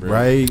right there, bro.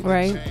 Right.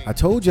 I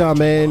told y'all,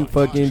 man,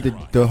 fucking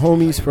the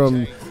homies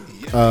from,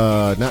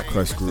 not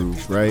Crush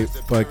Groove, right?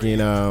 Fucking,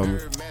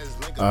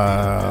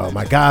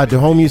 my God, the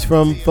homies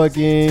from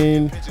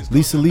fucking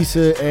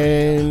Lisa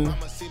and...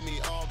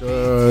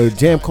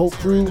 Jam Coat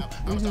Crew.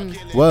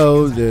 Mm-hmm.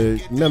 Well,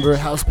 remember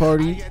House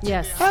Party?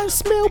 Yes. I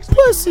smell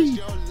pussy.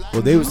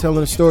 Well, they was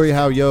telling a story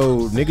how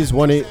niggas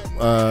wanted.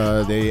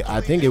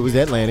 I think it was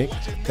Atlantic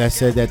that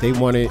said that they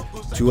wanted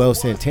Joel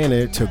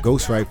Santana to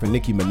ghostwrite for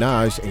Nicki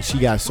Minaj, and she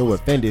got so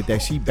offended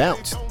that she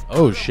bounced.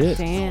 Oh shit.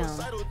 Damn.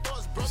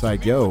 It's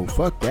like,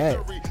 fuck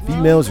that.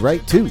 Females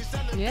right too.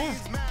 Yeah.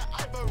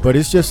 But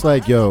it's just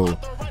like, you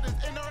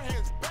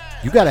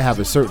gotta have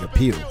a certain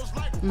appeal.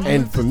 Mm-hmm.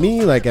 And for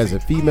me, like as a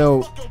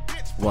female,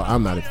 well,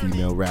 I'm not a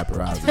female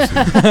rapper,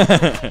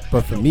 obviously.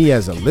 But for me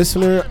as a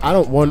listener, I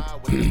don't want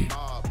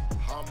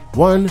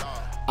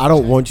I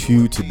don't want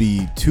you to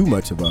be too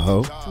much of a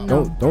hoe.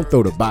 No. Don't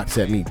throw the box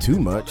at me too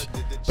much.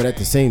 But at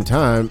the same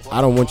time,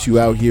 I don't want you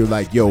out here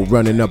like,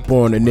 running up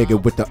on a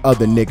nigga with the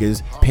other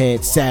niggas,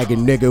 pants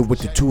sagging nigga with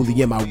the toolie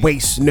in my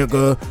waist,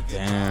 nigga.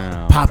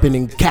 Damn. Popping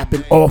and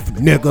capping off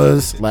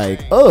niggas.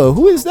 Like,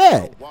 who is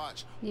that?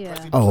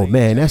 Yeah. Oh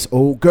man, that's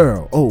old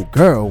girl. Old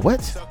girl,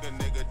 what?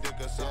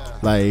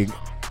 Like,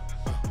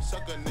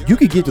 you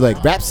could get to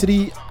like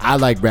Rhapsody. I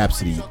like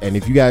Rhapsody, and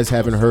if you guys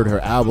haven't heard her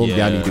album,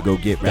 y'all need to go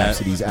get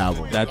Rhapsody's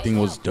album. That thing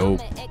was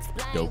dope.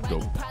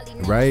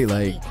 Right?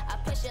 Like,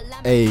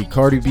 hey,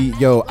 Cardi B,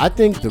 I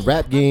think the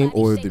rap game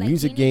or the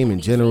music game in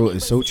general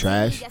is so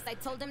trash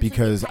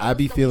because I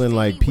be feeling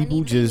like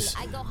people just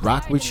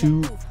rock with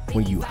you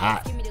when you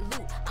hot.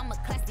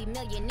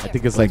 I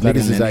think it's like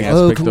niggas is like,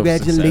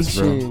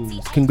 congratulations,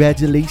 success,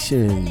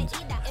 congratulations.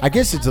 I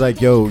guess it's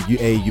like, you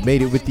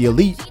made it with the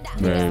elite.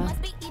 Yeah.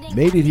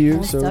 Made it here,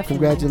 Most so definitely.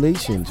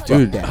 Congratulations.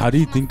 Dude, how do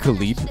you think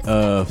Khalid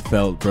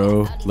felt,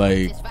 bro?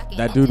 Like,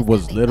 that dude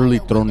was literally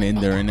thrown in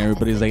there and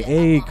everybody's like,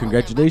 hey,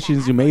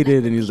 congratulations, you made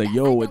it. And he's like,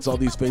 it's all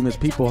these famous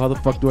people. How the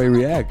fuck do I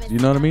react? You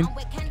know what I mean?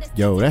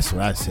 That's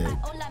what I said.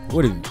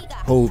 What did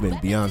Hov and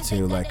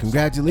Beyonce like?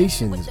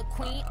 Congratulations.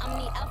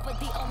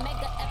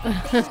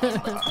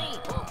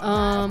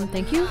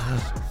 Thank you.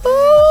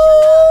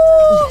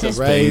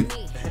 Right?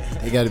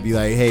 They got to be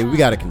like, hey, we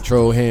got to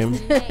control him.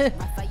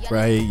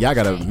 Right? Y'all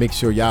got to make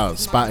sure y'all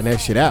spotting that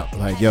shit out.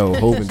 Like,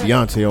 Hov and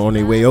Beyonce are on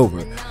their way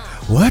over.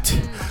 What?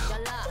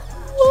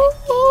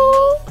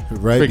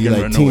 Right, be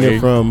like Tina away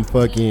from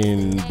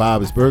fucking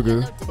Bob's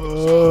Burger.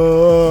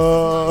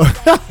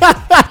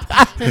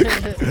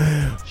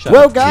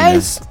 Well,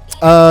 guys,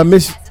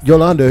 Miss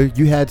Yolanda,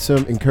 you had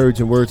some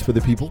encouraging words for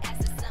the people.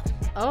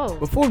 Oh.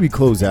 Before we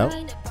close out.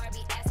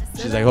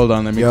 She's like, hold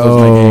on, let me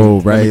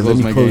close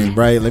my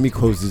game. Let me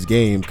close this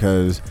game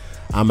because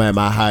I'm at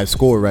my high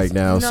score right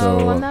now.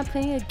 No, I'm not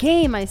playing a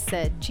game. I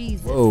said,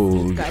 Jesus.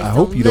 Whoa, You guys I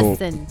hope you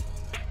listen.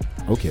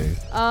 don't. Okay.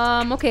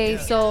 Okay,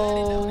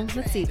 so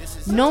let's see.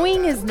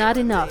 Knowing is not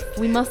enough.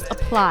 We must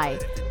apply.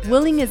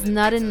 Willing is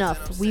not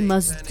enough. We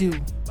must do.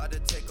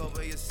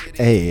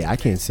 Hey, I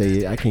can't say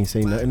it. I can't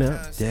say nothing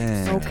else.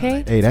 Damn.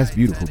 Okay. Hey, that's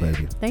beautiful,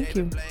 baby. Thank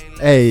you.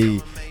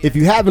 Hey, if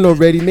you haven't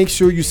already, make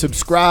sure you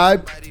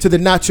subscribe to the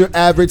Not Your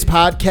Average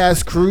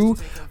podcast crew.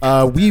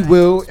 We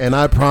will, and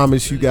I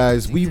promise you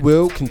guys, we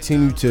will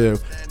continue to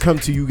come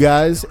to you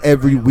guys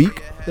every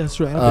week.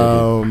 That's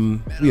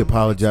right. We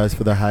apologize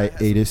for the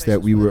hiatus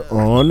that we were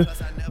on,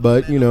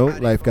 but you know,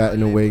 life got in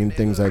the way and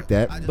things like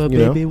that. But you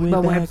baby,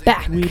 know? We're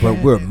back.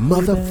 But we're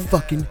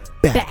motherfucking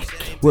back.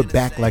 We're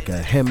back like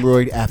a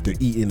hemorrhoid after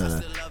eating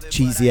a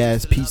cheesy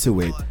ass pizza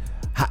with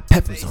hot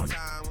peppers on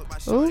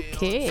it.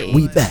 Okay.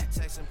 We back.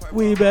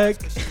 We back.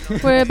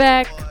 We're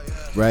back.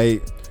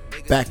 Right?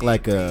 Back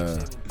like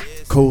a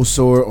cold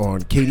sore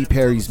on Katy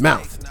Perry's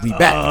mouth. We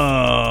back.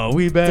 Oh,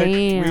 we back.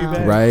 Damn. We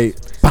back.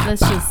 Right?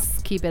 Let's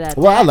just keep it at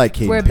Well, that. I like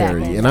Katy We're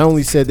Perry, back. and I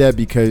only said that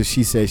because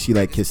she said she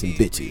like kissing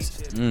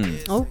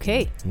bitches.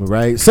 Okay.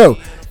 Right? So,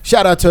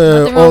 shout out to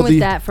Nothing all wrong with the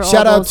that for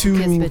shout all out those to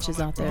kiss bitches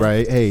out there.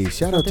 Right? Hey,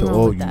 shout out Nothing to wrong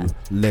all with you that.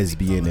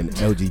 lesbian and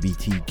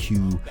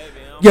LGBTQ.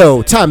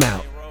 Yo, time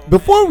out.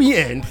 Before we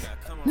end,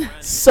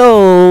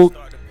 so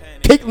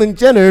Caitlyn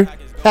Jenner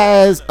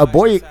has a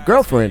boy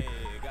girlfriend.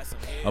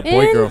 A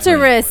boy girlfriend.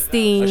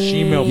 Interesting. A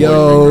female boy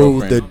Yo,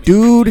 girlfriend. the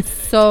dude.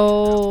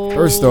 So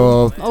First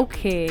off,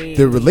 okay.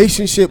 the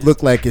relationship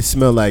looked like it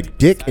smelled like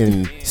dick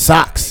and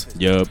socks.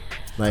 Yup.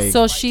 Like,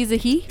 So she's a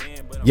he?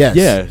 yes,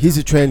 Yeah. he's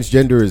a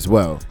transgender as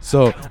well.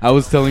 So I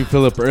was telling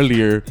Philip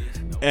earlier,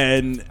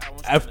 and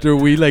after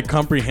we like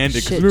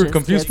comprehended, because Shit we were just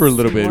confused gets for a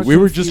little bit, more we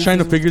were just trying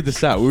to confusing. figure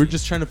this out. We were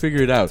just trying to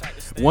figure it out.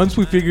 Once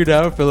we figured it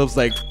out, Philip's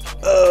like,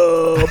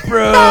 "Oh,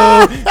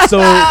 bro." So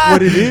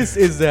what it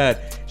is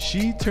that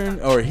he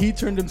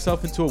turned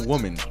himself into a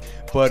woman,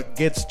 but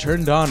gets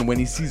turned on when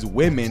he sees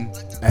women,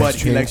 but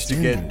he likes to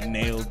get transgender.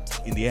 nailed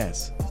in the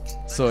ass.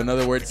 So in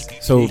other words,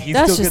 So- he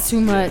That's still just gets,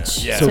 too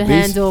much Yeah. So to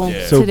handle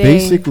yeah. So today.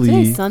 basically-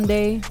 Today's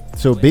Sunday.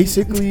 So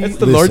basically, It's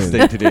the Lord's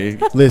Day today.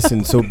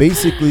 Listen, so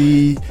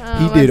basically, he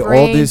My did all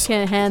brain this.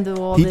 Can't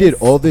handle all He this. did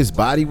all this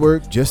body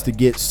work just to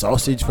get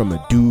sausage from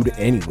a dude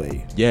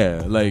anyway.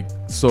 Yeah, like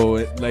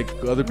so, like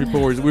other people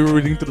were. We were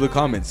reading through the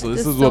comments, so this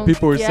Just is what don't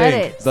people were get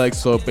saying. it. It's like,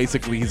 so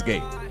basically, he's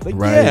gay. Like,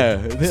 Right.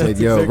 yeah, Said, that's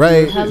yo, exactly right.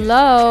 what it is.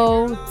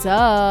 Hello,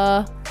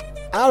 duh.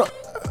 I don't.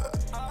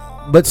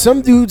 But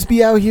some dudes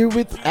be out here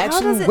with How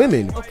actual does it-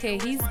 women. Okay,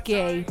 he's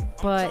gay,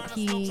 but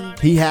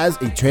He has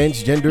a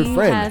transgender he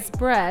friend. has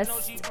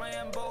breasts.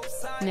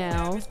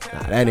 Now, Nah,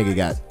 that nigga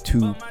got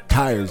 2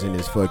 tires in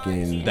his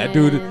fucking. That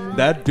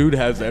dude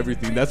has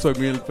everything. That's why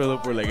me and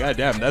Philip were like, God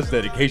damn, that's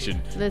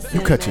dedication. listen.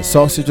 You cut your man,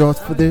 sausage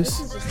off for this?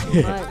 This is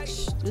too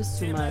much. This is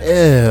too much.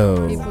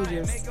 Ew. People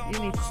you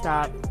need to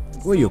stop,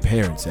 Where your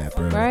parents at,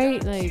 bro?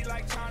 right? Like,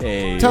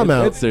 Hey, Time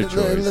out. It's their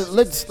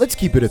choice. Let's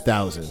keep it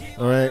 1,000.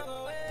 All right.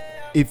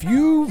 If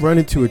you run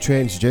into a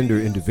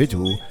transgender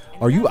individual,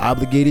 are you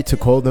obligated to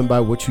call them by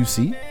what you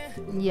see?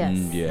 yes.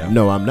 Yeah.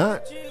 No, I'm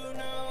not.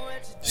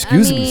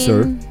 Excuse me,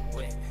 sir.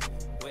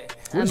 What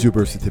does I'm- your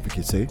birth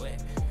certificate say?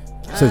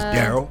 It says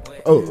Daryl.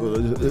 Oh,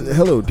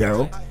 hello,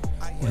 Daryl.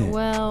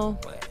 Well,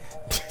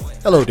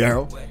 Hello,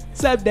 Daryl.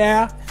 What's up,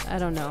 Dad? I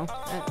don't know.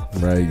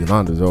 Right,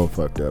 Yolanda's all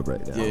fucked up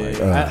right now. Yeah,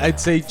 Like, I'd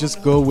say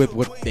just go with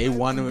what they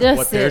want to, That's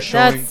what they're it.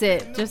 showing. That's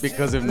it. Just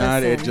Because if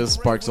not, it listen. just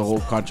sparks a whole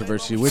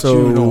controversy, which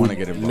so you don't want to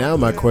get involved. now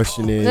my with.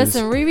 question is.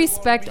 Listen. We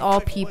respect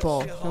all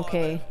people.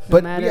 Okay. No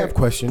But matter. we have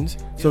questions.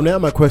 So now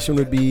my question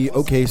would be,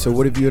 okay, so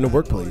what if you're in the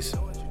workplace?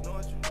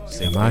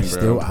 Same Am I thing, bro.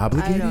 still I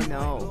obligated? don't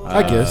know.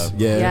 I guess.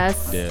 Yeah.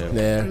 Yes. Yeah.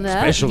 Yeah. No,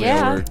 Especially at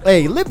yeah. work.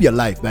 Hey, live your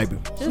life, baby.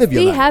 Just Live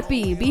your be life.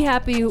 happy. Be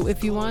happy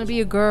if you want to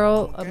be a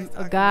girl,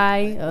 a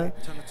guy,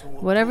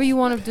 whatever you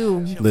want to do.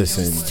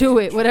 Listen. Just do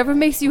it. Whatever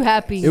makes you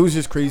happy. It was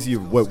just crazy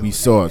of what we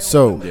saw.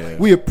 So Yeah.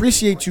 we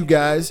appreciate you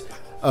guys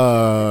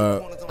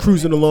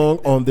cruising along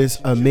on this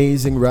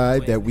amazing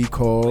ride that we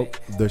call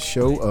the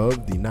show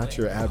of the Not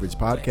Your Average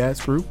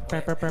podcast crew.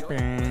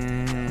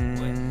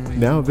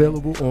 Now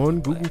available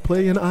on Google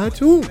Play and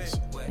iTunes.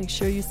 Make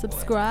sure you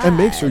subscribe. And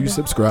make sure you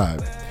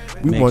subscribe.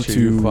 We Make want sure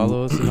to you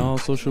follow us on all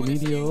social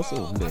media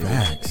also.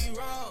 facts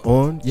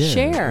on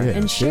Share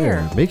and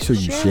share. Make sure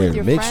you share. with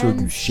your Make sure you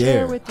friends,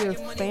 share. with your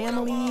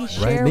family. Right?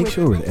 Share Make with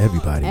sure with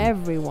everybody.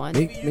 everyone.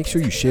 Make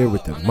sure you share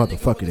with the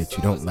motherfucker that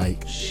you don't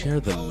like. Share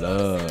the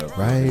love.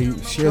 Right?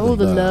 Share Show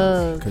the the love.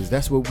 love. Because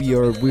that's what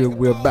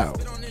we're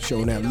about.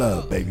 Showing that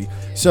love, baby.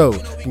 So,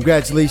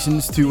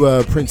 congratulations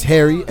to Prince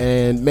Harry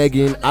and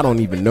Meghan. I don't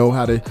even know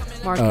how to.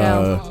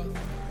 Markle.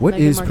 What Meghan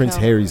is Markle. Prince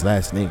Harry's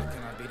last name?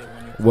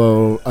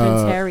 Well,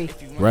 Prince Harry.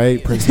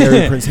 Right, Prince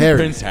Harry, Prince Harry,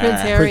 Prince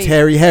Harry. Prince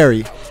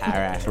Harry,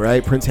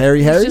 right, Prince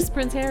Harry, It's just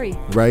Prince Harry.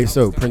 right.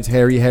 So Prince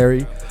Harry,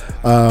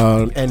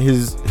 and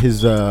his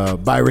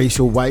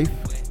biracial wife.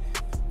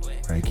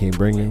 Right, can't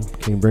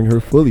bring her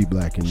fully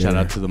black in there. Shout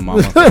out to the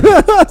mama.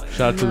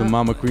 Shout out to the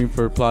mama queen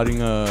for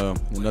plotting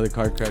another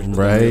car crash.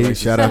 Right,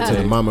 shout out to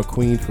the mama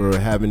queen for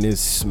having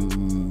this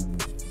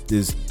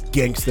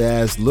gangsta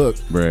ass look.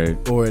 Right,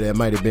 or that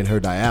might have been her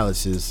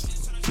dialysis.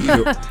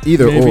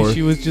 Either maybe or.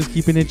 she was just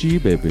keeping it G,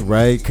 baby.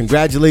 Right.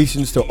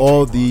 Congratulations to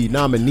all the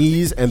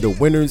nominees and the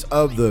winners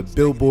of the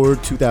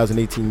Billboard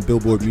 2018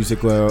 Billboard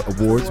Music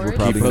Awards. We're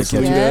probably Keep going to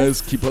hustling, catch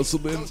guys. Keep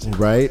hustling.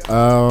 Right.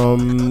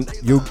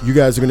 You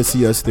guys are going to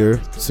see us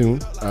there soon.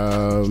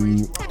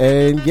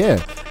 And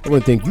yeah, I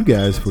want to thank you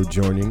guys for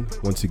joining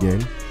once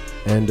again.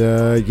 And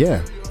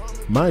yeah,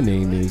 my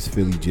name is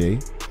Philly J.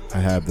 I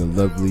have the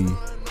lovely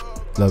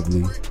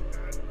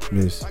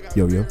Miss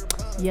Yo-Yo.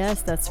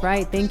 Yes, that's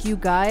right. Thank you,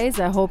 guys.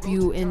 I hope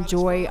you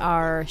enjoy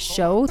our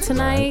show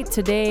tonight,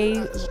 today,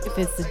 if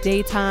it's the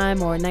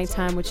daytime or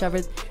nighttime,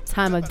 whichever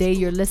time of day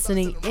you're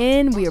listening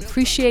in. We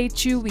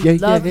appreciate you. We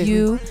love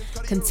you.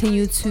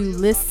 Continue to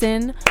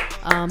listen,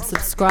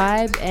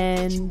 subscribe,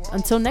 and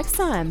until next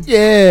time.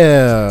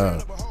 Yeah.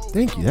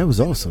 Thank you. That was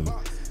awesome.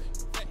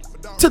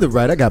 To the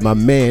right, I got my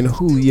man,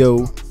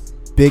 Julio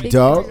Big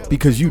Dog,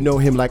 because you know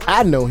him like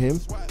I know him.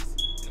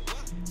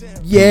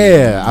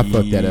 Yeah, I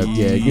fucked that up.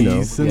 Yeah, you know.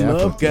 Peace and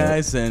love,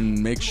 guys, and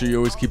make sure you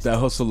always keep that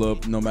hustle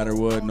up, no matter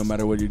what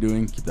you're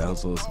doing. Keep that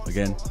hustle up.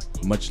 Again,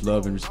 much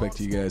love and respect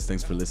to you guys.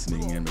 Thanks for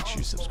listening, and make sure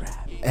you subscribe.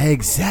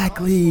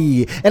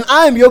 Exactly. And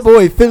I'm your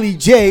boy Philly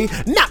J,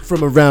 not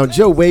from around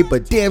your way,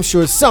 but damn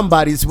sure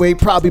somebody's way,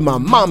 probably my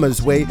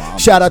mama's way.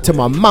 Shout out to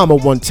my mama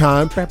one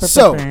time.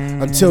 So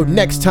until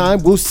next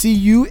time, we'll see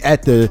you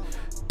at the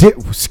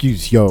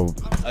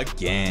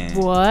again.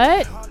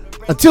 What?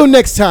 Until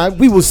next time,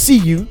 we will see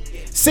you.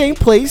 Same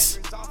place,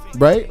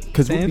 right?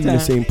 Because we'll be in the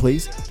same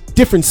place.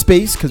 Different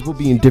space, because we'll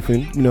be in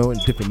different, in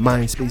different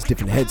mind space,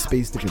 different head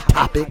space, different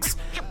topics.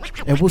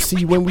 And we'll see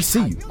you when we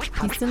see you.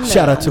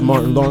 Shout out to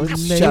Martin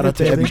Lawrence. Shout out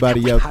to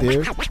everybody out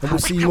there. And we'll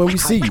see you when we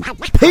see you.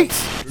 Peace.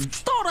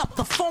 Start up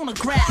the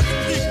phonograph.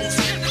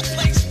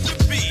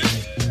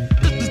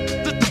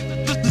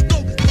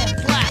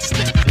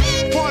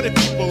 Party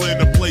people in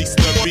a place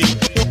to be.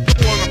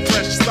 On a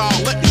fresh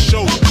style, let me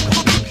show you.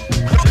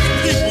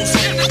 People's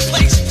in a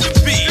place to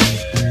be.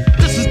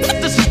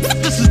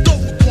 This is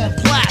dope on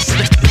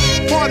plastic.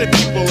 Party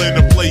people in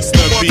a place to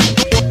be.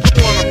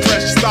 On a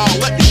fresh style,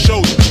 let me show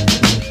you.